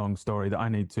fucking long story that I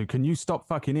need to. Can you stop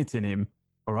fucking hitting him?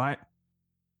 All right?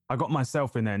 I got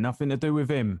myself in there. Nothing to do with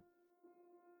him.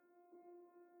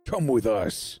 Come with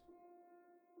us.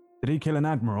 Did he kill an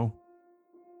admiral?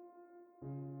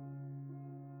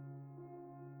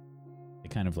 They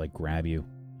kind of like grab you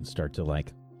and start to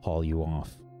like haul you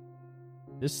off.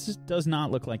 This does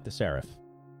not look like the Seraph.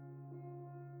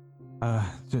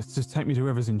 Just take me to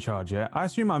whoever's in charge, yeah? I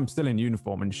assume I'm still in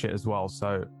uniform and shit as well,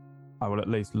 so I will at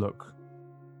least look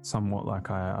somewhat like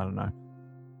I don't know.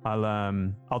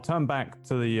 I'll turn back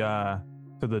to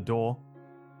the door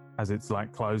as it's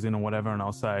like closing or whatever, and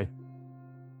I'll say,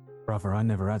 brother, I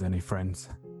never had any friends.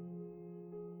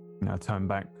 And I'll turn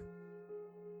back,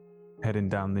 heading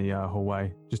down the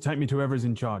hallway. Just take me to whoever's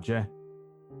in charge, yeah?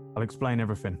 I'll explain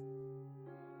everything.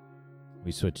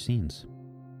 We switch scenes.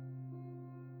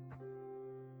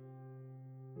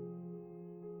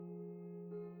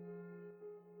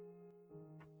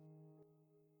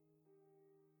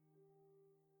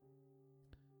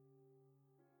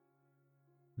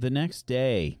 The next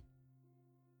day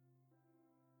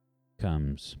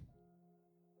comes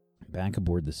back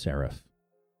aboard the Seraph.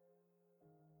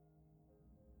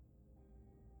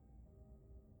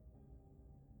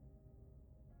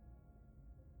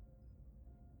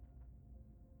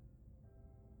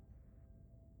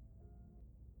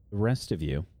 The rest of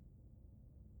you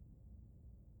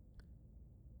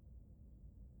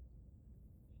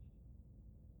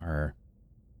are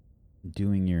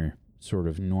doing your sort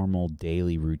of normal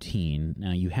daily routine.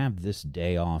 Now, you have this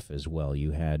day off as well.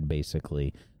 You had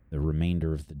basically the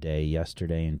remainder of the day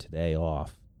yesterday and today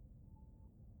off.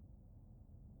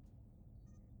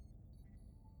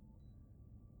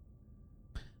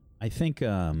 I think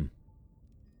you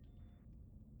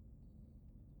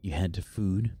head to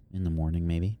food in the morning,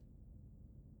 maybe,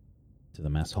 to the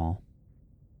mess hall.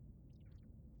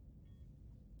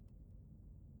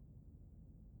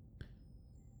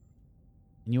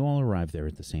 And you all arrive there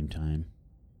at the same time.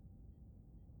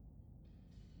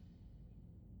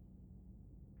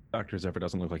 Dr. Zephyr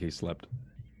doesn't look like he slept.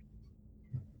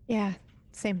 Yeah,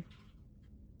 same.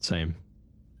 Same.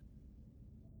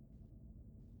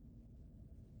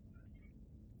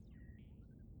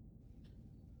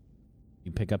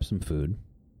 You pick up some food.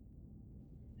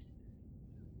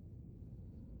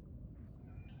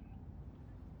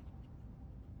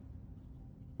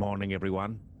 Morning,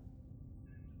 everyone.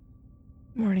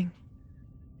 Morning.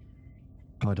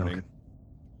 Hi, Doc.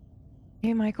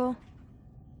 Hey, Michael.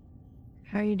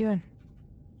 How are you doing?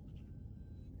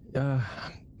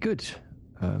 Good.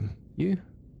 You?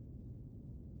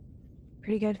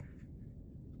 Pretty good.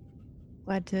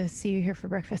 Glad to see you here for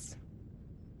breakfast.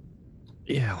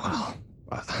 Yeah,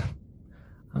 well,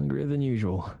 hungrier than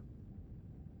usual.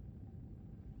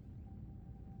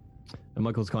 And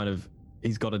Michael's kind of,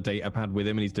 he's got a data pad with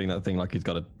him, and he's doing that thing like he's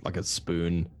got a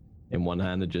spoon in one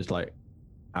hand and just like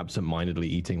absent-mindedly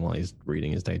eating while he's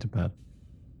reading his data pad.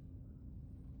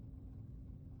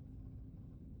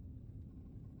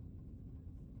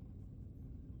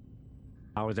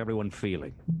 How is everyone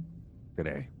feeling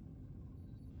today?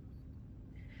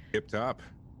 Tip top.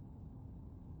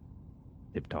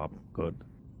 Tip top. Good.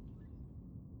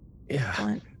 Yeah.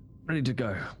 Excellent. Ready to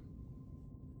go.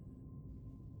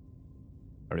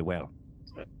 Very well.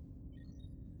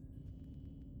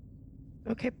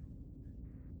 Okay.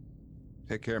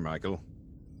 Take care, Michael.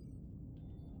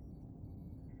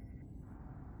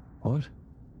 What?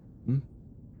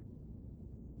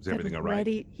 Is everything all right?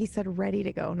 Ready? He said ready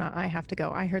to go, not I have to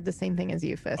go. I heard the same thing as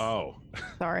you, Fist. Oh.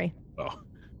 Sorry. Oh.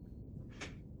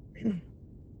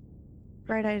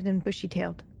 Bright-eyed and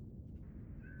bushy-tailed.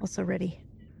 Also ready.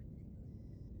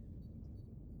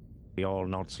 We all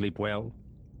not sleep well?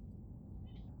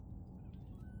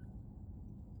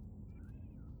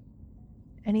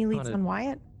 Any leads on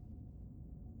Wyatt?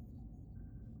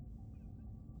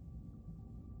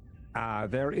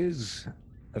 There is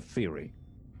a theory.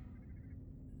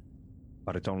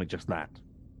 But it's only just that.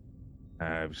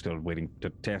 I'm still waiting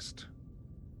to test.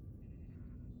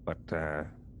 But, to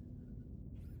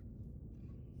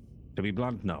be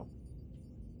blunt, no.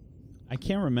 I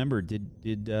can't remember. Did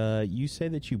you say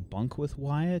that you bunk with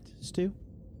Wyatt, Stu?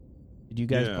 Did you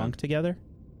guys bunk together?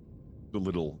 A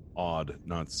little odd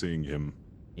not seeing him.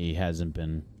 He hasn't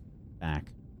been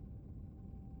back.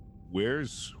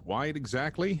 Where's Wyatt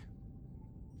exactly?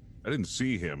 I didn't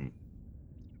see him.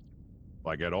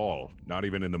 Like, at all. Not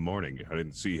even in the morning. I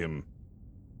didn't see him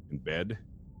in bed.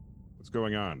 What's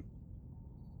going on?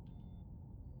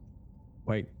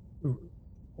 Wait.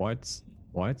 Wyatt's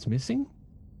missing?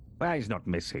 Well, he's not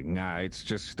missing. It's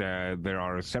just there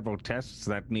are several tests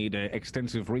that need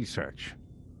extensive research.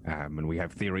 And we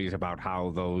have theories about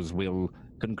how those will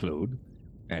conclude.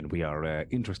 And we are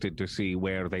interested to see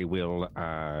where they will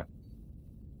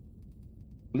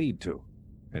lead to.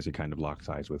 As he kind of locks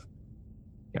eyes with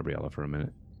Gabriella for a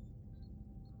minute.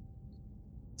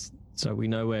 So we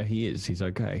know where he is. He's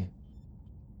okay.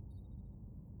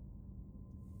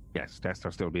 Yes, tests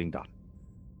are still being done.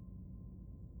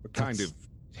 What kind of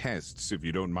tests, if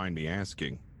you don't mind me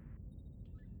asking?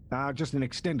 Just an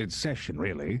extended session,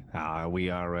 really. We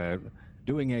are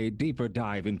doing a deeper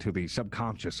dive into the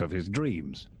subconscious of his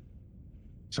dreams.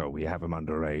 So we have him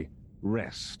under a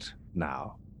rest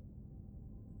now.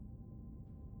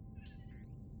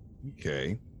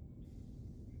 Okay.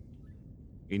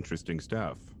 Interesting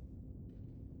stuff.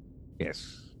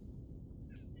 Yes.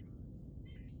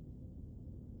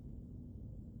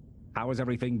 How has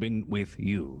everything been with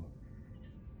you,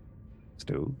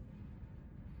 Stu?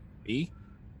 Me?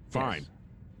 Fine. Yes.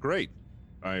 Great.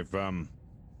 I've,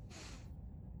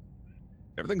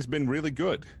 everything's been really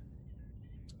good.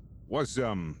 Was,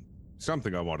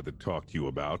 something I wanted to talk to you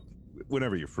about,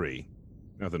 whenever you're free.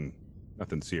 Nothing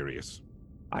serious.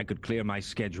 I could clear my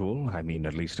schedule. I mean,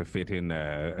 at least to fit in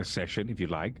a session, if you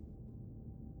like.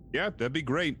 Yeah, that'd be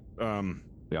great.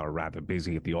 We are rather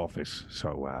busy at the office,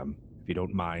 so, if you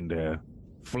don't mind,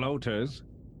 floaters,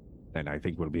 then I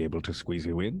think we'll be able to squeeze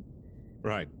you in.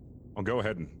 Right. I'll go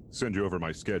ahead and send you over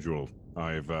my schedule.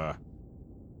 I've, got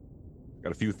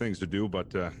a few things to do,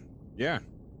 but, yeah.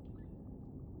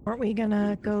 Aren't we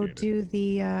gonna go do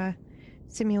the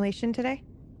simulation today?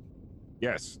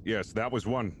 Yes, that was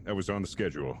one that was on the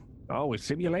schedule. Oh, a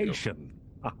simulation.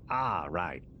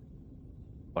 Right.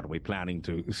 What are we planning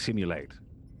to simulate?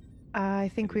 I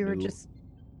think we were just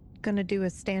gonna do a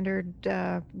standard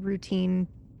routine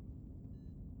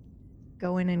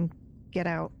go in and get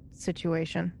out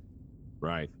situation.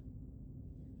 Right.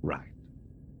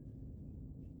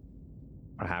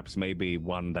 Perhaps maybe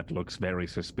one that looks very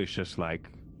suspicious,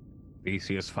 like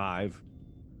Theseus 5.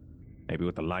 Maybe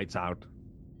with the lights out.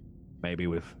 Maybe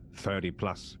with 30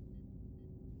 plus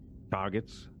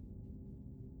targets.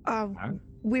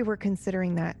 We were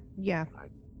considering that, yeah.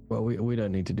 Well, we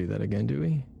don't need to do that again, do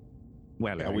we?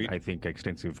 Well, I think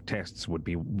extensive tests would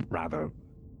be rather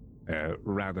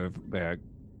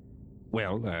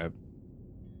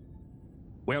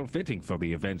fitting for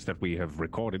the events that we have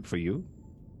recorded for you.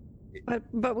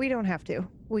 But we don't have to.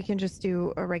 We can just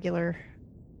do a regular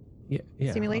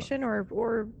simulation,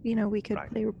 or we could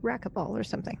play racquetball or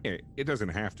something. It doesn't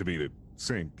have to be the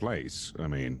same place. I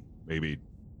mean, maybe,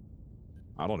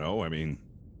 I don't know. I mean,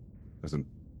 doesn't,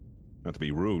 not to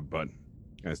be rude, but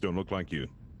you guys don't look like you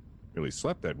really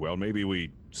slept that well. Maybe we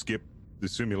skip the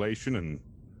simulation and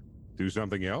do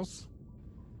something else?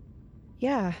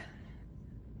 Yeah,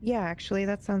 actually,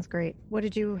 that sounds great. What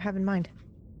did you have in mind?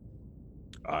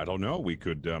 I don't know. We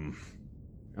could,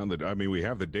 we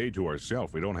have the day to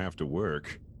ourselves. We don't have to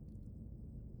work.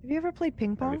 Have you ever played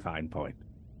ping pong? Very fine point.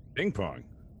 Ping pong?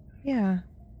 Yeah.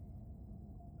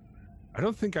 I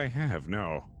don't think I have,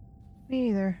 no. Me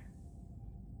either.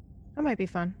 That might be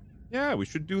fun. Yeah, we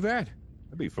should do that.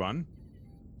 That'd be fun.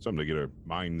 Something to get our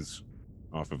minds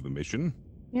off of the mission.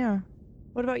 Yeah.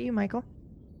 What about you, Michael?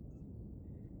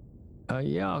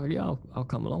 I'll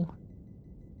come along.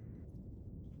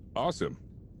 Awesome.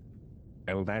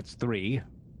 Well, that's 3.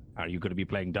 Are you going to be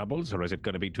playing doubles, or is it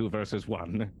going to be 2 versus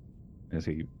 1? As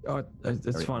he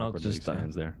that's fine. I'll just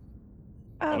stands there.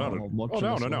 No.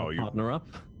 Partner up.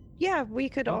 Yeah, we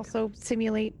could also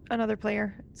simulate another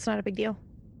player. It's not a big deal.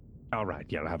 All right,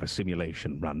 I'll have a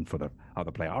simulation run for the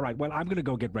other player. All right, well, I'm going to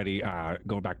go get ready,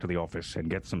 go back to the office and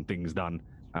get some things done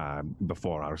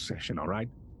before our session, all right?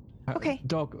 Okay.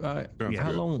 Doc,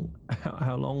 how long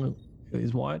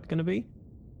is Wyatt going to be?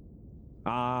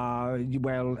 We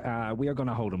are going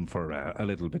to hold him for a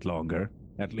little bit longer,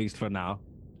 at least for now.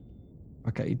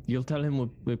 Okay, you'll tell him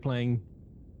we're playing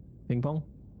ping pong?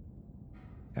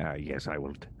 Yes, I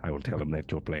will tell him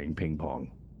that you're playing ping pong.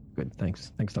 Good,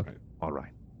 thanks, Doc. All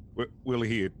right. Will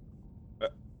he?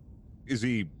 Is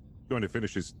he going to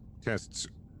finish his tests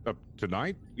up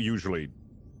tonight? Usually,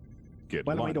 get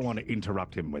lunch. We don't want to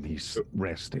interrupt him when he's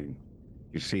resting.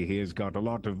 You see, he has got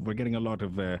we're getting a lot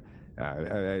of data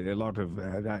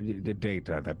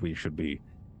that we should be.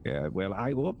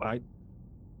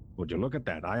 Would you look at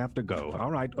that? I have to go.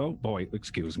 All right. Oh boy,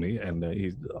 excuse me. And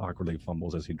he awkwardly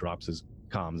fumbles as he drops his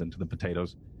comms into the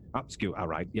potatoes. All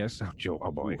right. Yes. Oh, Joe.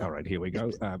 Oh boy. All right. Here we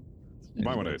go.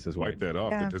 Might want to wipe that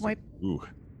off. Yeah, Ooh.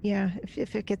 Yeah,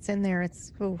 if it gets in there,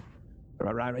 it's. Ooh.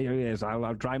 Right, yes,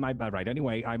 I'll try my best. Right,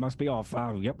 anyway, I must be off.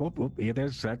 Yep, whoop, here it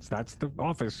is. That's the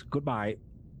office. Goodbye.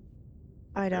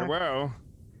 Bye, Doc. Well,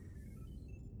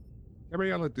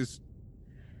 Gabriella, you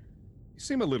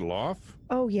seem a little off.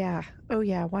 Oh, yeah.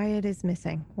 Wyatt is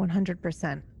missing.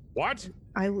 100%. What?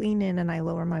 I lean in and I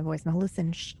lower my voice. Now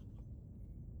listen, shh.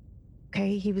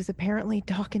 Okay, he was apparently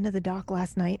talking to the doc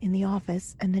last night in the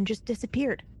office and then just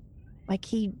disappeared. Like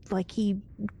his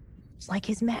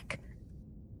mech.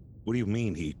 What do you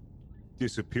mean he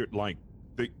disappeared? Like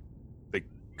they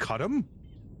cut him?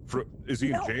 Is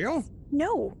he in jail?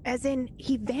 No, as in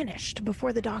he vanished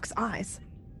before the doc's eyes.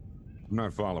 I'm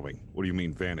not following. What do you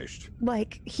mean vanished?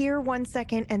 Like here 1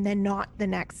 second and then not the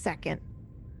next second.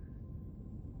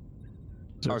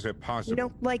 How is that possible? You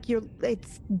know, like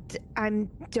I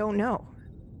don't know.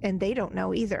 And they don't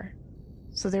know either.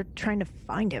 So they're trying to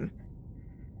find him.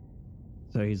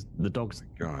 So the dog's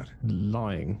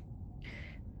lying.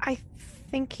 I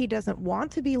think he doesn't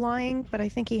want to be lying, but I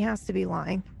think he has to be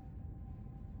lying.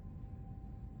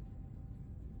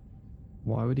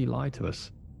 Why would he lie to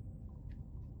us?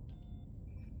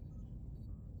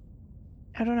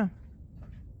 I don't know.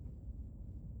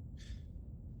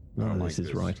 None of this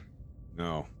is right.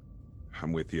 No,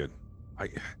 I'm with you.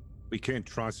 We can't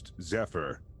trust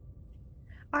Zephyr.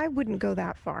 I wouldn't go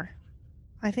that far.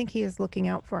 I think he is looking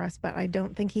out for us, but I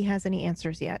don't think he has any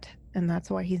answers yet, and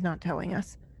that's why he's not telling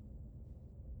us.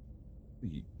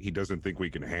 He doesn't think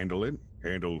we can handle it?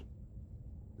 Handle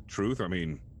the truth? I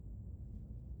mean...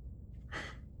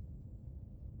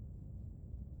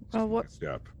 Well,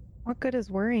 what good is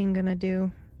worrying gonna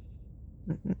do?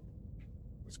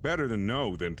 It's better to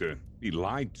know than to be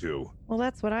lied to. Well,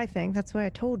 that's what I think. That's why I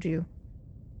told you.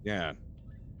 Yeah.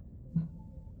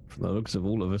 From the looks of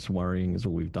all of us, worrying is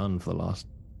all we've done for the last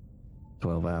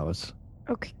 12 hours.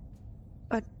 Okay.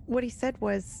 But what he said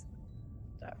was...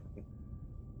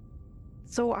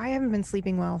 So I haven't been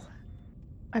sleeping well.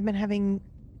 I've been having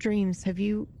dreams. Have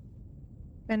you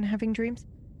been having dreams?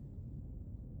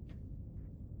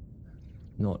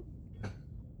 Not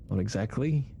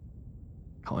exactly.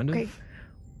 Kind of. Okay.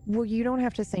 Well, you don't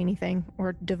have to say anything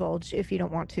or divulge if you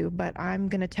don't want to, but I'm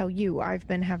going to tell you I've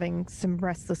been having some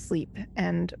restless sleep.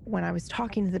 And when I was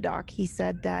talking to the doc, he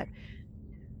said that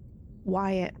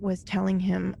Wyatt was telling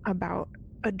him about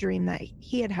a dream that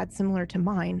he had similar to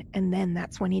mine, and then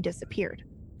that's when he disappeared.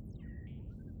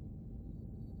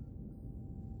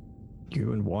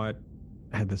 You and Wyatt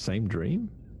had the same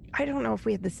dream? I don't know if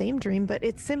we had the same dream, but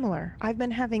it's similar. I've been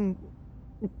having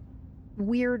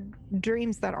weird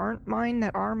dreams that aren't mine,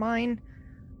 that are mine,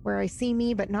 where I see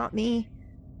me but not me.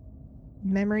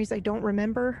 Memories I don't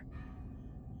remember.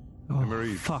 Oh,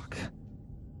 memories. Fuck.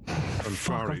 I'm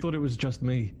sorry. I thought it was just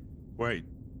me. Wait.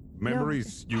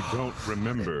 Memories you don't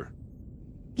remember?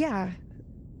 Yeah.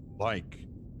 Like...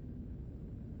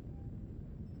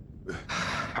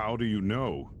 How do you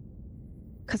know?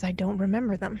 Because I don't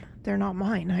remember them. They're not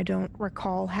mine. I don't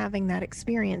recall having that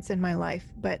experience in my life.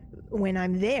 But when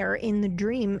I'm there in the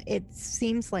dream, it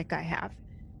seems like I have.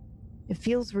 It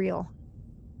feels real.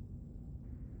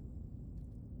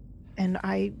 And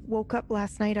I woke up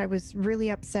last night. I was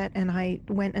really upset, and I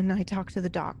went and I talked to the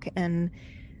doc, and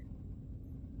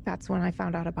that's when I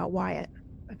found out about Wyatt.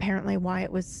 Apparently,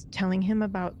 Wyatt was telling him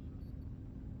about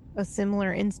a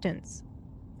similar instance.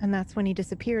 And that's when he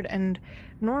disappeared. And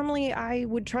normally I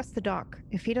would trust the doc.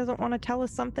 If he doesn't want to tell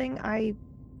us something, I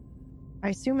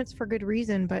assume it's for good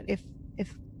reason. But if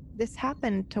this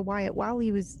happened to Wyatt while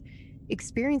he was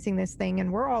experiencing this thing,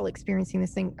 and we're all experiencing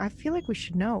this thing, I feel like we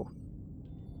should know.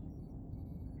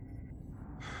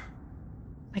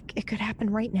 Like, it could happen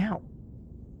right now.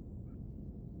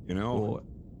 You know?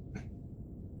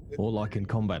 Or like in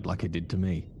combat, like it did to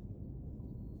me.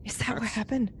 Is that what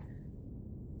happened?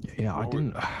 Yeah, I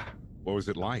didn't... What was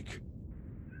it like?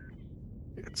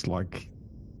 It's like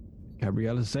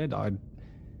Gabriella said, I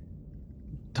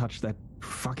touched that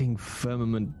fucking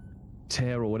firmament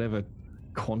tear or whatever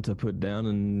Quanta put down,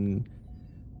 and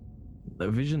a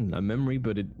vision, a memory,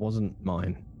 but it wasn't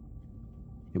mine.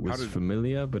 It was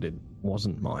familiar, but it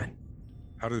wasn't mine.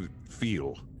 How did it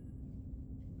feel?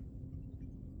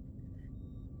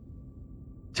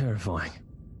 Terrifying.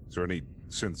 Is there any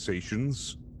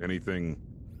sensations? Anything?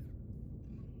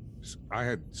 I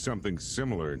had something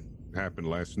similar happen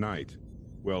last night.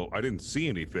 Well, I didn't see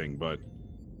anything, but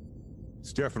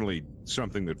it's definitely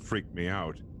something that freaked me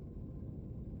out.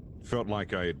 Felt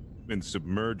like I had been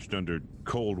submerged under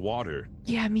cold water.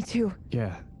 Yeah, me too.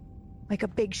 Yeah. Like a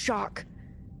big shock.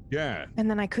 Yeah. And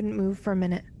then I couldn't move for a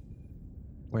minute.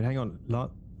 Wait, hang on.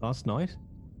 Last night?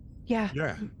 Yeah.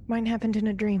 Yeah. Mine happened in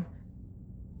a dream.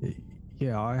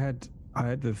 Yeah, I had I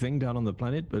had the thing down on the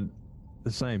planet, but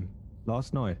the same.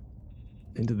 Last night.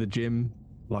 Into the gym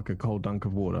like a cold dunk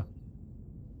of water.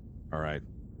 All right.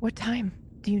 What time?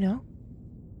 Do you know?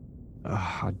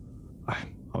 I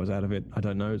was out of it. I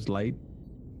don't know. It's late.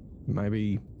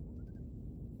 Maybe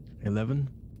 11.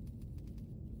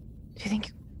 Do you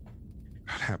think...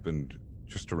 That happened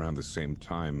just around the same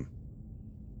time.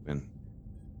 And...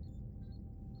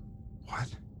 What?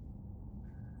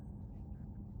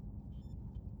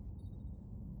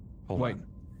 Hold Wait.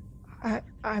 on.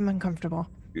 I'm uncomfortable.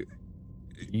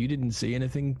 You didn't see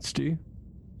anything, Stu?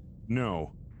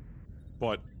 No.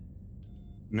 But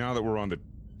now that we're on the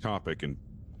topic, and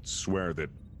swear that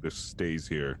this stays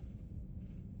here,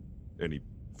 and he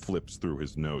flips through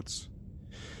his notes.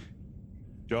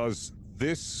 Does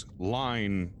this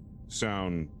line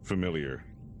sound familiar?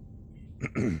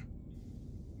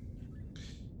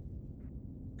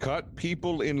 Cut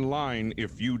people in line.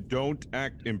 If you don't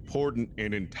act important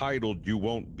and entitled, you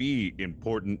won't be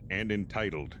important and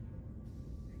entitled.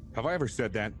 Have I ever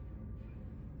said that?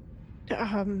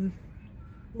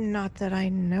 Not that I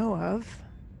know of.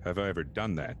 Have I ever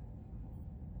done that?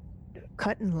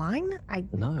 Cut in line? I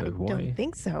don't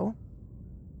think so.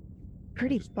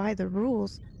 Pretty by the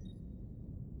rules.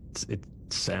 It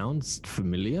sounds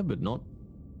familiar, but not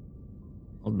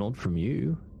from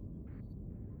you.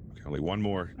 Okay, only one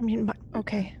more. I mean,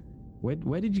 okay.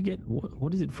 Where did you get?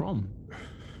 What is it from?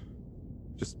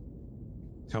 Just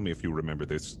tell me if you remember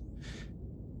this.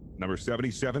 Number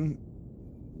 77.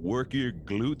 Work your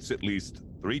glutes at least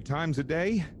 3 times a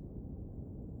day.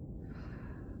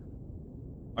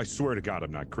 I swear to God,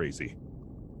 I'm not crazy.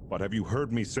 But have you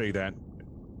heard me say that?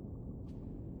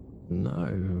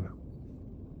 No.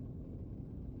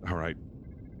 All right.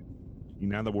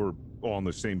 Now that we're all on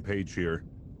the same page here,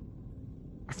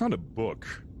 I found a book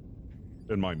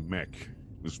in my mech.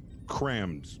 It was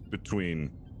crammed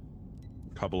between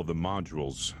a couple of the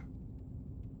modules.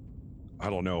 I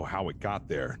don't know how it got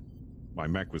there. My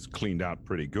mech was cleaned out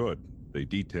pretty good. They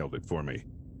detailed it for me.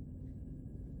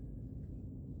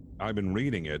 I've been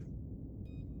reading it,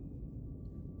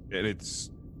 and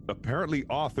it's apparently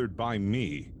authored by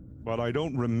me, but I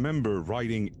don't remember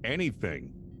writing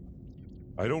anything.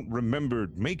 I don't remember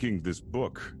making this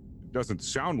book. It doesn't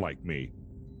sound like me.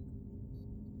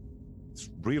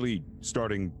 It's really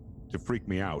starting to freak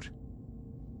me out.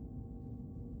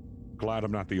 Glad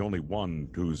I'm not the only one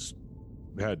who's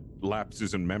had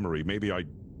lapses in memory. Maybe I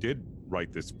did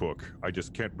write this book. I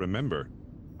just can't remember.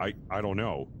 I don't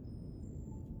know.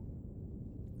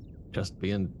 Just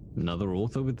be another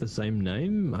author with the same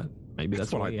name? Maybe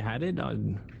that's why you had it?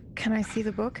 Can I see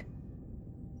the book?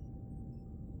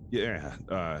 Yeah,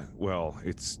 well,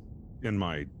 it's in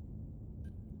my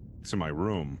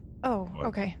room. Oh,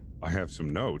 okay. I have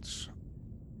some notes.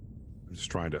 I'm just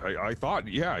trying to... I thought,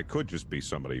 yeah, it could just be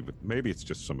somebody, but maybe it's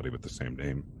just somebody with the same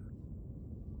name.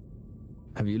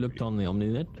 Have you looked on the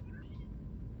Omninet?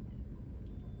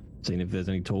 Seen if there's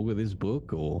any talk of this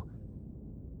book, or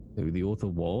who the author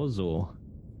was, or...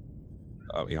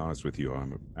 I'll be honest with you,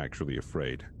 I'm actually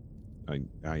afraid.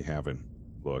 I haven't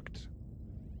looked.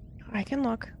 I can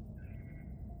look.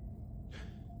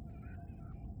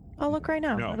 I'll look right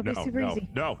now. It'll be super easy.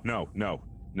 No,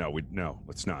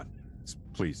 let's not.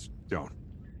 Please, don't.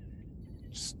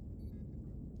 Just...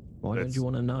 Why don't you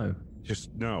want to know?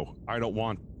 Just, no. I don't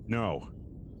want... No.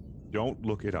 Don't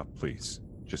look it up, please.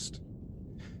 Just...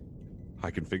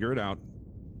 I can figure it out.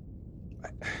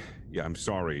 Yeah, I'm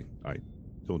sorry I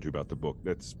told you about the book.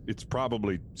 It's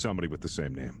probably somebody with the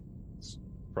same name. It's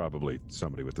probably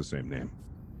somebody with the same name.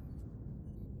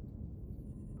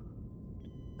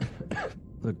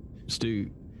 Look,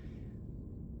 Stu,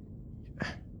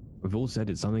 we've all said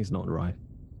it. Something's not right.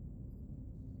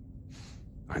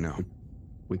 I know.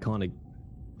 We kind of...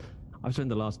 I've spent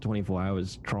the last 24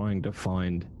 hours trying to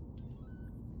find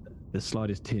the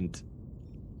slightest hint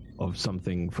of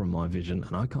something from my vision,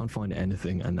 and I can't find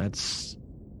anything, and that's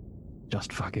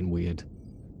just fucking weird.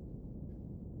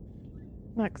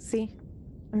 Look, see?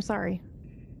 I'm sorry.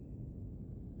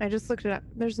 I just looked it up.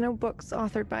 There's no books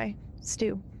authored by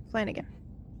Stu Flanagan.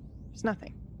 There's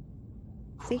nothing.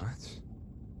 See? What?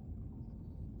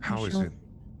 How is it?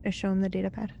 I show him the data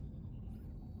pad.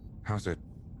 How's it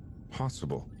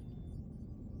possible?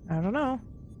 I don't know.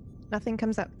 Nothing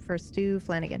comes up for Stu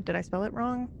Flanagan. Did I spell it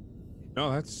wrong? No,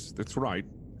 that's right.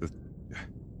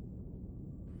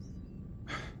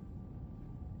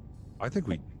 I think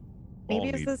we Maybe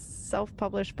it's a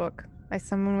self-published book by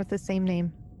someone with the same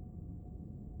name.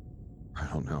 I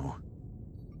don't know.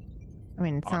 I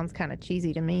mean, it sounds kind of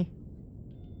cheesy to me.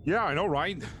 Yeah, I know,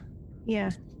 right? Yeah.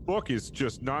 This book is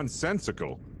just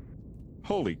nonsensical.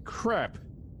 Holy crap!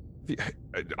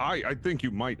 I think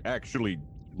you might actually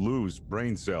lose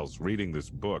brain cells reading this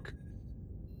book.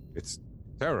 It's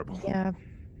terrible. Yeah.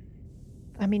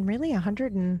 I mean, really,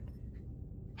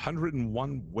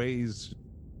 101 ways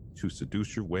to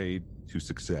seduce your way to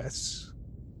success.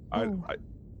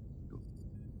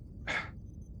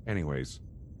 Anyways,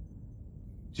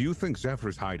 do you think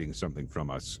Zephyr's hiding something from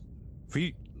us? If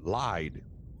he lied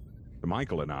to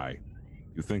Michael and I,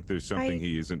 you think there's something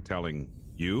he isn't telling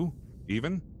you,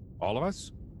 even? All of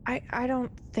us? I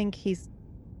don't think he's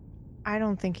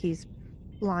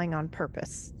lying on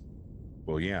purpose.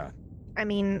 Well, yeah. I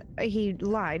mean, he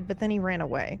lied, but then he ran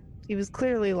away. He was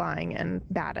clearly lying and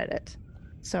bad at it.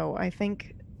 So I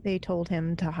think they told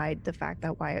him to hide the fact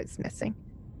that Wyatt's missing.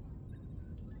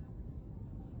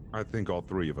 I think all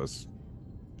three of us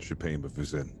should pay him a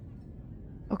visit.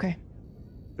 Okay.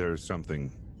 There's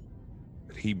something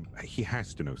that he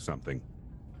has to know something.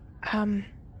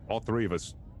 All three of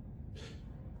us,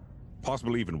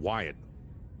 possibly even Wyatt.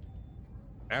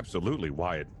 Absolutely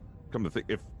Wyatt. Come to think,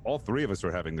 if all three of us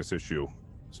are having this issue,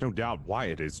 there's no doubt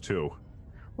Wyatt is too.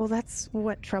 Well, that's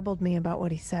what troubled me about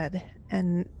what he said.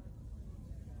 And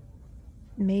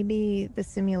maybe the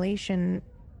simulation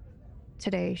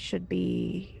today should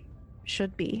be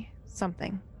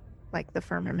something like the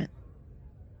firmament.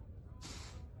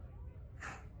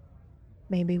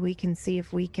 Maybe we can see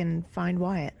if we can find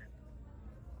Wyatt.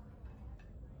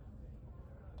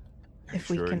 If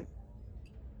we can.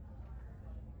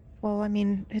 Well, I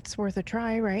mean, it's worth a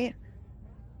try, right?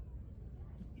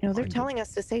 You know, they're telling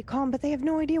us to stay calm, but they have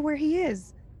no idea where he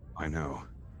is. I know.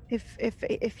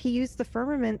 If he used the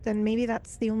firmament, then maybe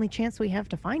that's the only chance we have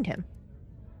to find him.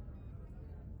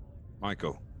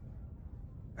 Michael,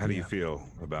 how do you feel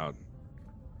about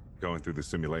going through the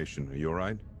simulation? Are you all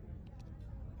right?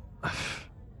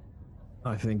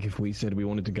 I think if we said we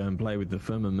wanted to go and play with the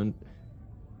firmament,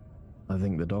 I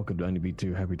think the doc would only be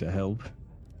too happy to help.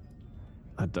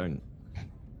 I don't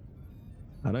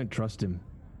trust him.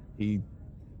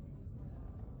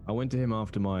 I went to him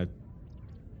after my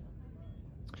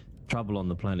trouble on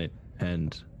the planet,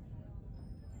 and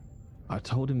I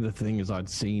told him the things I'd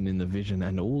seen in the vision,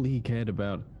 and all he cared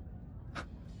about...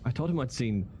 I told him I'd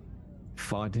seen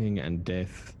fighting and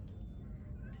death,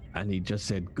 and he just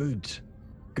said, good.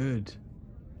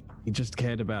 He just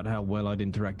cared about how well I'd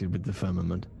interacted with the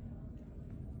firmament.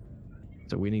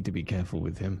 So we need to be careful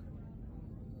with him.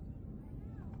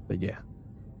 But yeah,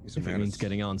 if it means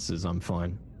getting answers, I'm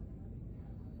fine.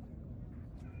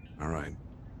 All right.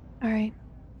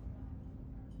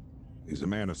 He's a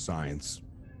man of science.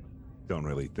 Don't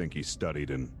really think he studied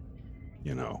in,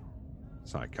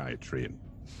 psychiatry and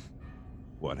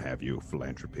what have you,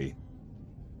 philanthropy.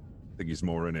 I think he's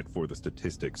more in it for the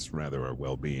statistics, rather our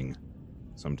well-being.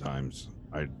 Sometimes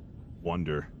I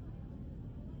wonder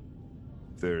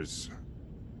if there's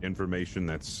information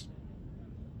that's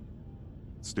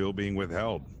still being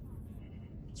withheld.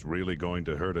 It's really going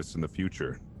to hurt us in the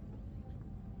future.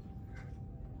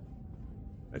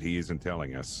 That he isn't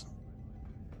telling us.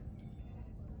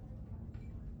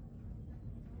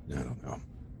 I don't know.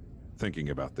 Thinking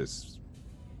about this,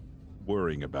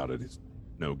 worrying about it is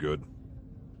no good.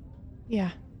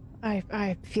 Yeah,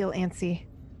 I feel antsy.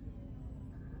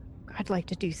 I'd like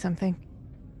to do something.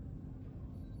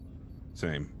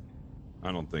 Same.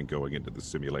 I don't think going into the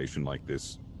simulation like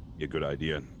this be a good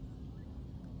idea.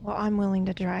 Well, I'm willing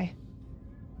to try.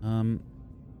 A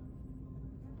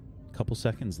couple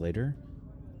seconds later,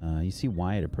 you see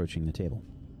Wyatt approaching the table.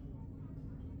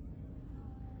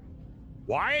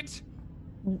 Wyatt?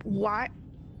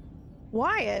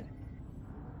 Wyatt?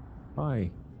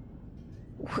 Hi.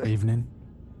 Evening.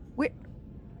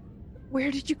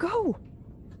 Where did you go?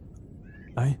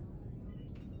 Hey?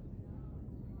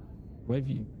 Where have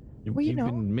you... You've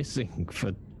been missing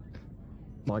for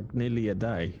like nearly a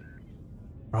day.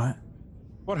 Right.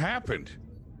 What happened?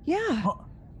 Yeah. What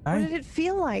did it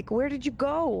feel like? Where did you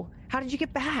go? How did you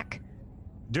get back?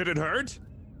 Did it hurt?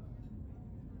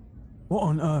 What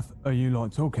on earth are you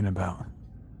talking about?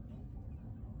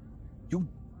 You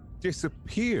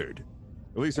disappeared.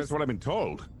 At least that's what I've been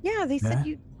told. Yeah, they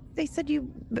said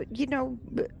you,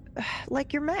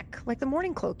 like your mech, like the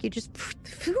morning cloak. You just...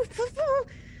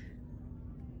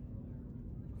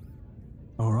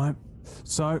 All right.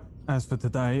 So, as for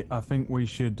today, I think we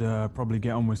should probably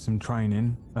get on with some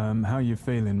training. How are you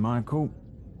feeling, Michael?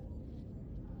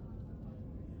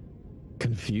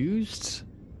 Confused?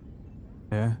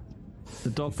 Yeah. The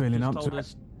doc feeling just up told to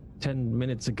us 10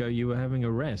 minutes ago you were having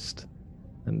a rest,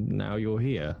 and now you're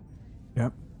here.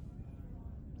 Yep.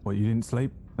 What, you didn't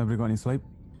sleep? Nobody got any sleep?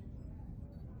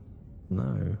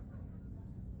 No.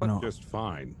 just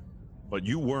fine. But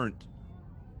you weren't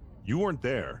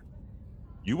there.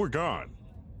 You were gone.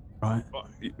 Right.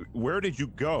 Where did you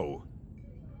go?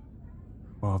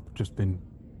 Well, I've just been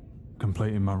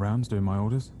completing my rounds, doing my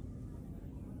orders.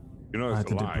 You know, I had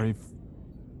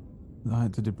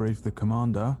to debrief the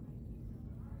commander.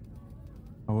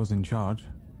 I was in charge.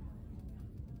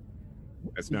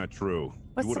 That's not true.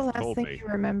 What's the last thing you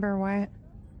remember, Wyatt?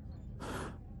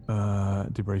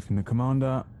 Debriefing the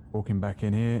commander, walking back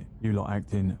in here. You lot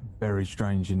acting very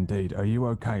strange indeed. Are you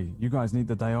okay? You guys need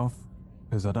the day off?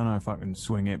 Because I don't know if I can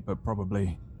swing it, but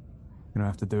probably gonna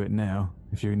have to do it now.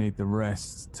 If you need the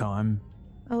rest time,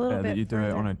 a little bit that you do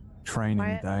it on a training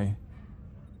Wyatt, day.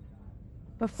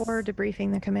 Before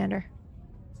debriefing the commander.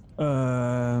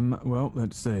 Well,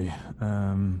 let's see.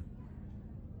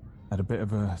 Had a bit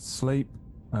of a sleep.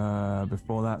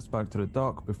 Before that, spoke to the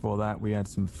doc. Before that, we had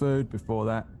some food. Before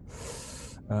that,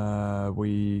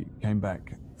 we came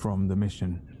back from the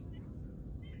mission.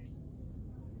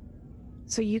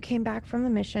 So you came back from the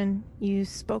mission, you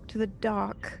spoke to the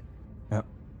doc. Yep.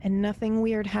 And nothing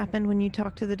weird happened when you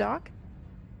talked to the doc?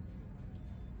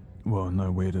 Well, no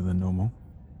weirder than normal.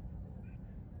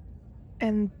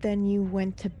 And then you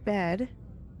went to bed.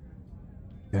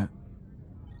 Yeah.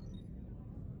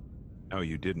 No,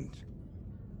 you didn't.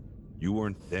 You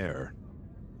weren't there.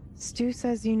 Stu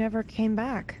says you never came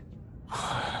back.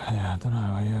 Yeah, I don't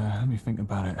know. Let me think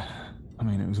about it. I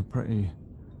mean, it was a pretty...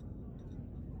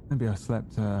 Maybe I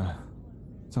slept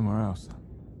somewhere else.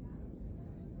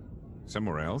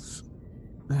 Somewhere else?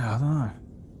 Yeah, I don't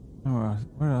know.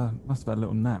 Where I must have had a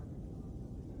little nap.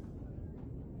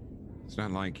 It's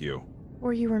not like you.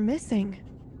 Or you were missing.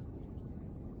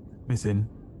 Missing?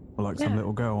 Or like some Yeah.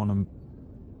 little girl on a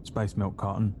space milk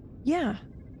carton? Yeah.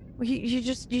 Well, you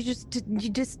just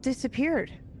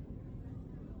disappeared.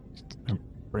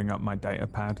 Bring up my data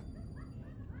pad.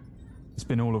 It's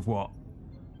been all of what?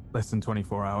 Less than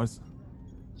 24 hours?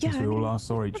 Yeah, Since we all last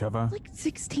saw each other, like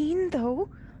 16 though.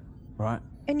 right?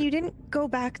 And you didn't go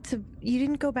back to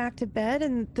bed,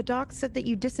 and the doc said that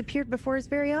you disappeared before his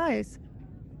very eyes.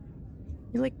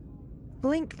 You like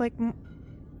blinked like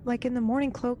in the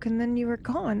morning cloak, and then you were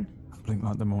gone. Blink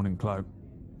like the morning cloak.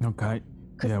 Okay.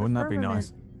 'Cause Yeah, the wouldn't that be firmament-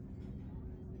 nice?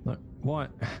 Look,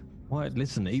 Wyatt,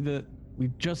 listen, either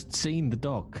we've just seen the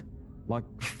doc like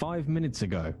 5 minutes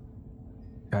ago.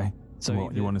 Okay. So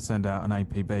what, you want to send out an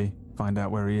APB, find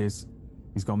out where he is?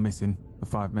 He's gone missing for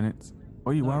 5 minutes.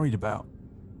 What are you worried about?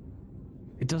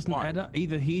 It doesn't add up.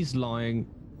 Either he's lying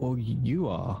or you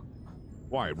are.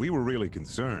 Why? We were really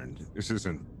concerned. This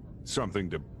isn't something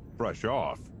to brush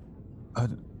off. I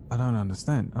don't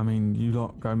understand. I mean, you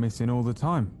lot go missing all the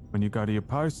time. When you go to your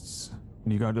posts,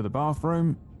 when you go to the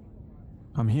bathroom.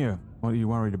 I'm here. What are you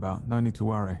worried about? No need to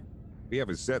worry. We have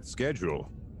a set schedule.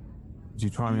 Did you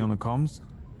try me on the comms?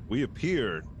 We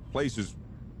appear places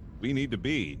we need to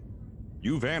be.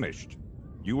 You vanished.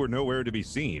 You were nowhere to be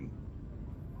seen.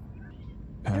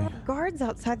 There were guards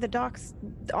outside the doc's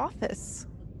office.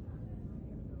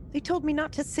 They told me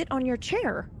not to sit on your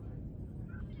chair.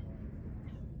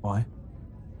 Why?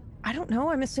 I don't know.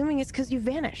 I'm assuming it's because you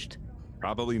vanished.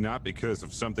 Probably not because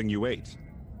of something you ate.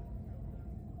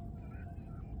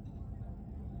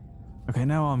 Okay,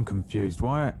 now I'm confused.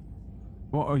 What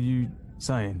are you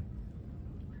saying?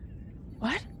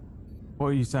 What? What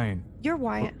are you saying? You're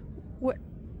Wyatt. What?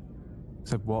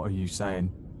 Said, what are you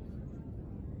saying?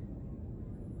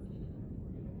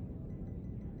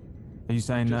 Are you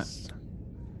saying that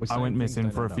I went missing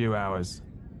for a few hours?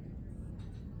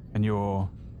 And your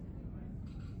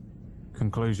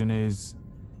conclusion is?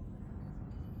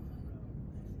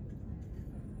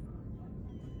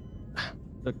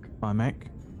 Look, my mech?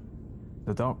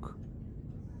 The doc?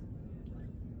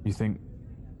 You think,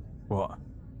 what?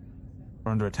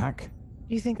 We're under attack?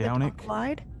 Do you think the doc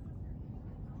lied?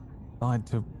 Lied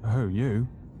to who? You?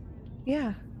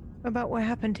 Yeah. About what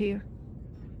happened to you.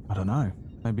 I don't know.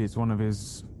 Maybe it's one of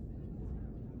his,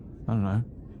 I don't know,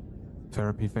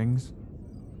 therapy things.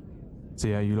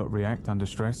 See how you lot react under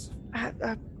stress. I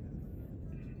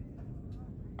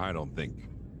don't think.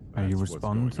 How you that's what's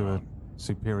respond to going a on.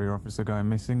 superior officer going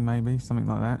missing, maybe? Something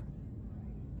like that.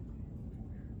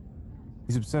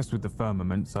 He's obsessed with the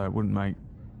firmament, so it wouldn't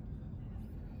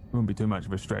be too much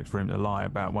of a stretch for him to lie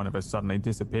about one of us suddenly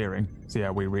disappearing. See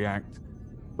how we react.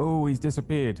 Oh, he's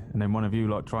disappeared. And then one of you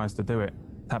lot tries to do it.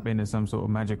 Tap into some sort of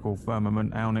magical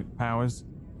firmament Alnic powers.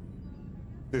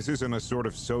 This isn't a sort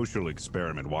of social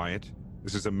experiment, Wyatt.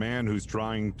 This is a man who's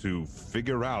trying to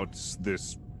figure out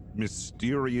this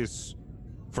mysterious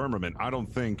firmament. I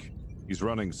don't think he's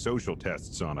running social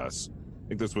tests on us. I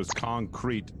think this was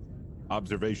concrete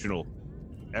observational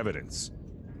evidence.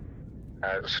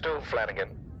 Stu Flanagan,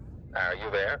 are you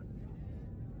there?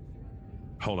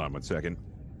 Hold on 1 second.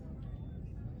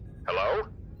 Hello?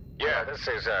 Yeah, this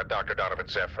is Dr. Donovan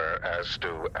Zephyr, Stu.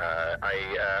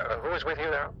 Who is with you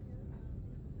now?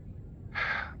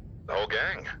 The whole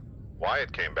gang.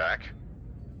 Wyatt came back.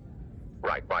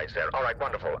 Right, Wyatt's there. All right,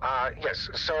 wonderful. Yes,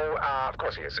 so, of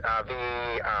course he is.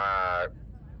 My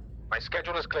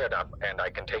schedule is cleared up, and I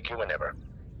can take you whenever.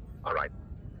 All right.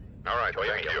 All right,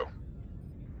 thank you.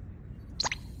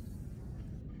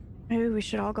 Maybe we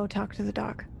should all go talk to the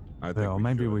doc. Well,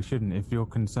 maybe we shouldn't if you're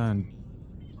concerned.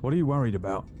 What are you worried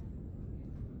about?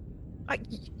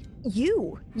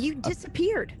 You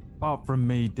disappeared. Apart from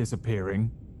me disappearing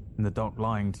and the doc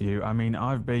lying to you, I mean,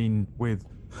 I've been with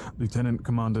Lieutenant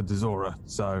Commander Dezora,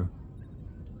 so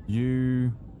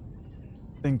you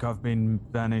think I've been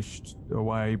vanished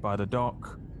away by the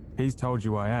doc. He's told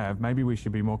you I have. Maybe we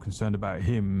should be more concerned about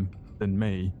him than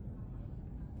me.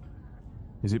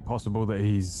 Is it possible that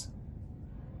he's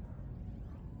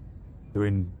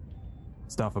doing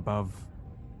stuff above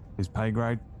his pay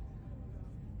grade?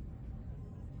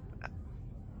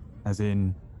 As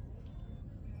in,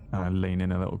 lean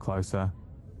in a little closer.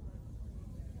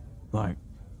 Like,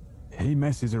 he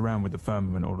messes around with the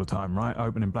firmament all the time, right?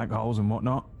 Opening black holes and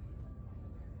whatnot.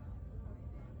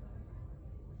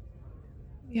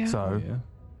 Yeah. So,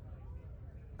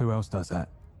 who else does that?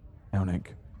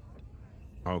 Elnick.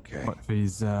 Okay. What if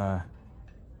he's in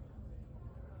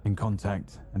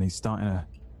contact and he's starting to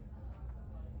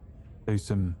do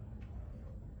some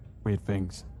weird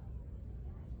things?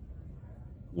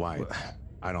 Why?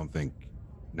 I don't think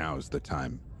now is the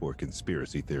time for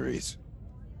conspiracy theories.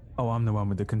 Oh, I'm the one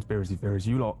with the conspiracy theories.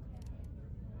 You lot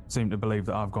seem to believe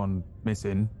that I've gone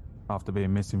missing after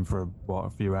being missing for, a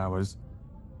few hours.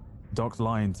 Doc's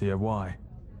lying to you. Why?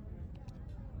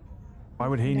 Why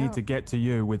would he need to get to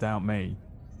you without me?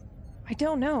 I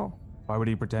don't know. Why would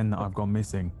he pretend that I've gone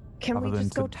missing? Can we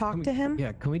just go talk to him?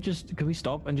 Yeah, can we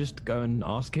stop and just go and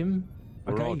ask him?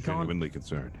 We're all genuinely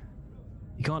concerned.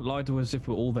 He can't lie to us if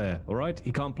we're all there, all right?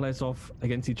 He can't play us off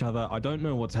against each other. I don't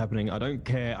know what's happening. I don't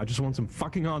care. I just want some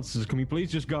fucking answers. Can we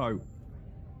please just go?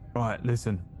 Right,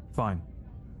 listen. Fine.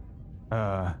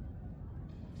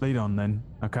 Lead on then,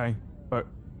 okay? But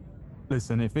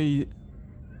listen, if he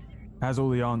has all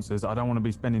the answers, I don't want to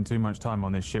be spending too much time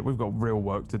on this shit. We've got real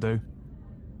work to do.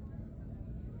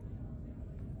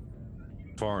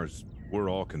 As far as we're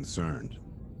all concerned,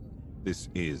 this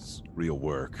is real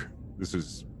work. This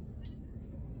is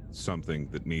something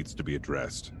that needs to be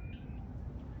addressed.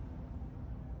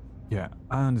 Yeah,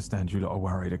 I understand you lot are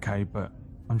worried, okay? But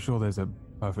I'm sure there's a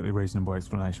perfectly reasonable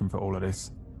explanation for all of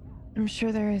this. I'm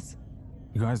sure there is.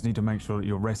 You guys need to make sure that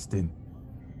you're resting.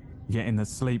 You're getting the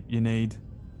sleep you need.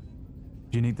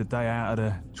 You need the day out of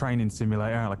the training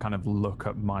simulator. I kind of look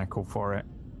at Michael for it.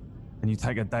 And you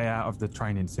take a day out of the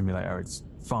training simulator. It's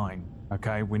fine,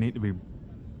 okay? We need to be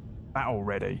battle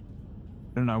ready.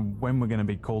 I don't know when we're going to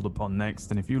be called upon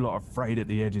next. And if you lot are afraid at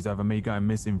the edges over me going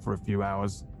missing for a few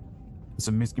hours, there's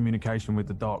some miscommunication with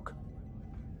the doc.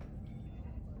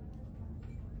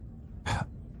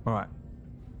 All right.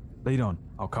 Lead on.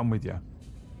 I'll come with you.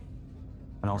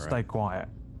 And I'll stay quiet.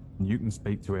 And you can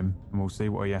speak to him, and we'll see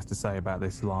what he has to say about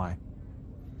this lie.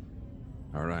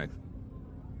 All right.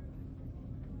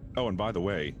 Oh, and by the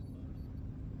way,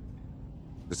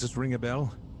 does this ring a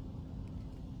bell?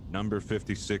 Number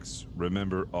 56,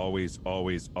 remember always,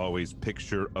 always, always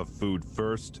picture of food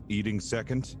first, eating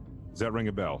second. Does that ring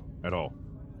a bell at all?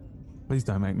 Please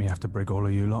don't make me have to brig all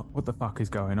of you lot. What the fuck is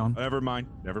going on? Never mind.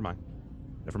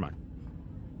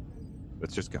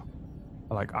 Let's just go.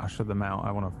 I usher them out.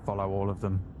 I want to follow all of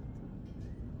them.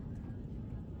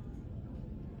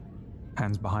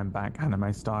 Hands behind back,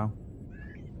 anime style.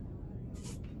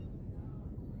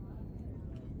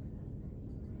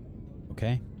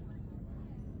 Okay.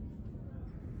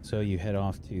 So you head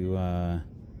off to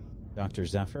Dr.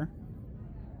 Zephyr?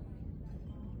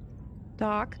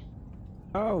 Doc?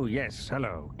 Oh, yes.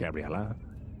 Hello, Gabriella.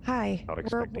 Hi. Not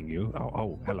expecting you.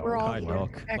 Oh, hello. We're all Hi, here,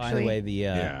 Doc. actually. By the way, the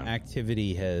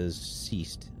activity has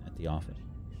ceased at the office.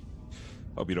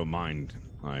 Hope you don't mind.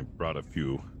 I brought a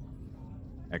few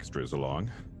extras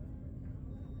along.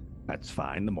 That's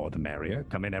fine. The more the merrier.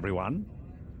 Come in, everyone.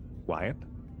 Wyatt?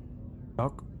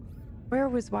 Doc? Where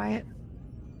was Wyatt?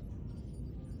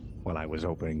 Well, I was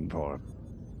hoping for...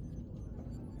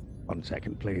 1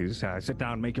 second, please. Sit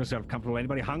down, make yourself comfortable.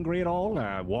 Anybody hungry at all?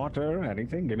 Water,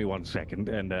 anything? Give me 1 second.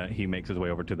 And he makes his way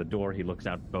over to the door. He looks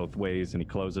out both ways and he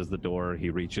closes the door. He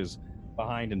reaches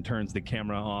behind and turns the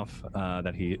camera off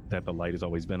that the light has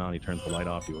always been on. He turns the light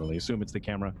off. You really assume it's the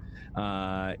camera.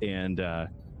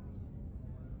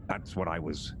 That's what I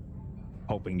was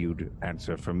hoping you'd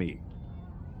answer for me.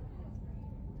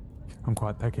 I'm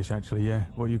quite peckish, actually, yeah.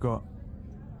 What you got?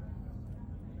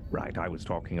 Right, I was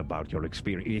talking about your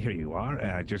experience. Here you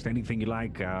are. Just anything you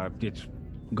like. It's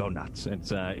go nuts.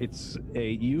 It's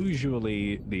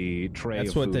usually the tray.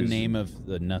 That's of what food the is- name of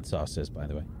the nut sauce is, by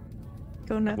the way.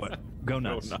 Go nuts. What? Go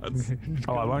nuts. Go nuts.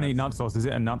 Oh, I won't eat nut sauce. Is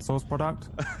it a nut sauce product?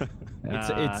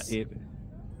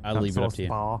 I'll Nut leave it up sauce to you.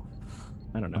 bar?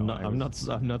 I don't know. I'm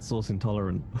not sauce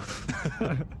intolerant.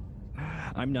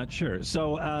 I'm not sure.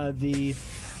 So the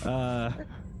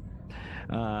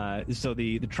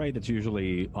tray that's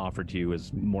usually offered to you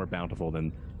is more bountiful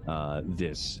than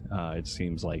this. It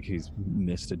seems like he's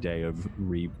missed a day of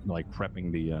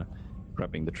prepping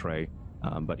the tray,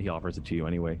 but he offers it to you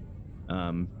anyway.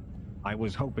 I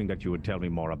was hoping that you would tell me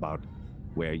more about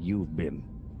where you've been.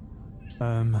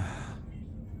 I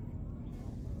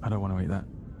don't want to eat that.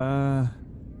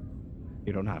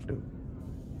 You don't have to.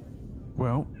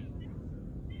 Well,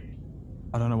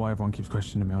 I don't know why everyone keeps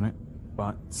questioning me on it,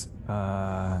 but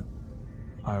I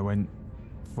went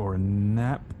for a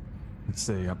nap. Let's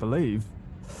see, I believe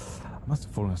I must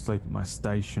have fallen asleep at my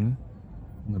station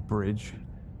on the bridge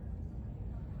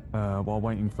while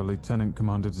waiting for Lieutenant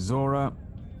Commander Zora,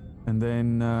 and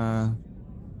then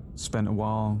spent a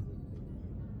while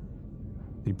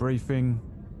debriefing,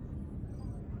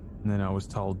 and then I was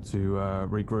told to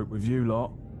regroup with you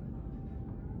lot,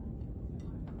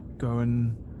 go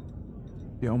and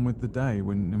get on with the day.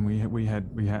 When we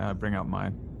had bring up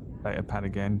my data pad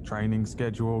again, training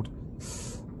scheduled.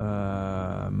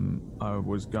 I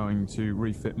was going to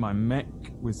refit my mech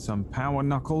with some power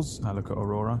knuckles. I look at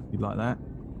Aurora. You'd like that?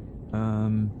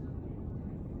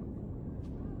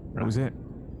 That was it.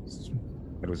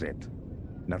 That was it.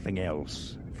 Nothing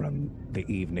else from the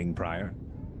evening prior.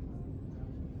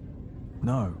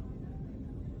 No.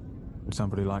 Would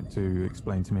somebody like to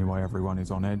explain to me why everyone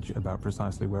is on edge about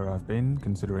precisely where I've been,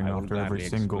 considering I will after every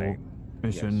gladly single explain.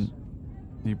 mission,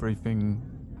 debriefing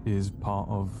is part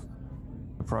of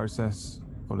the process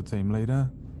for the team leader?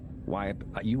 Wyatt,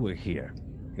 you were here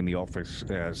in the office,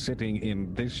 sitting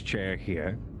in this chair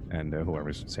here, and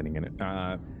whoever's sitting in it,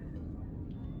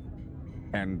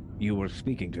 and you were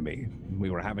speaking to me. We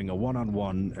were having a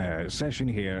one-on-one session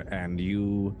here, and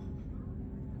you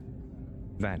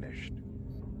vanished.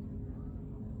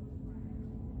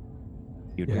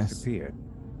 You Yes. disappeared.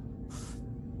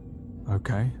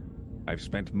 Okay. I've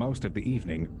spent most of the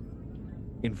evening,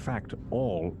 in fact,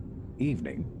 all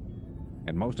evening,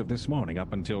 and most of this morning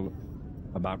up until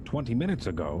about 20 minutes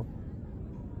ago,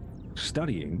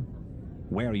 studying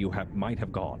where you might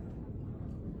have gone.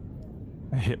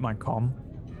 I hit my comm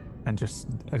and just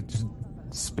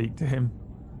speak to him.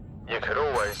 You could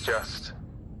always just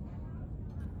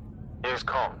use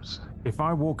comms. If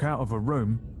I walk out of a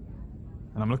room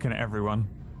and I'm looking at everyone,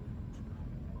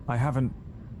 I haven't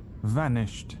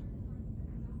vanished.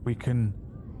 We can.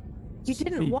 You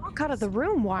didn't speak. walk out of the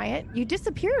room, Wyatt. You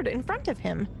disappeared in front of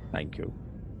him. Thank you.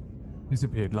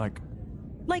 Disappeared, like,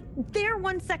 there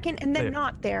 1 second and then There.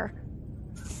 not there.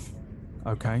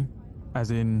 okay.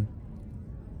 As in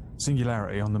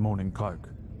singularity on the morning cloak.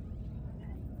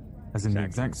 As in the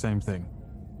exact same thing.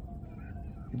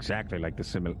 Exactly like the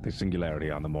singularity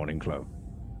on the morning cloak.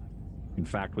 In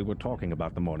fact, we were talking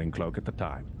about the morning cloak at the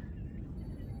time.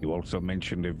 You also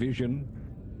mentioned a vision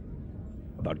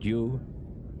about you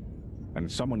and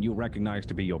someone you recognize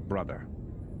to be your brother.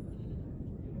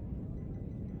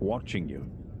 Watching you.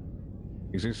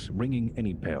 Is this ringing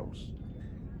any bells?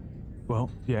 Well,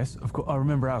 yes, of course. I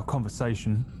remember our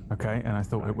conversation, okay, and I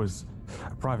thought it was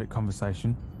a private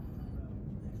conversation.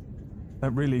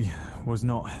 That really was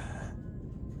not.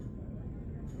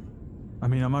 I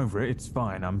mean, I'm over it. It's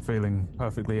fine. I'm feeling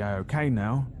perfectly okay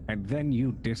now. And then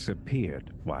you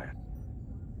disappeared, Wyatt.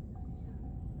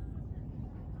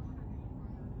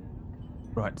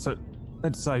 Right, so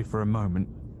let's say for a moment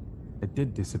it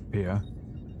did disappear.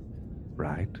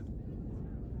 Right.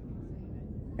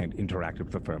 And interacted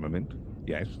with the firmament,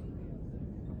 yes.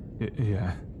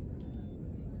 Yeah.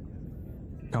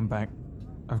 Come back.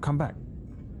 I've come back.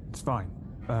 It's fine.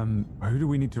 Who do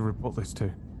we need to report this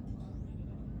to?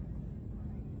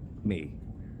 Me.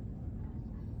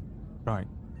 Right.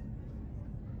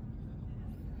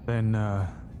 Then, I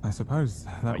suppose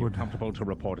that Are you would comfortable to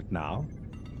report it now?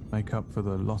 make up for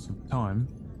the loss of time.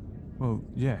 Well,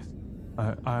 yes.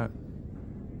 I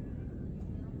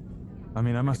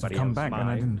mean, I must have Anybody come else back and I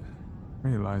mind? didn't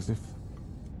realize if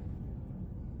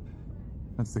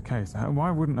that's the case.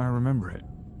 Why wouldn't I remember it?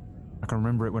 I can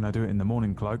remember it when I do it in the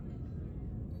morning cloak.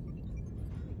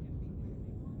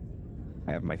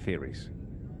 I have my theories.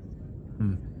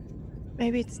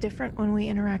 maybe it's different when we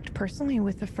interact personally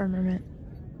with the firmament.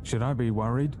 Should I be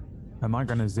worried? Am I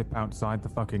gonna zip outside the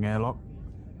fucking airlock?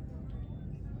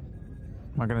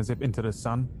 Am I gonna zip into the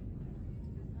sun?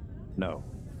 No.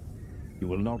 You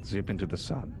will not zip into the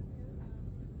sun.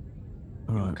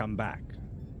 You will come back.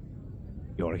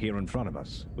 You're here in front of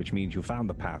us, which means you found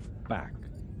the path back.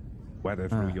 Whether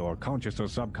through your conscious or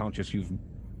subconscious, you've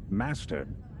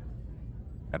mastered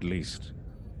at least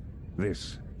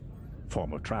this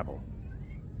form of travel.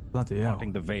 Bloody hell.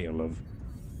 Parting the veil of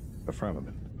the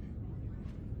firmament.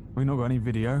 We not got any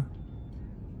video?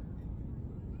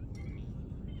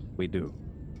 We do.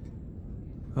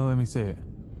 Oh, let me see it.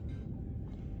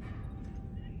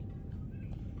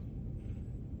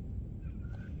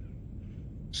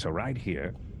 So right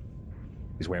here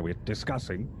is where we're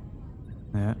discussing.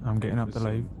 Yeah, I'm getting up to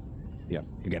leave. Yep,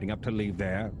 you're getting up to leave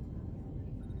there.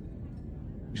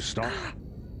 Just stop.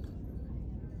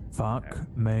 Fuck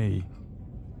me.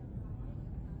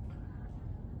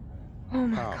 Oh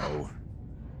my How? god.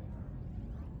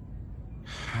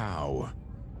 How?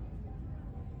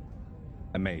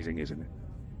 Amazing, isn't it?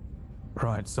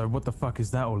 Right, so what the fuck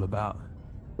is that all about?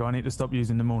 Do I need to stop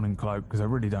using the morning cloak? Because I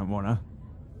really don't want to.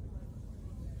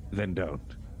 Then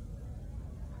don't.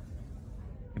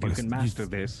 If you can master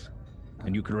this,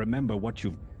 and you can remember what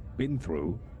you've been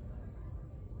through,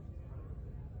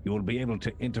 you will be able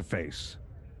to interface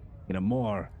in a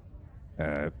more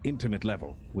intimate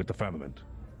level with the firmament.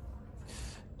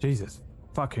 Jesus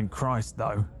fucking Christ,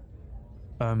 though.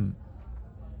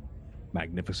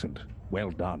 Magnificent.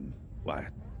 Well done,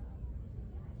 Wyatt.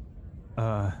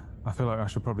 I feel like I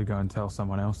should probably go and tell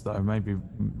someone else, though. Maybe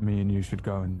me and you should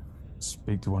go and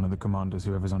speak to one of the commanders,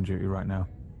 whoever's on duty right now.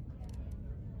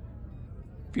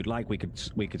 If you'd like, we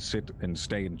could sit and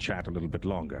stay and chat a little bit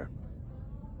longer.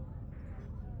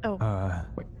 Oh.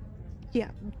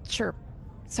 Yeah, sure.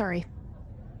 Sorry.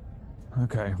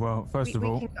 Okay, well, first of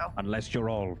all... can go. Unless you're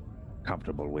all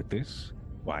comfortable with this,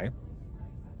 Wyatt.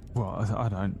 Well,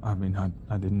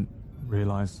 I didn't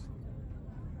realize.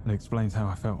 It explains how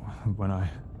I felt when I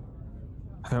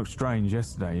felt strange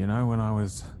yesterday, you know, when I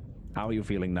was... How are you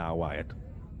feeling now, Wyatt?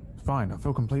 Fine, I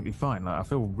feel completely fine. Like, I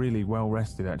feel really well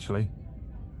rested, actually.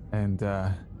 And,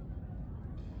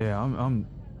 yeah, I'm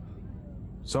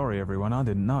sorry, everyone. I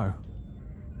didn't know.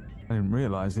 I didn't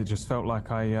realize. It just felt like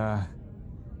I,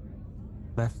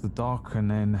 left the dock and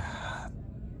then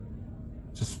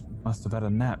just must have had a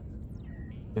nap.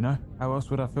 You know? How else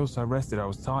would I feel so rested? I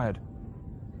was tired.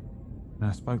 And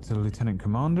I spoke to the lieutenant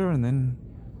commander and then...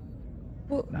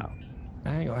 Well, no.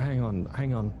 Hang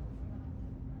on.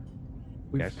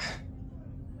 Yes.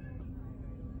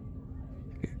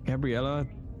 Gabriella,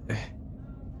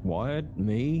 Wyatt,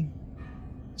 me,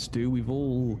 Stu, we've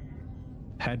all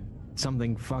had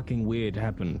something fucking weird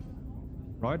happen.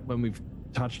 Right? When we've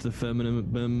touched the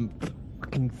firmament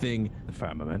fucking thing. The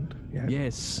firmament? Yes.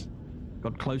 Yes.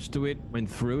 Got close to it, went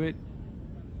through it,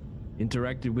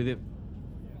 interacted with it.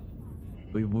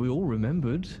 We all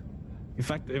remembered. In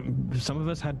fact, some of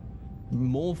us had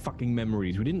more fucking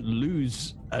memories. We didn't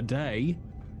lose a day.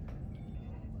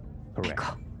 Correct.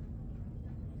 Echo.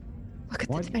 Look at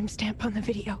the timestamp on the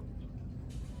video.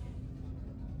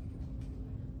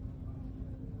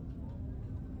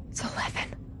 It's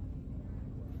 11.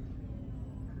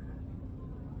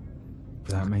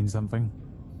 Does that mean something?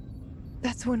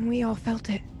 That's when we all felt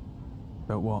it.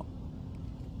 Felt what?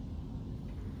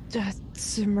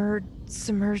 Submerged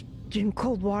in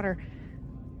cold water.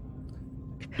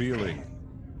 Feeling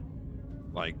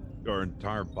like our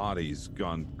entire body's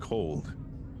gone cold.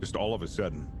 Just all of a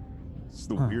sudden. It's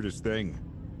the weirdest thing.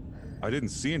 I didn't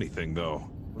see anything, though.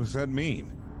 What does that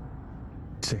mean?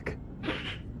 Sick.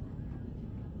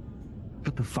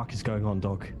 What the fuck is going on,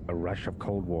 Doc? A rush of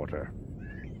cold water.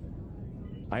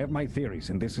 I have my theories,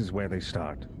 and this is where they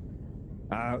start.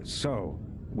 So,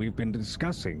 we've been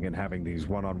discussing and having these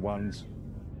one-on-ones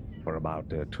for about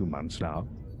 2 months now,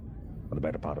 or the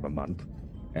better part of a month,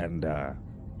 and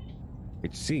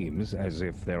it seems as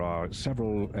if there are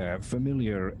several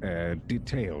familiar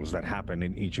details that happen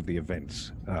in each of the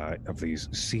events of these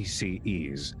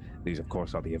CCEs. These, of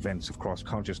course, are the events of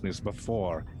cross-consciousness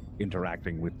before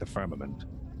interacting with the firmament.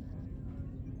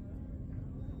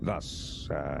 Thus,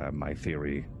 my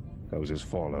theory goes as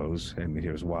follows, and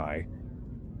here's why.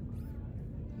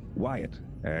 Wyatt,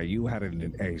 you had a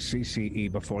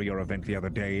CCE before your event the other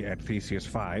day at Theseus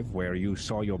 5, where you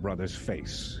saw your brother's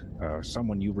face,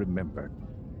 someone you remembered.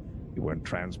 You weren't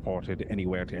transported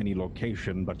anywhere to any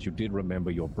location, but you did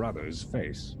remember your brother's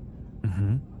face.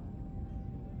 Mm-hmm.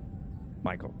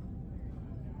 Michael,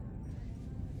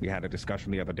 we had a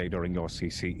discussion the other day during your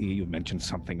CCE. You mentioned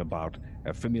something about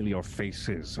familiar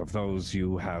faces of those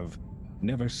you have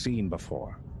never seen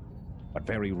before, but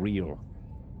very real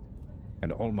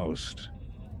and almost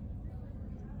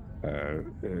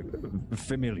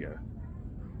familiar.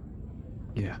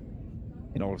 Yeah.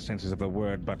 In all senses of the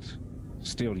word, but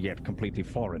still yet completely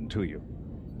foreign to you.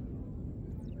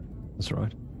 That's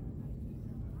right.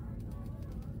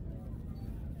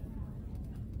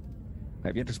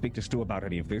 I've yet to speak to Stu about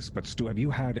any of this, but Stu, have you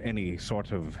had any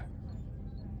sort of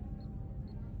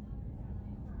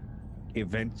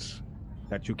events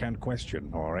that you can't question,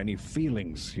 or any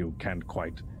feelings you can't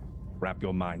quite wrap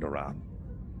your mind around?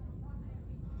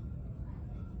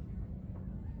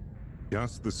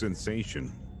 Just the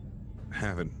sensation.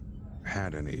 Haven't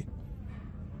had any.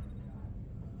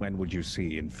 When would you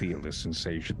see and feel this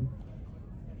sensation?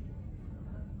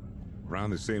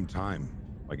 Around the same time,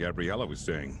 like Gabriella was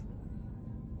saying.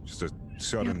 Just a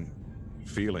sudden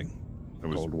feeling. It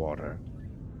was cold water.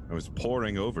 I was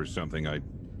poring over something. It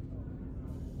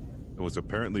was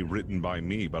apparently written by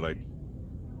me, but I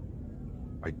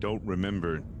don't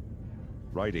remember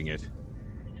writing it.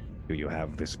 Do you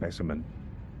have the specimen?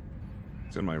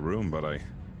 It's in my room, but I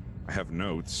have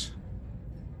notes.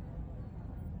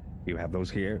 You have those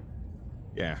here?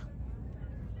 Yeah.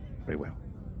 Very well.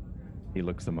 He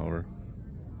looks them over.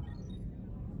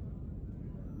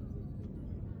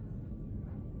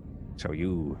 So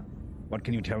what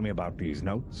can you tell me about these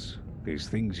notes? These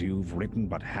things you've written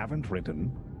but haven't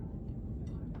written?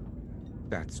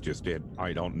 That's just it.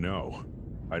 I don't know.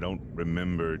 I don't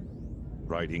remember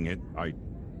writing it.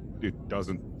 It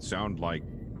doesn't sound like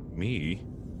me.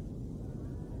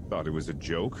 Thought it was a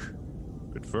joke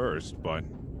at first, but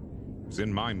it was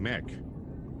in my mech.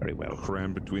 Very well.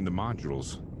 Crammed between the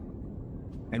modules.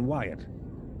 And Wyatt,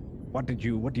 what do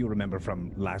you remember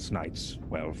from last night's,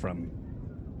 from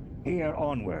here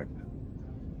onward?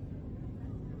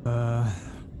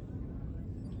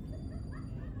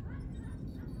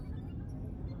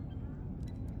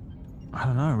 I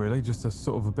don't know, really. Just a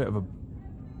sort of a bit of a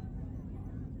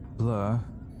blur,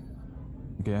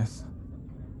 I guess.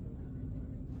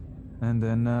 And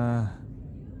then I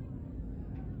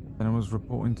was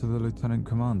reporting to the Lieutenant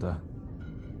Commander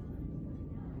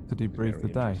to debrief the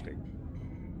day.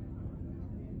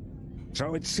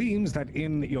 So it seems that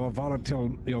in your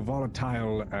volatile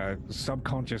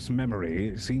subconscious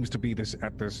memory seems to be the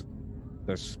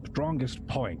strongest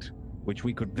point, which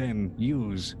we could then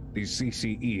use these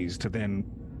CCEs to then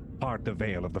part the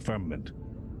veil of the firmament.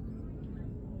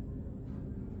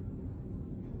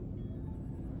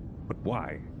 But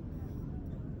why?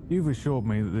 You've assured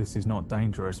me that this is not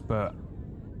dangerous, but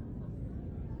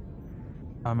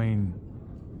I mean,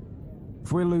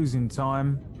 if we're losing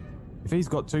time, if he's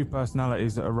got two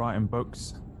personalities that are writing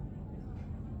books,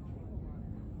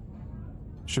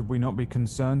 should we not be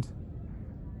concerned?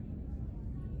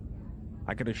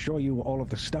 I can assure you all of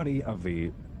the study of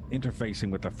the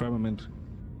interfacing with the firmament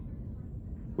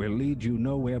will lead you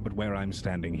nowhere but where I'm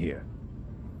standing here.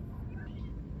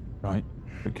 Right,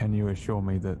 but can you assure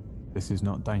me that this is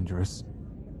not dangerous?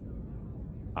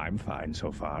 I'm fine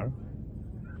so far.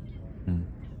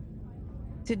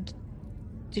 Did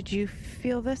you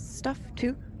feel this stuff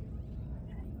too?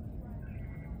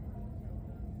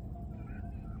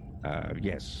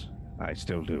 Yes, I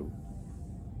still do.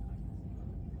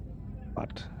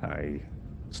 But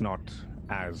it's not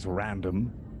as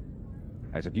random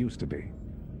as it used to be.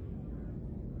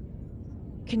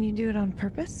 Can you do it on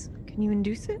purpose? Can you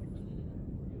induce it?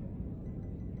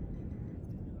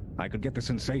 I could get the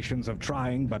sensations of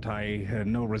trying, but I had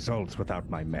no results without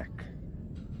my mech.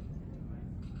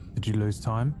 Did you lose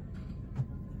time?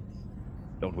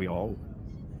 Don't we all?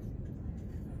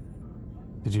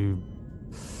 Did you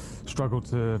struggle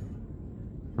to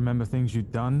remember things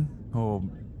you'd done, or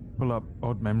pull up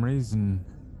odd memories? And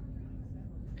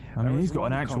I mean, he's got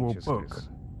an actual book.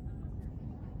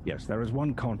 Yes, there is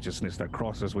one consciousness that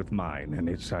crosses with mine, and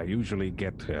it's I usually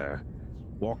get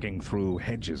walking through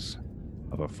hedges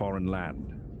of a foreign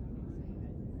land.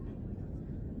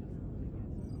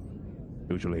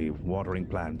 Usually watering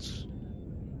plants,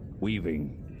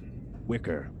 weaving,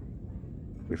 wicker,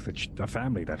 with a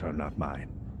family that are not mine.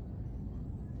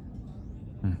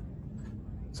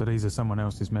 So these are someone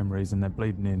else's memories and they're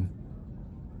bleeding in.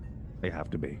 They have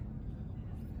to be.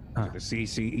 The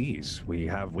CCEs, we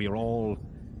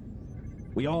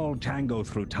all tango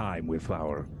through time with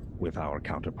our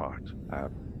counterpart.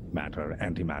 Matter,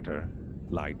 antimatter,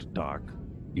 light, dark,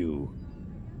 you.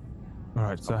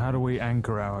 Alright, so how do we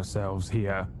anchor ourselves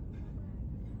here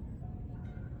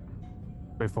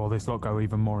before this lot go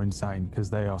even more insane? Because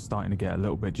they are starting to get a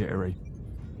little bit jittery.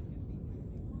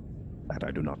 That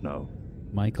I do not know.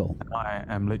 Michael. I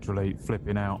am literally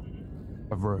flipping out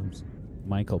of rooms.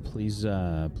 Michael, please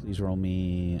roll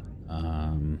me.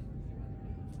 I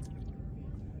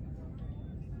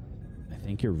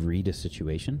think you read a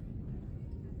situation.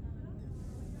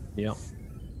 Yeah.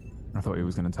 I thought he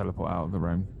was going to teleport out of the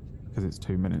room because it's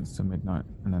 2 minutes to midnight,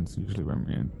 and that's usually when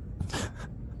we're in.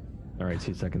 All right,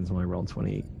 2 seconds. My roll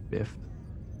 20. Biff.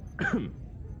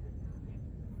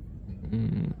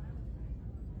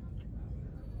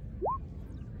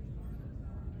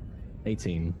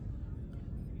 18.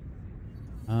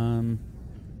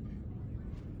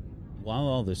 While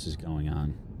all this is going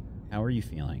on, how are you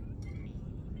feeling?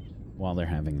 While they're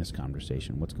having this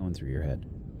conversation, what's going through your head?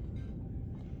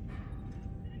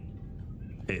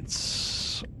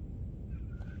 He's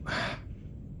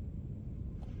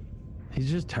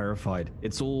just terrified.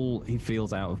 It's all he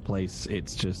feels out of place.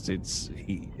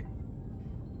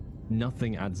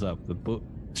 Nothing adds up. The book,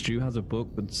 Stu has a book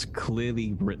that's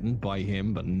clearly written by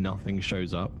him, but nothing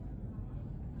shows up.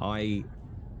 I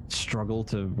struggle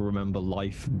to remember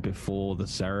life before the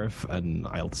Seraph, and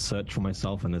I'll search for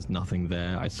myself and there's nothing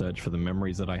there. I search for the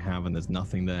memories that I have and there's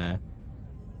nothing there.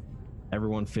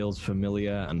 Everyone feels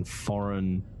familiar and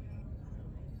foreign.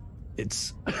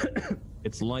 It's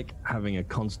it's like having a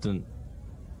constant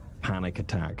panic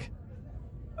attack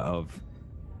of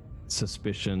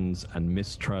suspicions and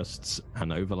mistrusts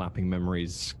and overlapping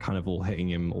memories kind of all hitting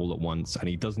him all at once, and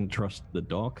he doesn't trust the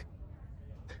doc.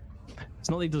 It's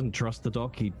not that he doesn't trust the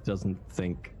doc, he doesn't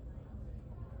think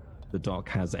the doc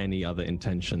has any other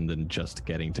intention than just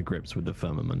getting to grips with the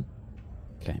firmament.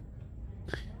 Okay.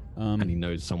 And he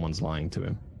knows someone's lying to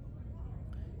him.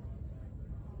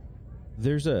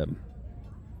 There's a...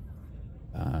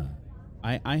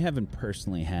 I haven't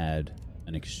personally had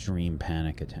an extreme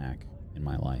panic attack in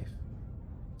my life,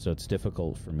 so it's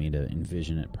difficult for me to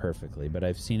envision it perfectly, but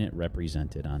I've seen it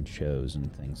represented on shows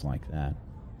and things like that.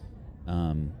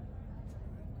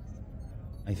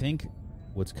 I think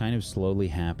what's kind of slowly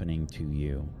happening to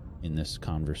you in this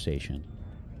conversation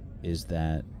is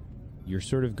that you're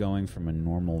sort of going from a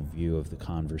normal view of the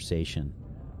conversation,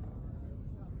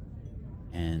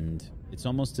 and it's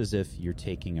almost as if you're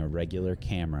taking a regular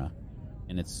camera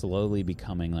and it's slowly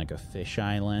becoming like a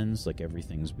fisheye lens, like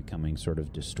everything's becoming sort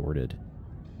of distorted.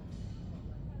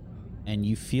 And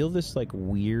you feel this like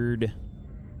weird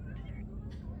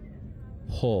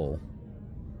pull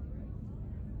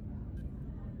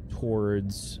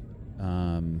towards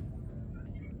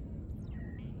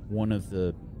one of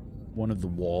the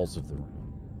walls of the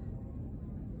room.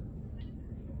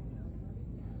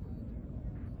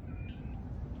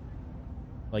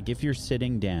 Like if you're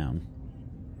sitting down,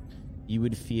 you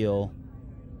would feel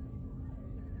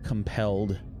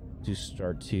compelled to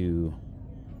start to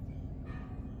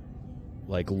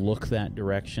like look that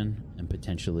direction and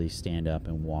potentially stand up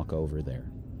and walk over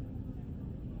there.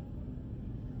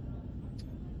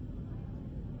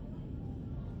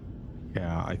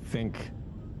 Yeah, I think...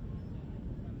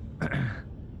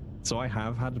 So I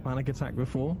have had a panic attack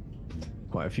before.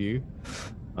 Quite a few.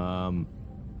 And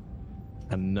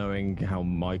knowing how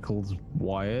Michael's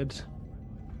wired,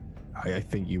 I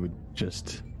think you would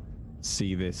just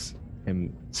see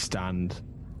him stand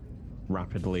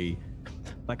rapidly.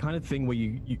 That kind of thing where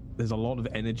there's a lot of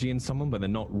energy in someone, but they're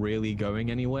not really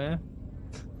going anywhere.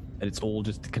 And it's all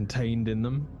just contained in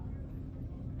them.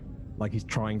 Like he's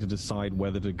trying to decide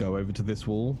whether to go over to this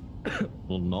wall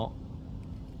or not.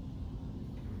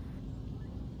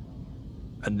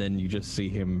 And then you just see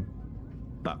him,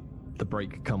 the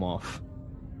brake come off.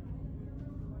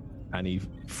 And he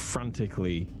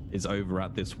frantically is over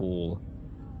at this wall.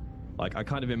 Like, I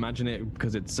kind of imagine it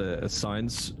because it's a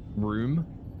science room.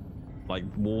 Like,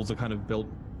 walls are kind of built,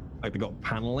 like they got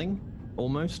paneling,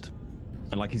 almost.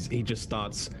 And like he just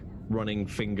starts running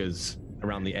fingers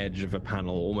around the edge of a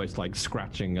panel, almost like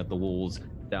scratching at the walls,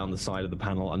 down the side of the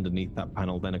panel, underneath that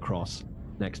panel, then across,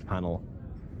 next panel.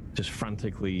 Just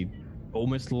frantically,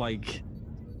 almost like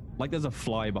there's a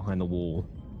fly behind the wall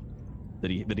that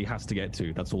he has to get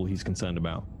to. That's all he's concerned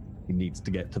about. He needs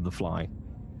to get to the fly.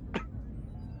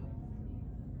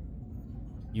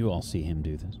 You all see him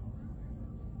do this.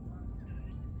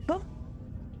 Oh,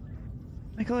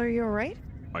 Michael, are you all right?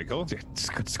 Michael? It's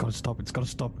gotta stop. It's gotta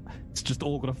stop. It's just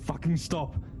all gotta fucking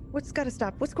stop. What's gotta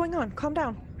stop? What's going on? Calm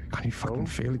down. Can't you fucking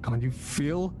feel it? Can't you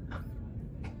feel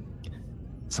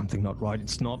something not right?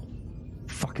 It's not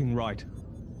fucking right.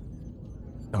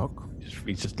 Doc?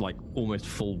 He's just like almost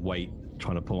full weight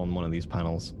trying to pull on one of these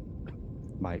panels.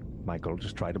 Michael,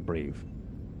 just try to breathe.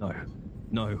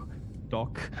 No,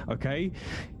 Doc, okay?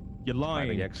 You're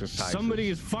lying. Somebody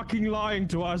is fucking lying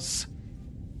to us.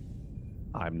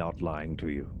 I'm not lying to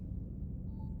you.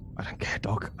 I don't care,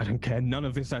 Doc. I don't care. None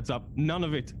of this adds up. None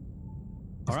of it.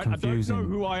 All right, confusing. I don't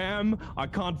know who I am. I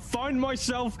can't find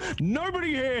myself.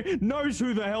 Nobody here knows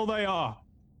who the hell they are.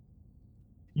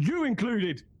 You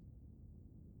included.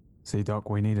 See,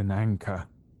 Doc, we need an anchor.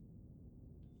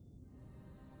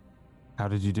 How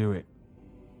did you do it?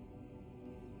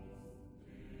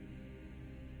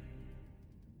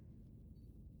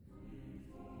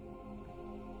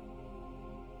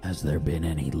 Has there been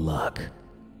any luck?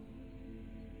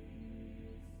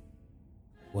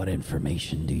 What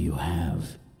information do you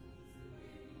have?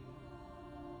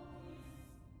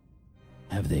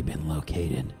 Have they been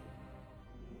located?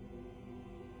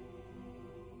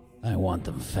 I want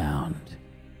them found.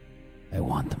 I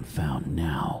want them found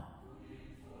now.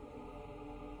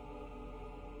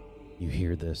 You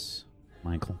hear this,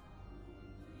 Michael?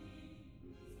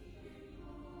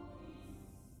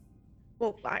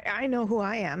 Well, I know who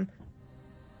I am.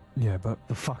 Yeah, but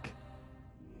The fuck?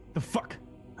 The fuck?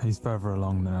 he's further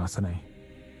along than us, isn't he?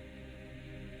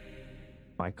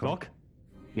 Michael? Doc?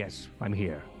 Yes, I'm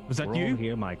here. Was that We're you? all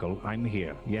here, Michael. I'm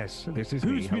here. Yes, this is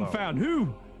me. Who's been Hello. found?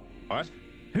 Who? What?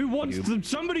 Who wants You- them?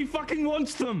 Somebody fucking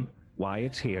wants them.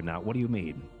 Wyatt's here now. What do you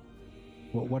mean?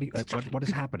 What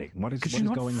is happening? What Could is you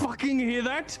not going on? fucking hear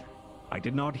that? I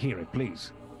did not hear it,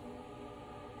 please.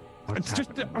 What's It's just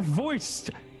happening? a voice.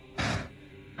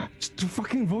 Just a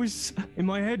fucking voice in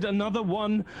my head. Another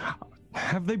one.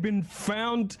 Have they been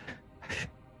found?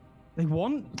 They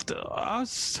want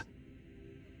us.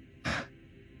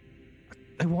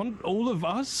 They want all of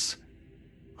us.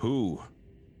 Who?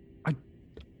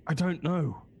 I don't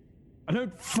know. I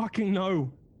don't fucking know.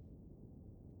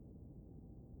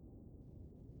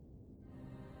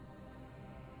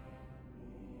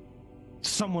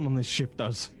 Someone on this ship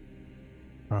does.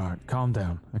 All right, calm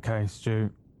down, okay, Stu?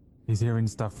 He's hearing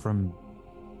stuff from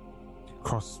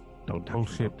across Don't touch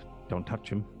bullshit. him. Don't touch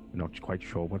him. I'm not quite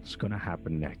sure what's going to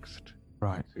happen next.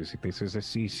 Right, This is a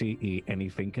CCE.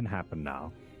 Anything can happen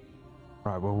now.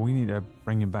 right. Well, we need to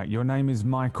bring him back. Your name is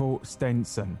Michael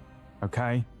Stenson,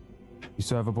 okay? You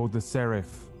serve aboard the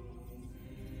Seraph.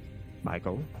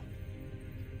 Michael?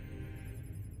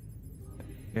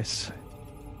 Yes.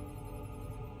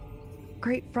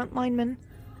 Great frontlineman.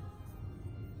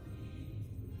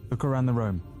 Look around the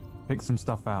room. Pick some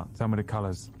stuff out. Tell me the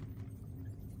colors.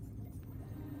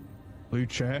 Blue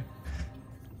chair.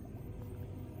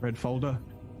 Red folder.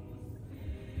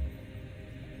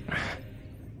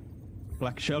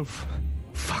 Black shelf.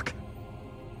 Fuck.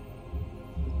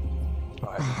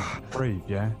 Right. Breathe,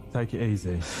 yeah? Take it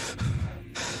easy.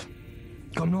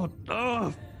 I'm not.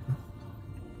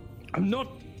 I'm not.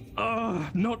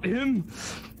 Not him.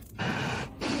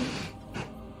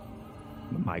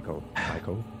 Michael?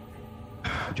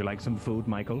 Would you like some food,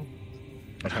 Michael?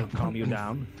 That help calm you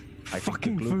down? I think the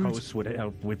Fucking glucose would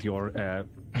help with your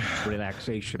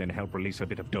relaxation and help release a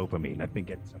bit of dopamine. Let me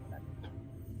get some of that.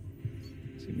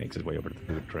 So he makes his way over to the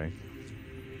food tray.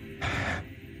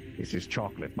 This is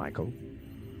chocolate, Michael.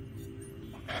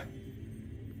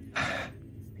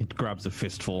 He grabs a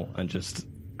fistful and just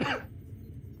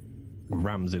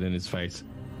rams it in his face.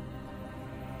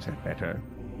 Is that better?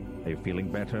 Are you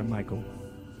feeling better, Michael?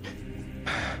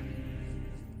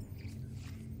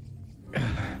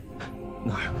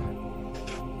 No.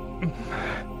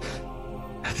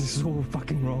 This is all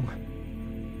fucking wrong.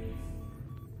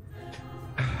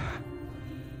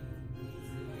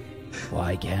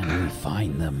 Why can't we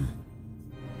find them?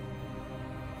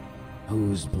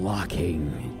 Who's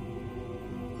blocking?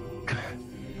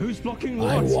 Who's blocking what?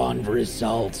 I want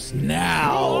results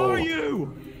now! Who are you?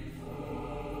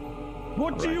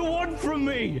 What do you want from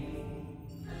me?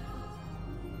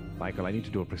 Michael, I need to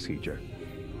do a procedure.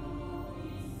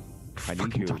 I need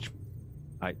Fucking you. touch.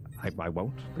 I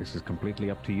won't. This is completely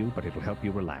up to you, but it'll help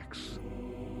you relax.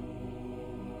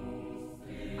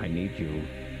 I need you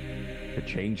to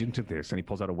change into this, and he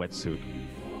pulls out a wetsuit.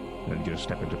 And then you just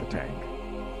step into the tank.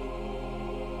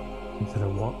 Into the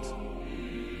what?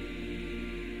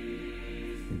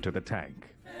 Into the tank.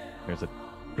 There's a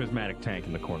prismatic tank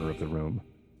in the corner of the room.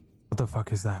 What the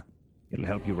fuck is that? It'll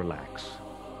help you relax.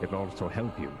 It'll also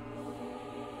help you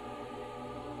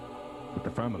with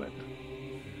the firmament.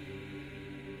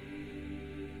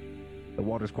 The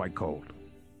water's quite cold.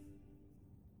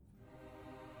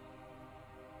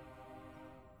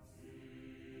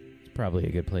 It's probably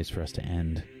a good place for us to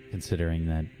end, considering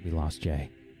that we lost Jay.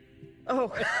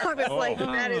 Oh, I was like,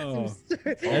 that is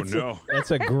some. No.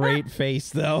 That's a great face,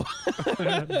 though.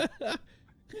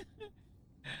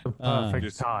 The perfect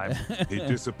Just- time. He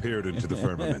disappeared into the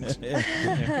firmament.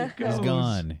 He's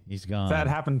gone. He's gone. If that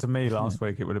happened to me last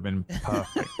week, it would have been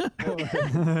perfect.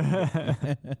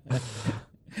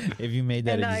 If you made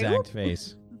that exact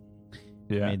face.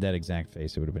 Yeah. Made that exact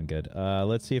face, it would have been good.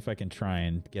 Let's see if I can try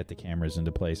and get the cameras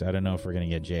into place. I don't know if we're going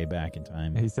to get Jay back in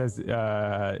time. He says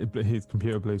his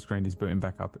computer blue screen is booting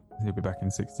back up. He'll be back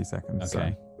in 60 seconds.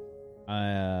 Okay.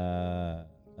 So.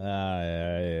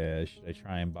 Should I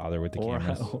try and bother with the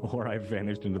cameras? Or I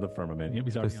vanished into the firmament.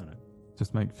 He's already on it.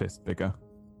 Just make fist bigger.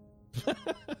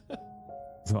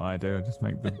 That's what I do. I just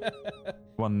make the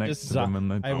one next to them.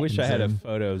 And I wish I had a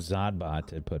photo Zodbot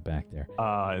to put back there.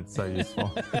 It's so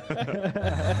useful.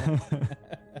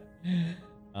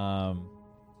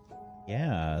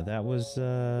 Yeah, that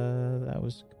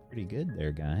was pretty good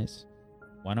there, guys.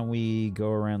 Why don't we go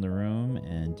around the room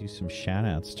and do some shout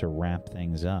outs to wrap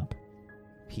things up?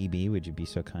 PB, would you be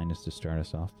so kind as to start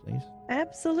us off, please?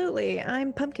 Absolutely.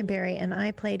 I'm Pumpkinberry, and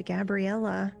I played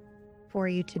Gabriella for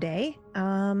you today.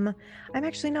 I'm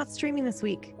actually not streaming this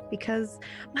week because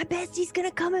my bestie's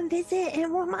gonna come and visit,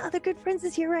 and one of my other good friends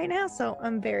is here right now, so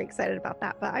I'm very excited about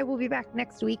that. But I will be back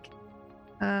next week.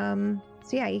 So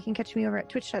yeah, you can catch me over at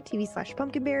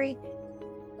twitch.tv/pumpkinberry.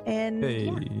 And Hey,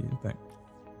 yeah.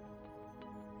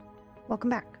 Welcome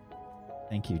back.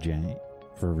 Thank you, Jay,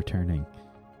 for returning.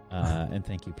 And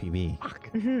thank you, PB.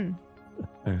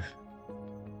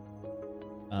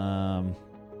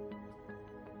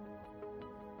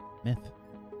 Myth.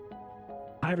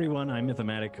 Hi everyone, I'm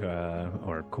Mythomatic,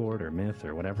 or Cord, or Myth,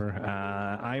 or whatever.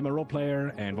 I'm a role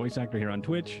player and voice actor here on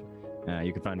Twitch.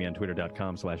 You can find me on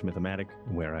twitter.com/Mythomatic,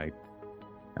 where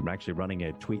I'm actually running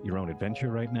a tweet your own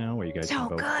adventure right now, where you guys can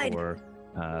vote for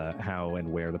how and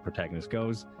where the protagonist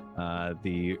goes.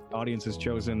 The audience is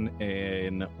chosen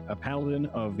in a paladin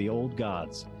of the old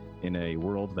gods in a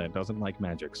world that doesn't like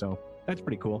magic, so that's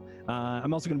pretty cool.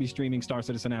 I'm also going to be streaming Star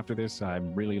Citizen after this. I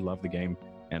really love the game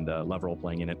and love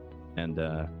role-playing in it. And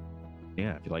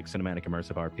yeah, if you like cinematic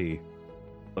immersive RP,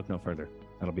 look no further.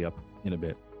 That'll be up in a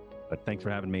bit. But thanks for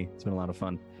having me. It's been a lot of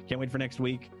fun. Can't wait for next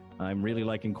week. I'm really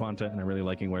liking Quanta, and I'm really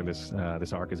liking where this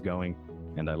arc is going.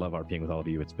 And I love RPing with all of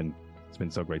you. It's been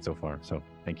so great so far. So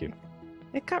thank you.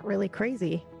 It got really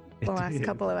crazy the last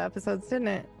couple of episodes, didn't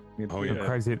it? Oh, yeah.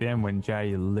 Crazy at the end when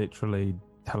Jay literally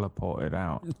teleported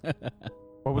out.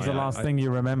 What was the last thing you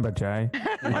remember, Jay?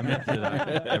 I'm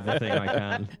into everything I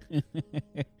can.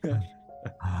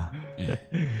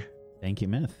 Thank you,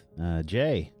 Myth.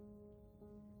 Jay.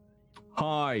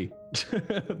 Hi.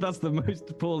 That's the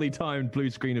most poorly timed blue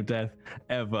screen of death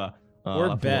ever.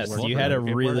 Or best. You had a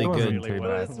really good. It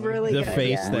was really the good,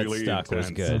 face yeah. that Really stuck was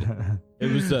intense. good. It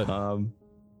was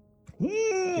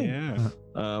Yeah.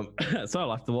 So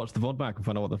I'll have to watch the VOD back and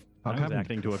find out what the fuck I was happened.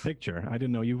 acting to a picture. I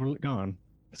didn't know you were gone.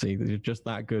 See, you're just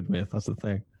that good, Myth. That's the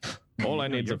thing. All I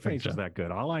need is your a face picture. is that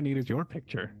good. All I need is your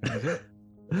picture.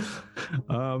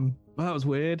 Well, that was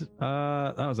weird.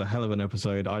 That was a hell of an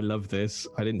episode. I love this.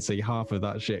 I didn't see half of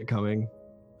that shit coming.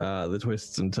 The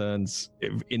twists and turns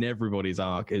in everybody's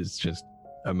arc is just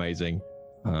amazing.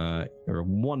 You're a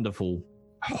wonderful,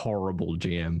 horrible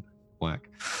GM. Whack.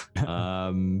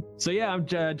 So yeah, I'm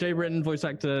Jay Britton, voice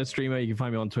actor, streamer. You can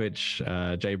find me on Twitch,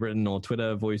 Jay Britton, or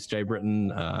Twitter, voice Jay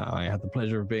Britton. I had the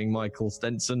pleasure of being Michael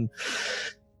Stenson.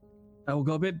 Oh,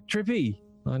 got a bit trippy.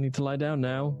 I need to lie down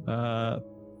now.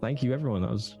 Thank you, everyone.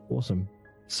 That was awesome.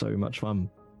 So much fun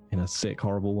in a sick,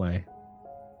 horrible way.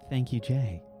 Thank you,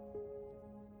 Jay.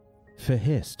 For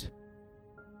Hist.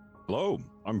 Hello,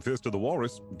 I'm Fist of the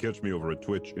Walrus. Catch me over at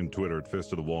Twitch and Twitter at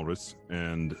Fist of the Walrus.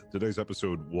 And today's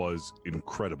episode was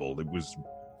incredible. It was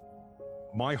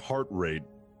my heart rate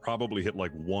probably hit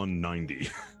like 190.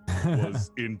 It was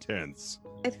intense.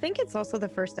 I think it's also the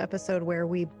first episode where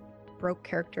we broke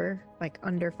character like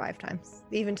under 5 times,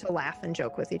 even to laugh and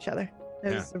joke with each other.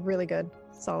 It was a really good,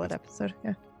 solid episode.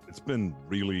 Yeah. It's been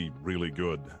really, really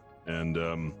good. And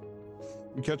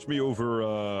you can catch me over,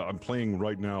 I'm playing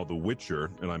right now The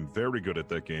Witcher, and I'm very good at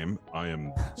that game. I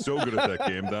am so good at that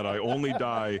game that I only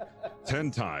die 10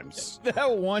 times.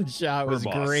 That one shot was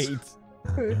boss. great.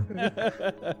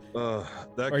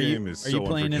 That game is so Are you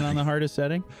playing it on the hardest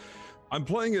setting? I'm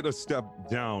playing it a step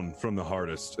down from the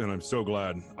hardest, and I'm so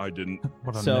glad I didn't.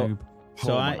 What a So- noob.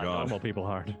 So Oh I my God. Normal people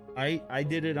hard. I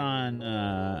did it on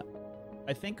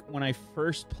I think when I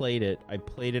first played it, I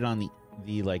played it on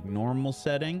the like normal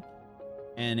setting,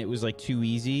 and it was like too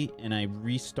easy, and I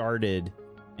restarted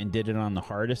and did it on the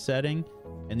hardest setting,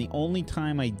 and the only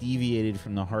time I deviated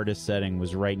from the hardest setting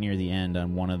was right near the end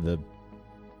on one of the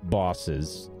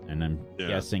bosses, and I'm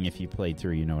guessing if you played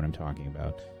through you know what I'm talking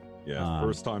about. Yeah,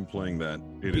 first time playing that,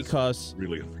 it because is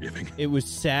really unforgiving. It was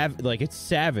it's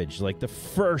savage. Like the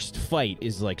first fight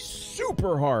is like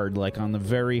super hard, like on the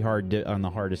very hard on the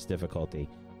hardest difficulty.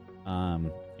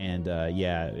 And And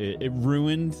it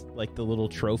ruined like the little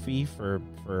trophy for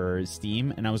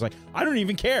Steam, and I was like, I don't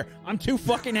even care. I'm too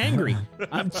fucking angry.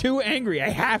 I'm too angry. I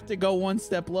have to go one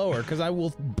step lower because I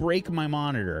will break my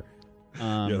monitor.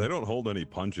 Yeah, they don't hold any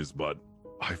punches, but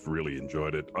I've really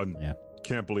enjoyed it. I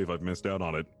can't believe I've missed out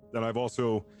on it. And I've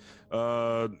also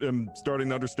am starting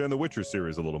to understand the Witcher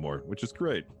series a little more, which is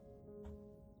great.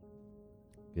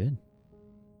 Good.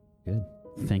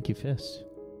 Thank you, Fist.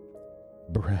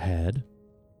 Brad.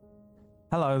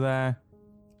 Hello there.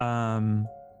 I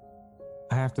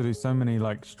have to do so many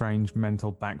like strange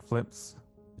mental backflips.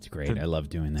 It's great. I love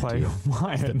doing that. Play too.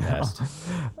 Wyatt It's the now. best.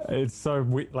 It's so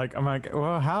weird. Like I'm like,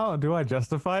 well, how do I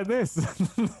justify this?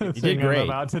 You did great. I'm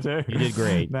about to do. You did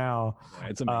great. Now,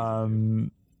 It's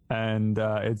amazing. And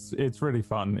it's really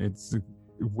fun. It's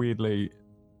weirdly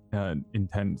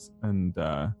intense and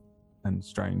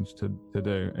strange to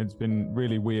do. It's been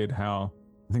really weird how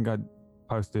I think I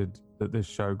posted that this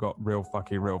show got real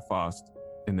fast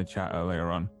in the chat earlier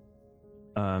on.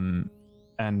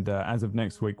 And as of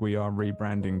next week, we are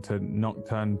rebranding to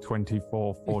Nocturne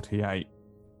 2448,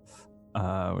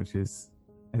 which is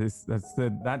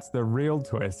that's the real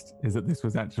twist, is that this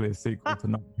was actually a sequel to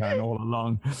Nocturne all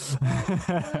along.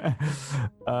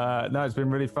 No, it's been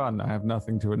really fun. I have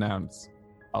nothing to announce.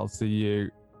 I'll see you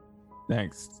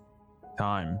next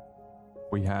time.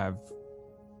 We have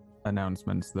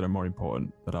announcements that are more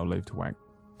important that I'll leave to Wack.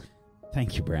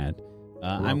 Thank you, Brad.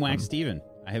 I'm Wack Steven.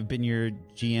 I have been your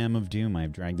GM of Doom.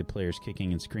 I've dragged the players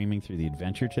kicking and screaming through the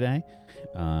adventure today.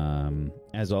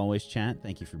 As always, chat,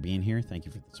 thank you for being here. Thank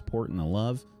you for the support and the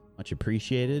love. Much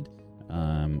appreciated.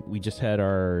 We just had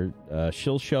our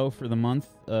shill show for the month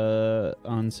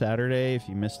on Saturday. If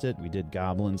you missed it, we did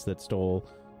Goblins That Stole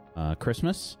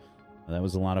Christmas. That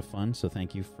was a lot of fun, so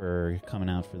thank you for coming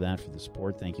out for that, for the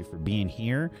support. Thank you for being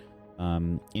here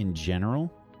in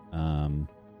general. I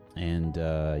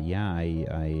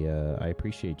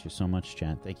appreciate you so much,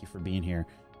 chat. Thank you for being here.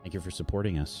 Thank you for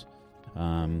supporting us.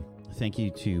 Thank you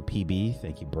to PB.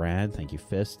 Thank you, Brad. Thank you,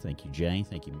 Fist. Thank you, Jay.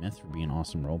 Thank you, Myth, for being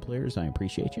awesome role players. I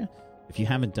appreciate you. If you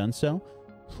haven't done so,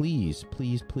 please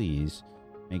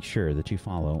make sure that you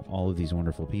follow all of these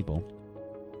wonderful people.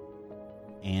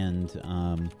 And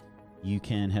you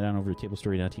can head on over to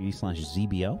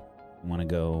tablestory.tv/ZBO. You want to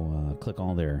go click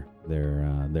all their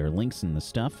links and the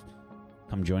stuff.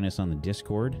 Come join us on the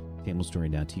Discord,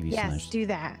 tablestory.tv/Discord. Yes, do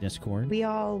that. Discord. We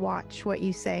all watch what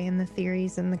you say and the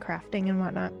theories and the crafting and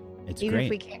whatnot. It's Even great. if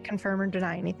we can't confirm or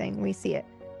deny anything, we see it.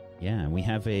 Yeah, we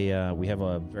have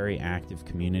a very active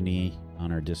community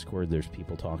on our Discord. There's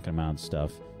people talking about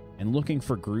stuff and looking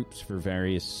for groups for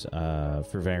various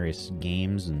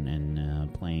games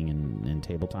and playing and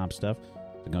tabletop stuff.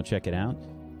 So go check it out.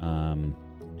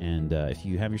 And if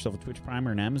you have yourself a Twitch Prime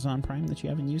or an Amazon Prime that you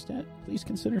haven't used yet, please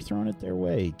consider throwing it their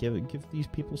way. Give these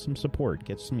people some support.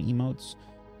 Get some emotes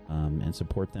and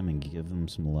support them and give them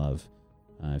some love.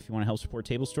 If you want to help support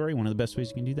Table Story, one of the best ways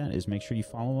you can do that is make sure you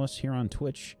follow us here on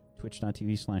Twitch,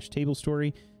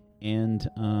 twitch.tv/TableStory. And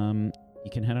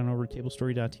you can head on over to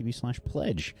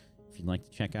tablestory.tv/pledge. If you'd like to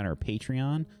check out our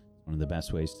Patreon, one of the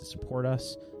best ways to support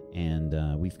us. And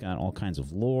we've got all kinds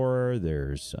of lore.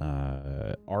 There's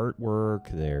artwork.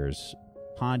 There's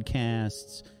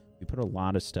podcasts. We put a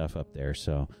lot of stuff up there.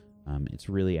 So it's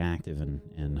really active,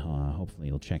 and hopefully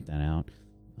you'll check that out.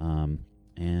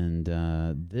 And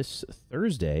this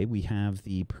Thursday, we have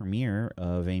the premiere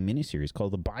of a miniseries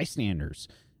called The Bystanders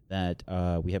that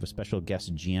we have a special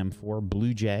guest GM for.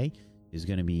 Blue Jay is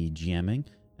going to be GMing.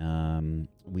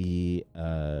 We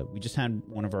just had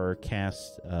one of our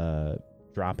cast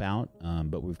drop out,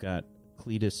 but we've got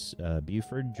Cletus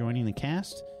Buford joining the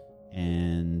cast,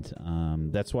 and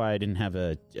that's why I didn't have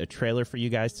a trailer for you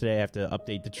guys today. I have to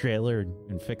update the trailer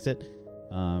and fix it.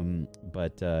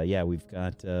 We've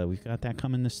got that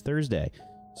coming this Thursday,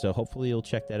 so hopefully you'll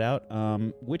check that out.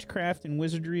 Witchcraft and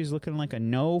Wizardry is looking like a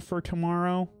no for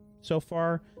tomorrow so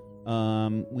far.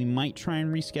 We might try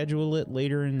and reschedule it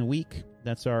later in the week.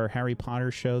 That's our Harry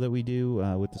Potter show that we do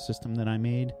with the system that I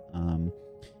made.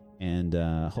 And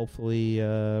hopefully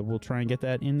we'll try and get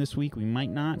that in this week. We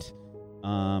might not.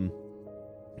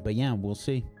 But yeah, we'll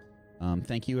see.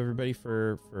 Thank you, everybody,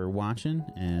 for watching.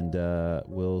 And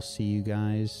we'll see you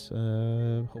guys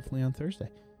hopefully on Thursday.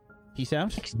 Peace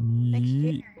out. Next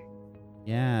year.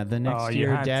 Yeah, the next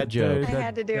year dad joke. I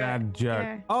had to do Dad it. joke.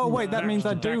 Yeah. Oh, wait, that means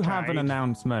I do have an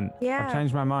announcement. Yeah. I've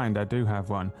changed my mind. I do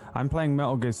have one. I'm playing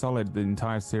Metal Gear Solid, the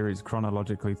entire series,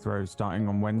 chronologically through, starting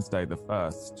on Wednesday the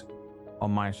 1st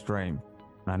on my stream.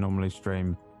 And I normally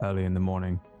stream early in the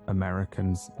morning.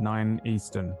 Americans, 9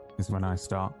 Eastern is when I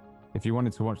start. If you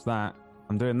wanted to watch that,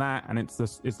 I'm doing that, and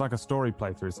it's like a story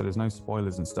playthrough, so there's no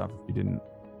spoilers and stuff if you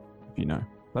know.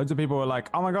 Loads of people were like,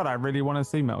 oh my god, I really want to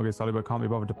see Metal Gear Solid, but can't be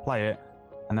bothered to play it.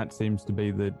 And that seems to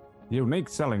be the unique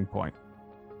selling point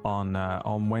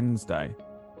on Wednesday.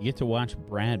 You get to watch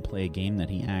Brad play a game that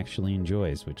he actually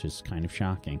enjoys, which is kind of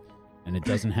shocking. And it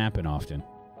doesn't happen often.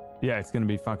 Yeah, it's going to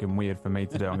be fucking weird for me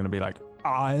to do. I'm going to be like,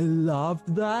 I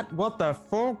loved that. What the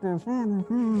fuck?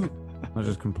 I'm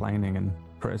just complaining and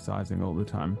criticizing all the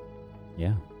time.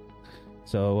 Yeah.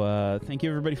 So thank you,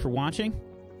 everybody, for watching.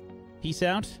 Peace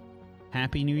out.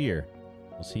 Happy New Year.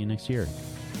 We'll see you next year.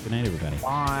 Good night, everybody.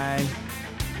 Bye.